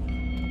child.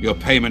 Your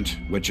payment,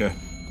 Witcher.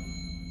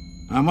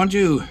 I want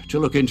you to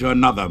look into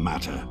another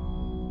matter.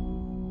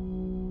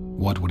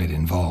 What would it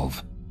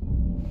involve?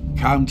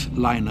 Count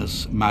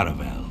Linus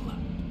Maravel.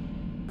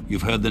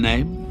 You've heard the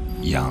name?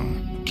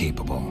 Young,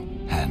 capable,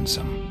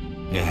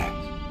 handsome.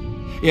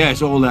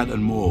 Yes, all that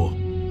and more.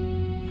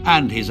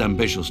 And he's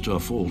ambitious to a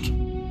fault.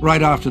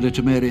 Right after the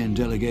Temerian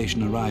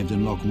delegation arrived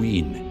in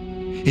Lochween,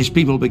 his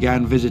people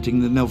began visiting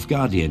the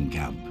Nilfgaardian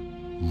camp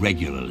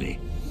regularly.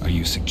 Are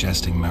you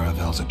suggesting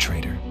Maravel's a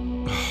traitor?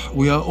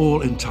 We are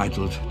all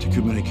entitled to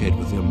communicate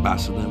with the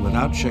ambassador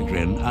without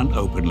chagrin and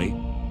openly,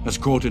 as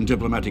court and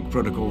diplomatic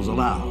protocols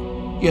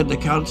allow. Yet the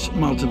Count's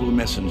multiple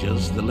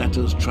messengers, the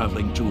letters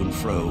traveling to and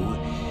fro,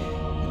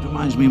 it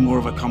reminds me more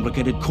of a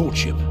complicated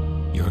courtship.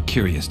 You're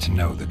curious to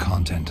know the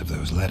content of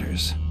those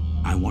letters.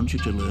 I want you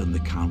to learn the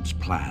Count's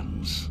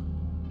plans.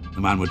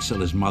 The man would sell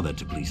his mother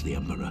to please the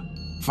Emperor.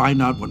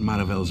 Find out what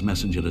Maravel's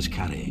messenger is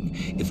carrying.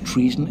 If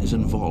treason is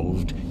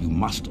involved, you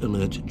must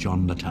alert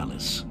John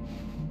Natalis.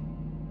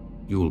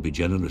 You will be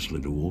generously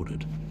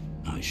rewarded,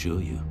 I assure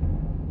you.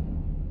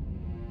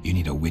 You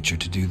need a Witcher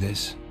to do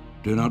this?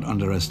 Do not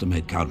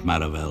underestimate Count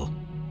Maravel.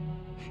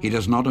 He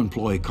does not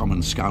employ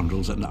common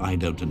scoundrels, and I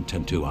don't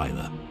intend to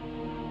either.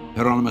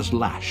 Hieronymus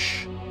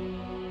Lash.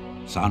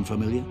 Sound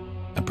familiar?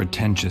 A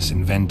pretentious,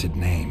 invented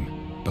name.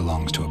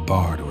 Belongs to a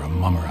bard or a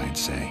mummer, I'd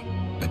say.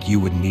 But you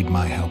wouldn't need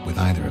my help with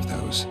either of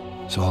those,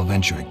 so I'll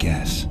venture a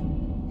guess.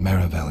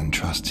 Maravel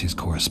entrusts his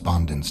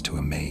correspondence to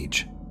a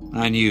mage.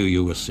 I knew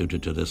you were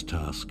suited to this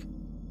task.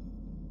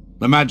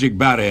 The magic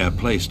barrier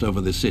placed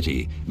over the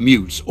city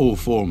mutes all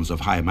forms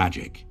of high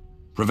magic,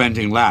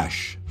 preventing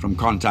Lash from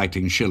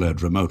contacting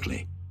Shillard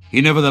remotely.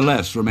 He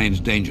nevertheless remains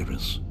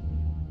dangerous.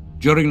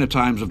 During the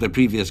times of the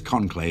previous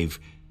conclave,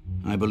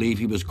 I believe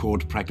he was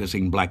caught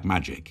practicing black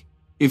magic.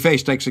 He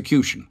faced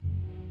execution,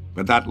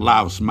 but that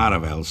louse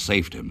Maravel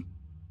saved him.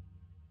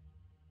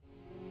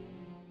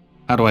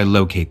 How do I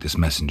locate this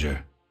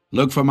messenger?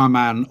 Look for my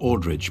man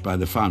Aldrich by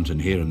the fountain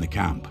here in the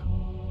camp.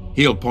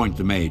 He'll point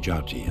the mage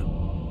out to you.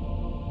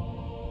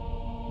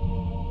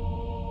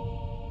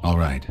 All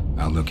right,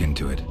 I'll look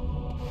into it.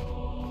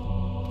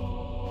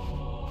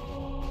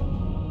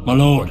 My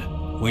lord,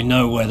 we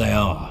know where they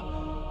are.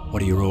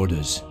 What are your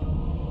orders?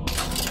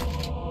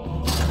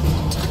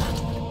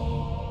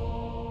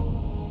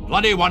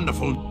 Bloody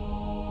wonderful.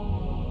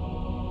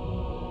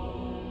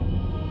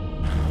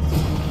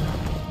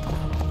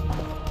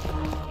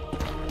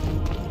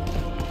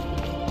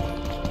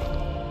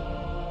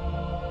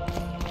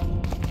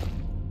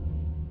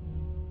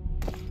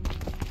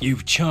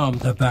 You've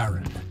charmed the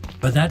Baron,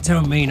 but that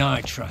don't mean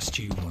I trust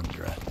you,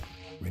 Wanderer.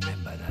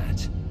 Remember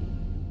that.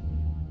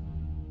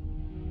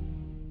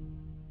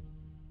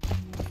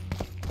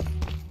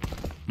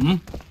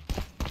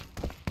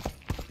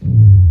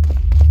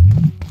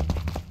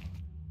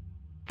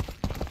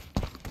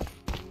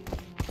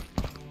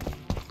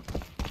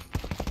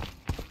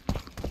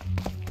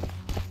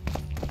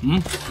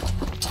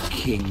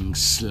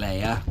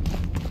 Kingslayer.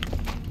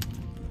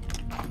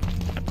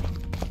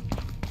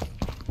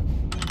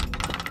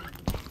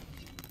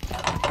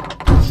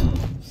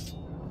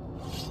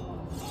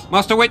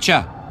 Master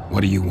Witcher!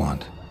 What do you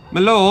want? My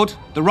lord,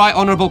 the Right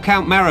Honourable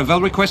Count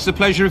Maravel requests the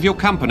pleasure of your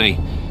company.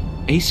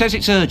 He says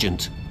it's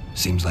urgent.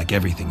 Seems like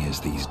everything is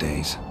these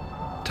days.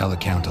 Tell the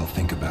Count I'll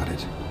think about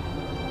it.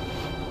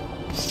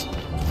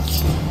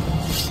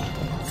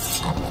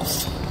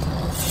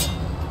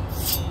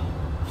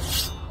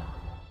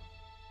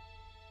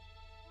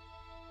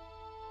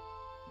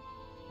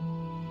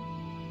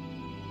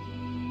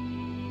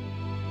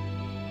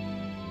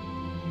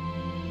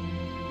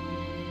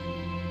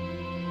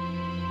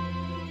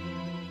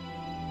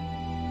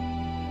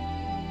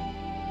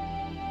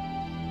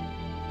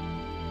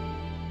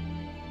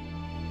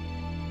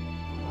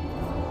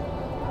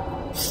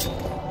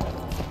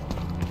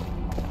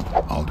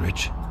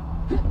 Aldrich,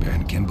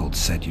 Baron Gimbold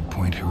said you'd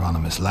point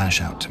Hieronymus Lash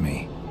out to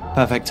me.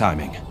 Perfect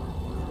timing.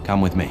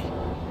 Come with me.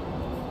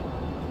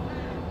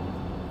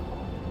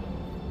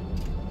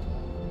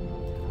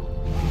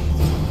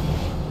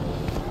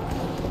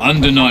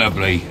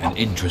 Undeniably an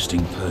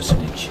interesting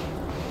personage.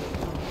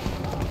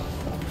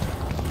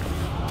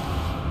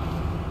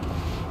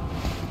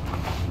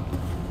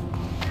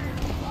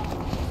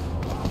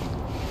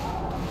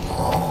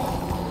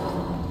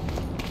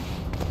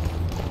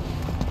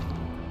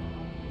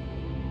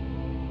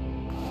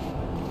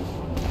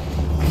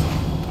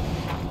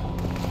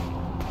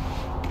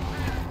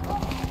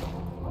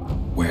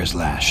 Where's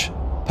Lash?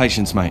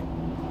 Patience, mate.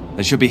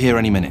 They should be here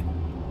any minute.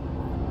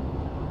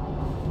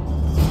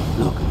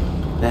 Look,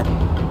 Ben,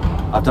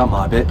 I've done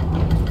my bit.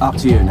 Up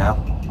to you now.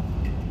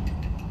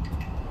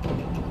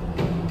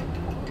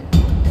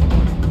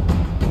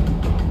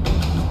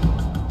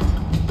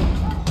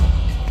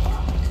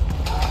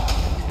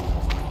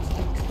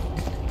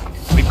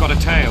 We've got a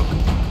tail.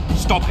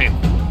 Stop him.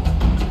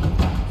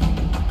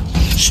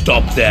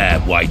 Stop there,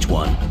 White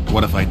One.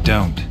 What if I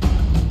don't?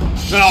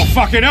 Then I'll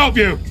fucking help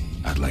you!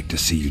 I'd like to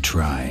see you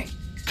try.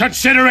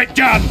 Consider it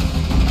done!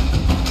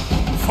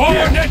 For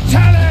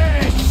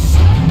Natalis!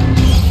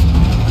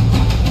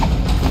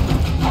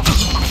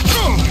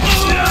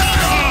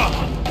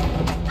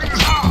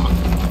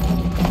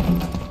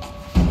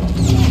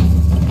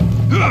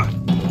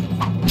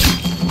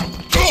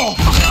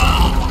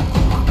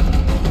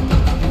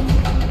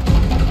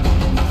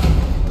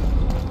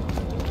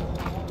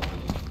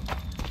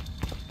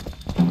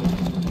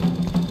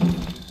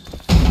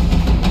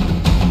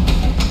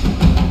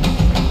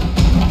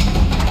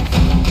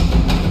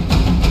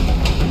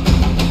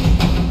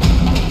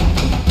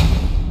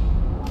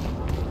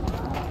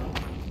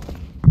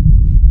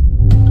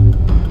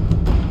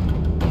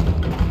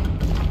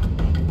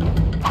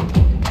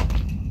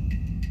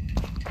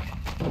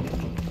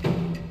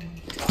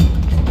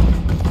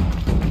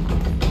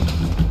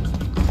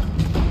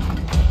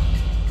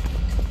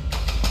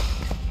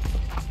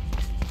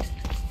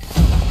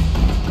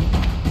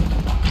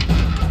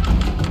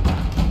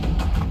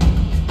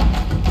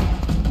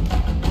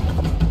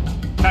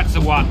 That's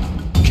the one.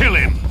 Kill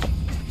him!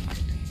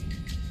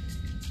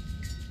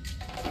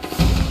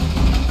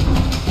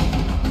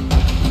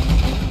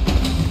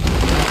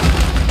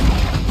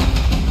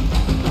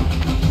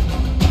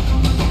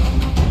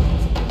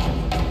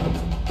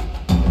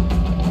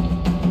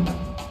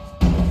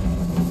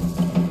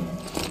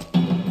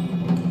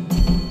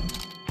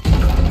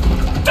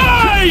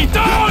 Die,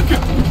 dog!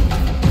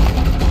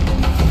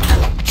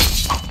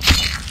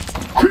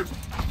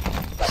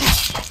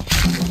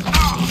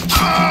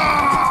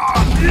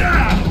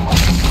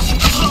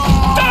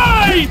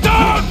 Die,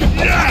 dog!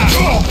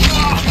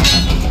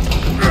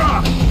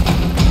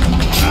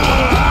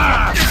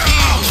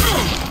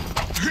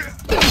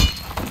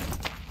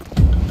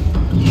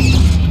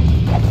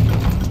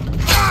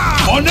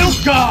 On your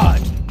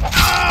guard!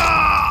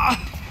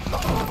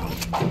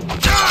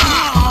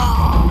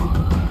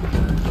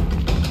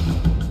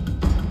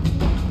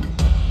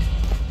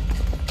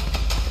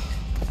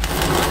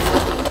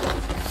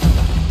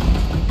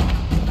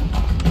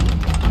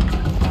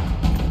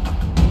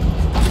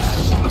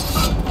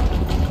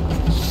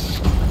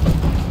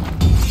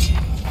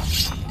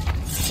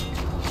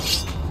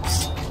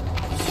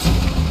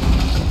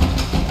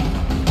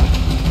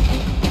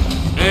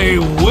 A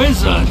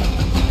wizard!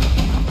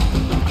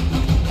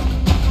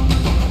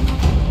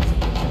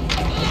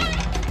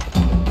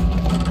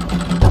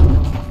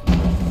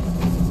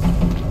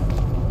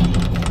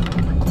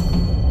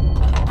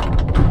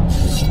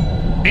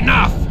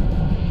 Enough!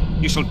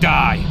 You shall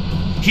die,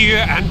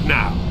 here and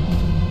now.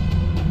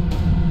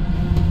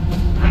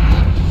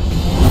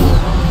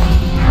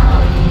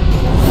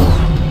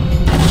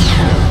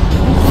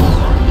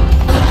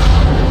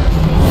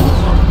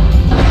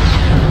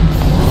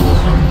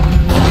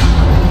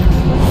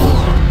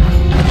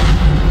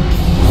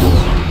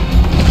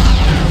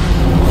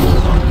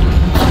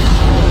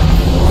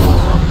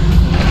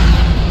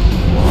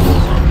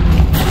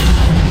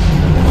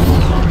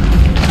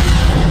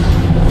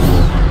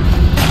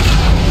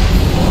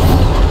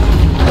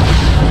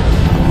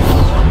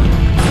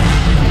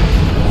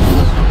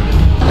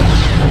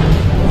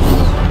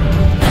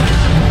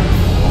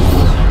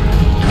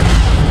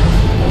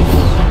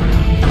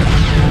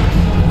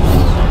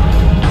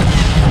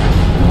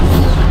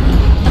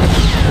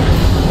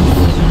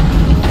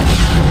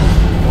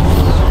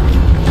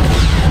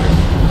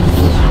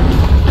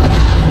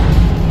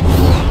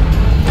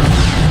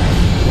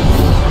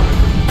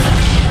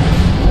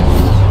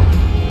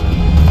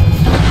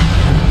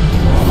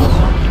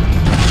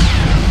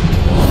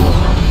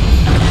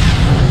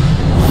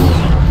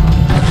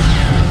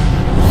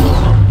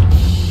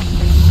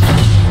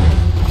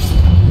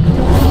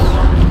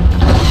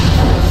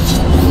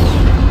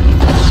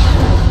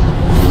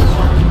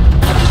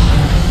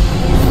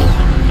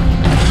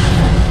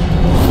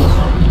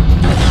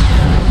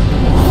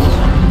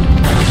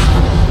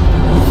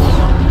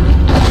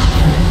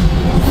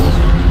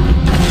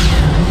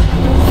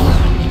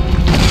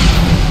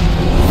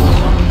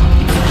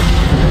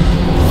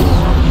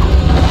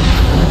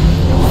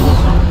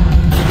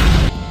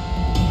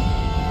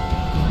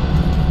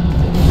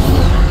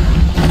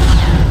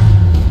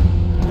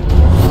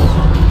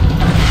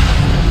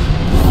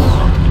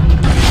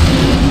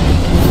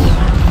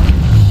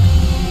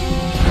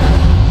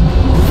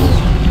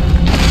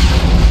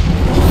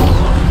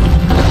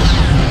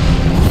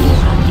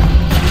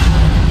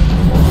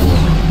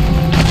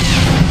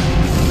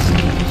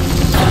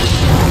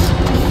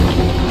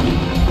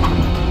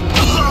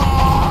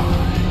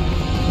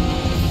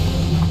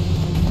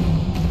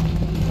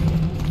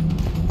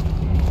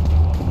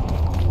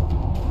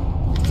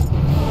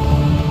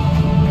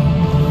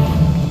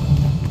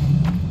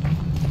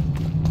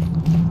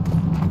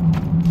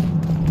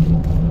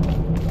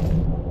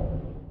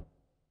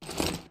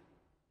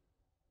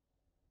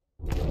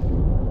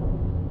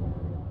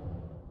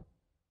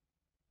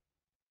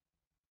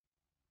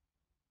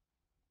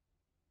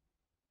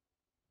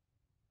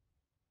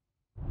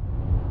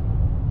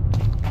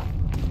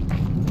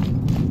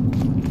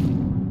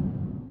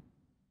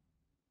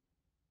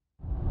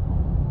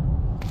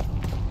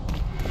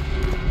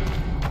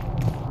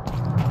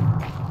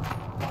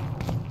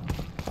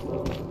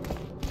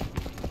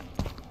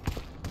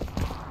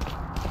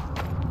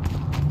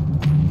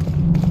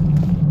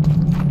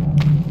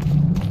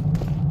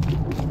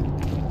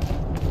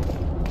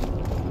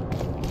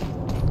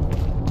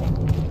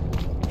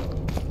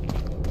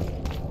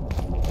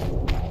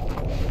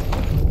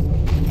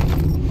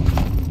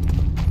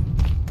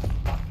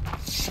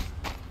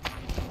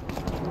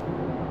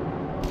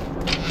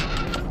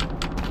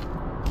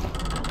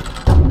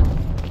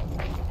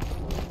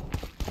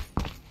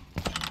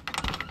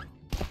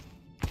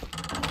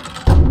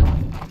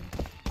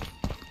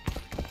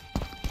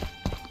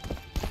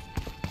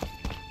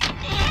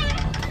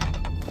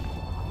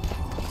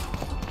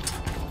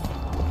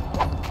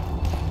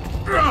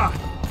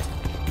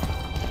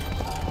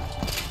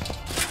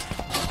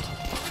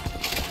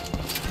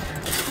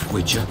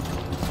 Witcher.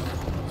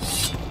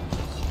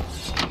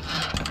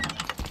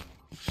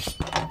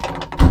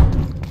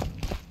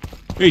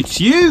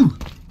 It's you!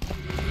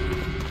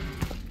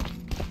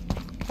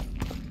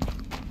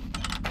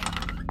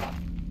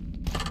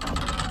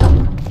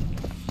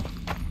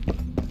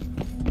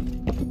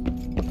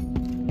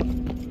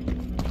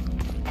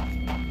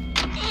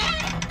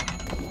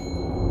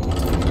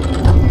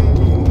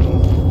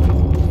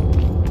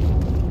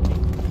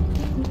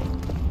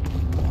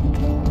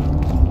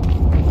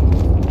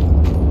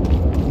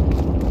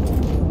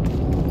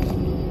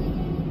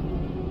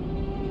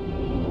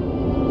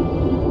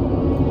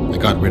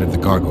 Got rid of the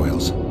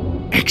gargoyles.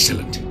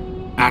 Excellent.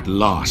 At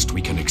last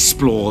we can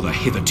explore the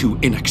hitherto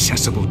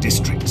inaccessible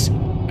districts.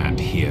 And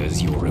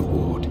here's your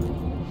reward.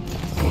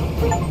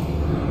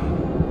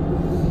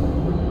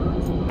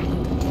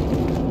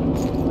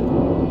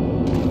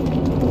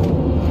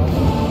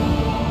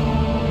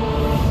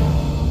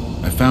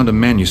 I found a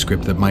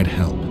manuscript that might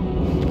help.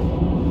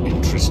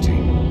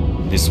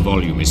 Interesting. This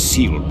volume is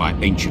sealed by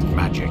ancient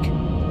magic.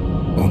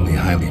 Only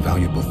highly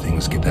valuable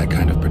things get that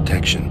kind of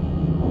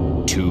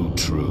protection. Too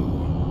true.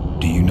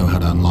 Do you know how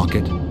to unlock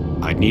it?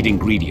 I'd need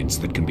ingredients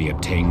that can be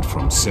obtained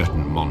from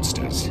certain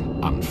monsters.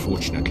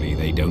 Unfortunately,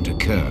 they don't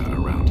occur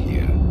around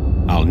here.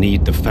 I'll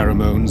need the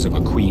pheromones of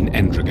a Queen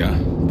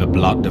Endriga, the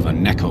blood of a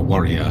Necker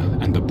warrior,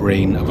 and the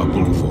brain of a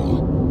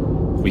Bulvor.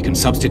 We can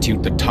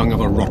substitute the tongue of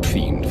a rot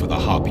fiend for the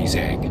harpy's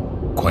egg.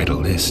 Quite a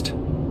list.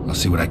 I'll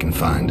see what I can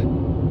find.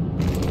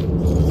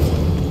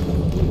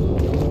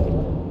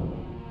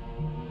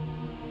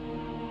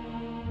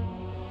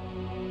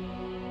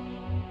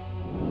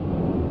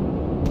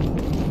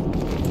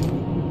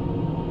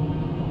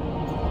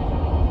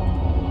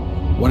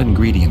 What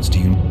ingredients do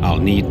you... I'll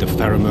need the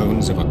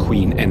pheromones of a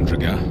Queen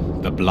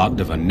Endriga, the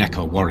blood of a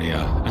Necker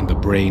warrior, and the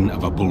brain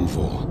of a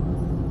Bulvor.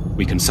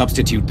 We can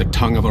substitute the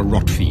tongue of a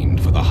rot fiend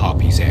for the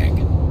harpy's egg.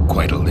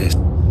 Quite a list.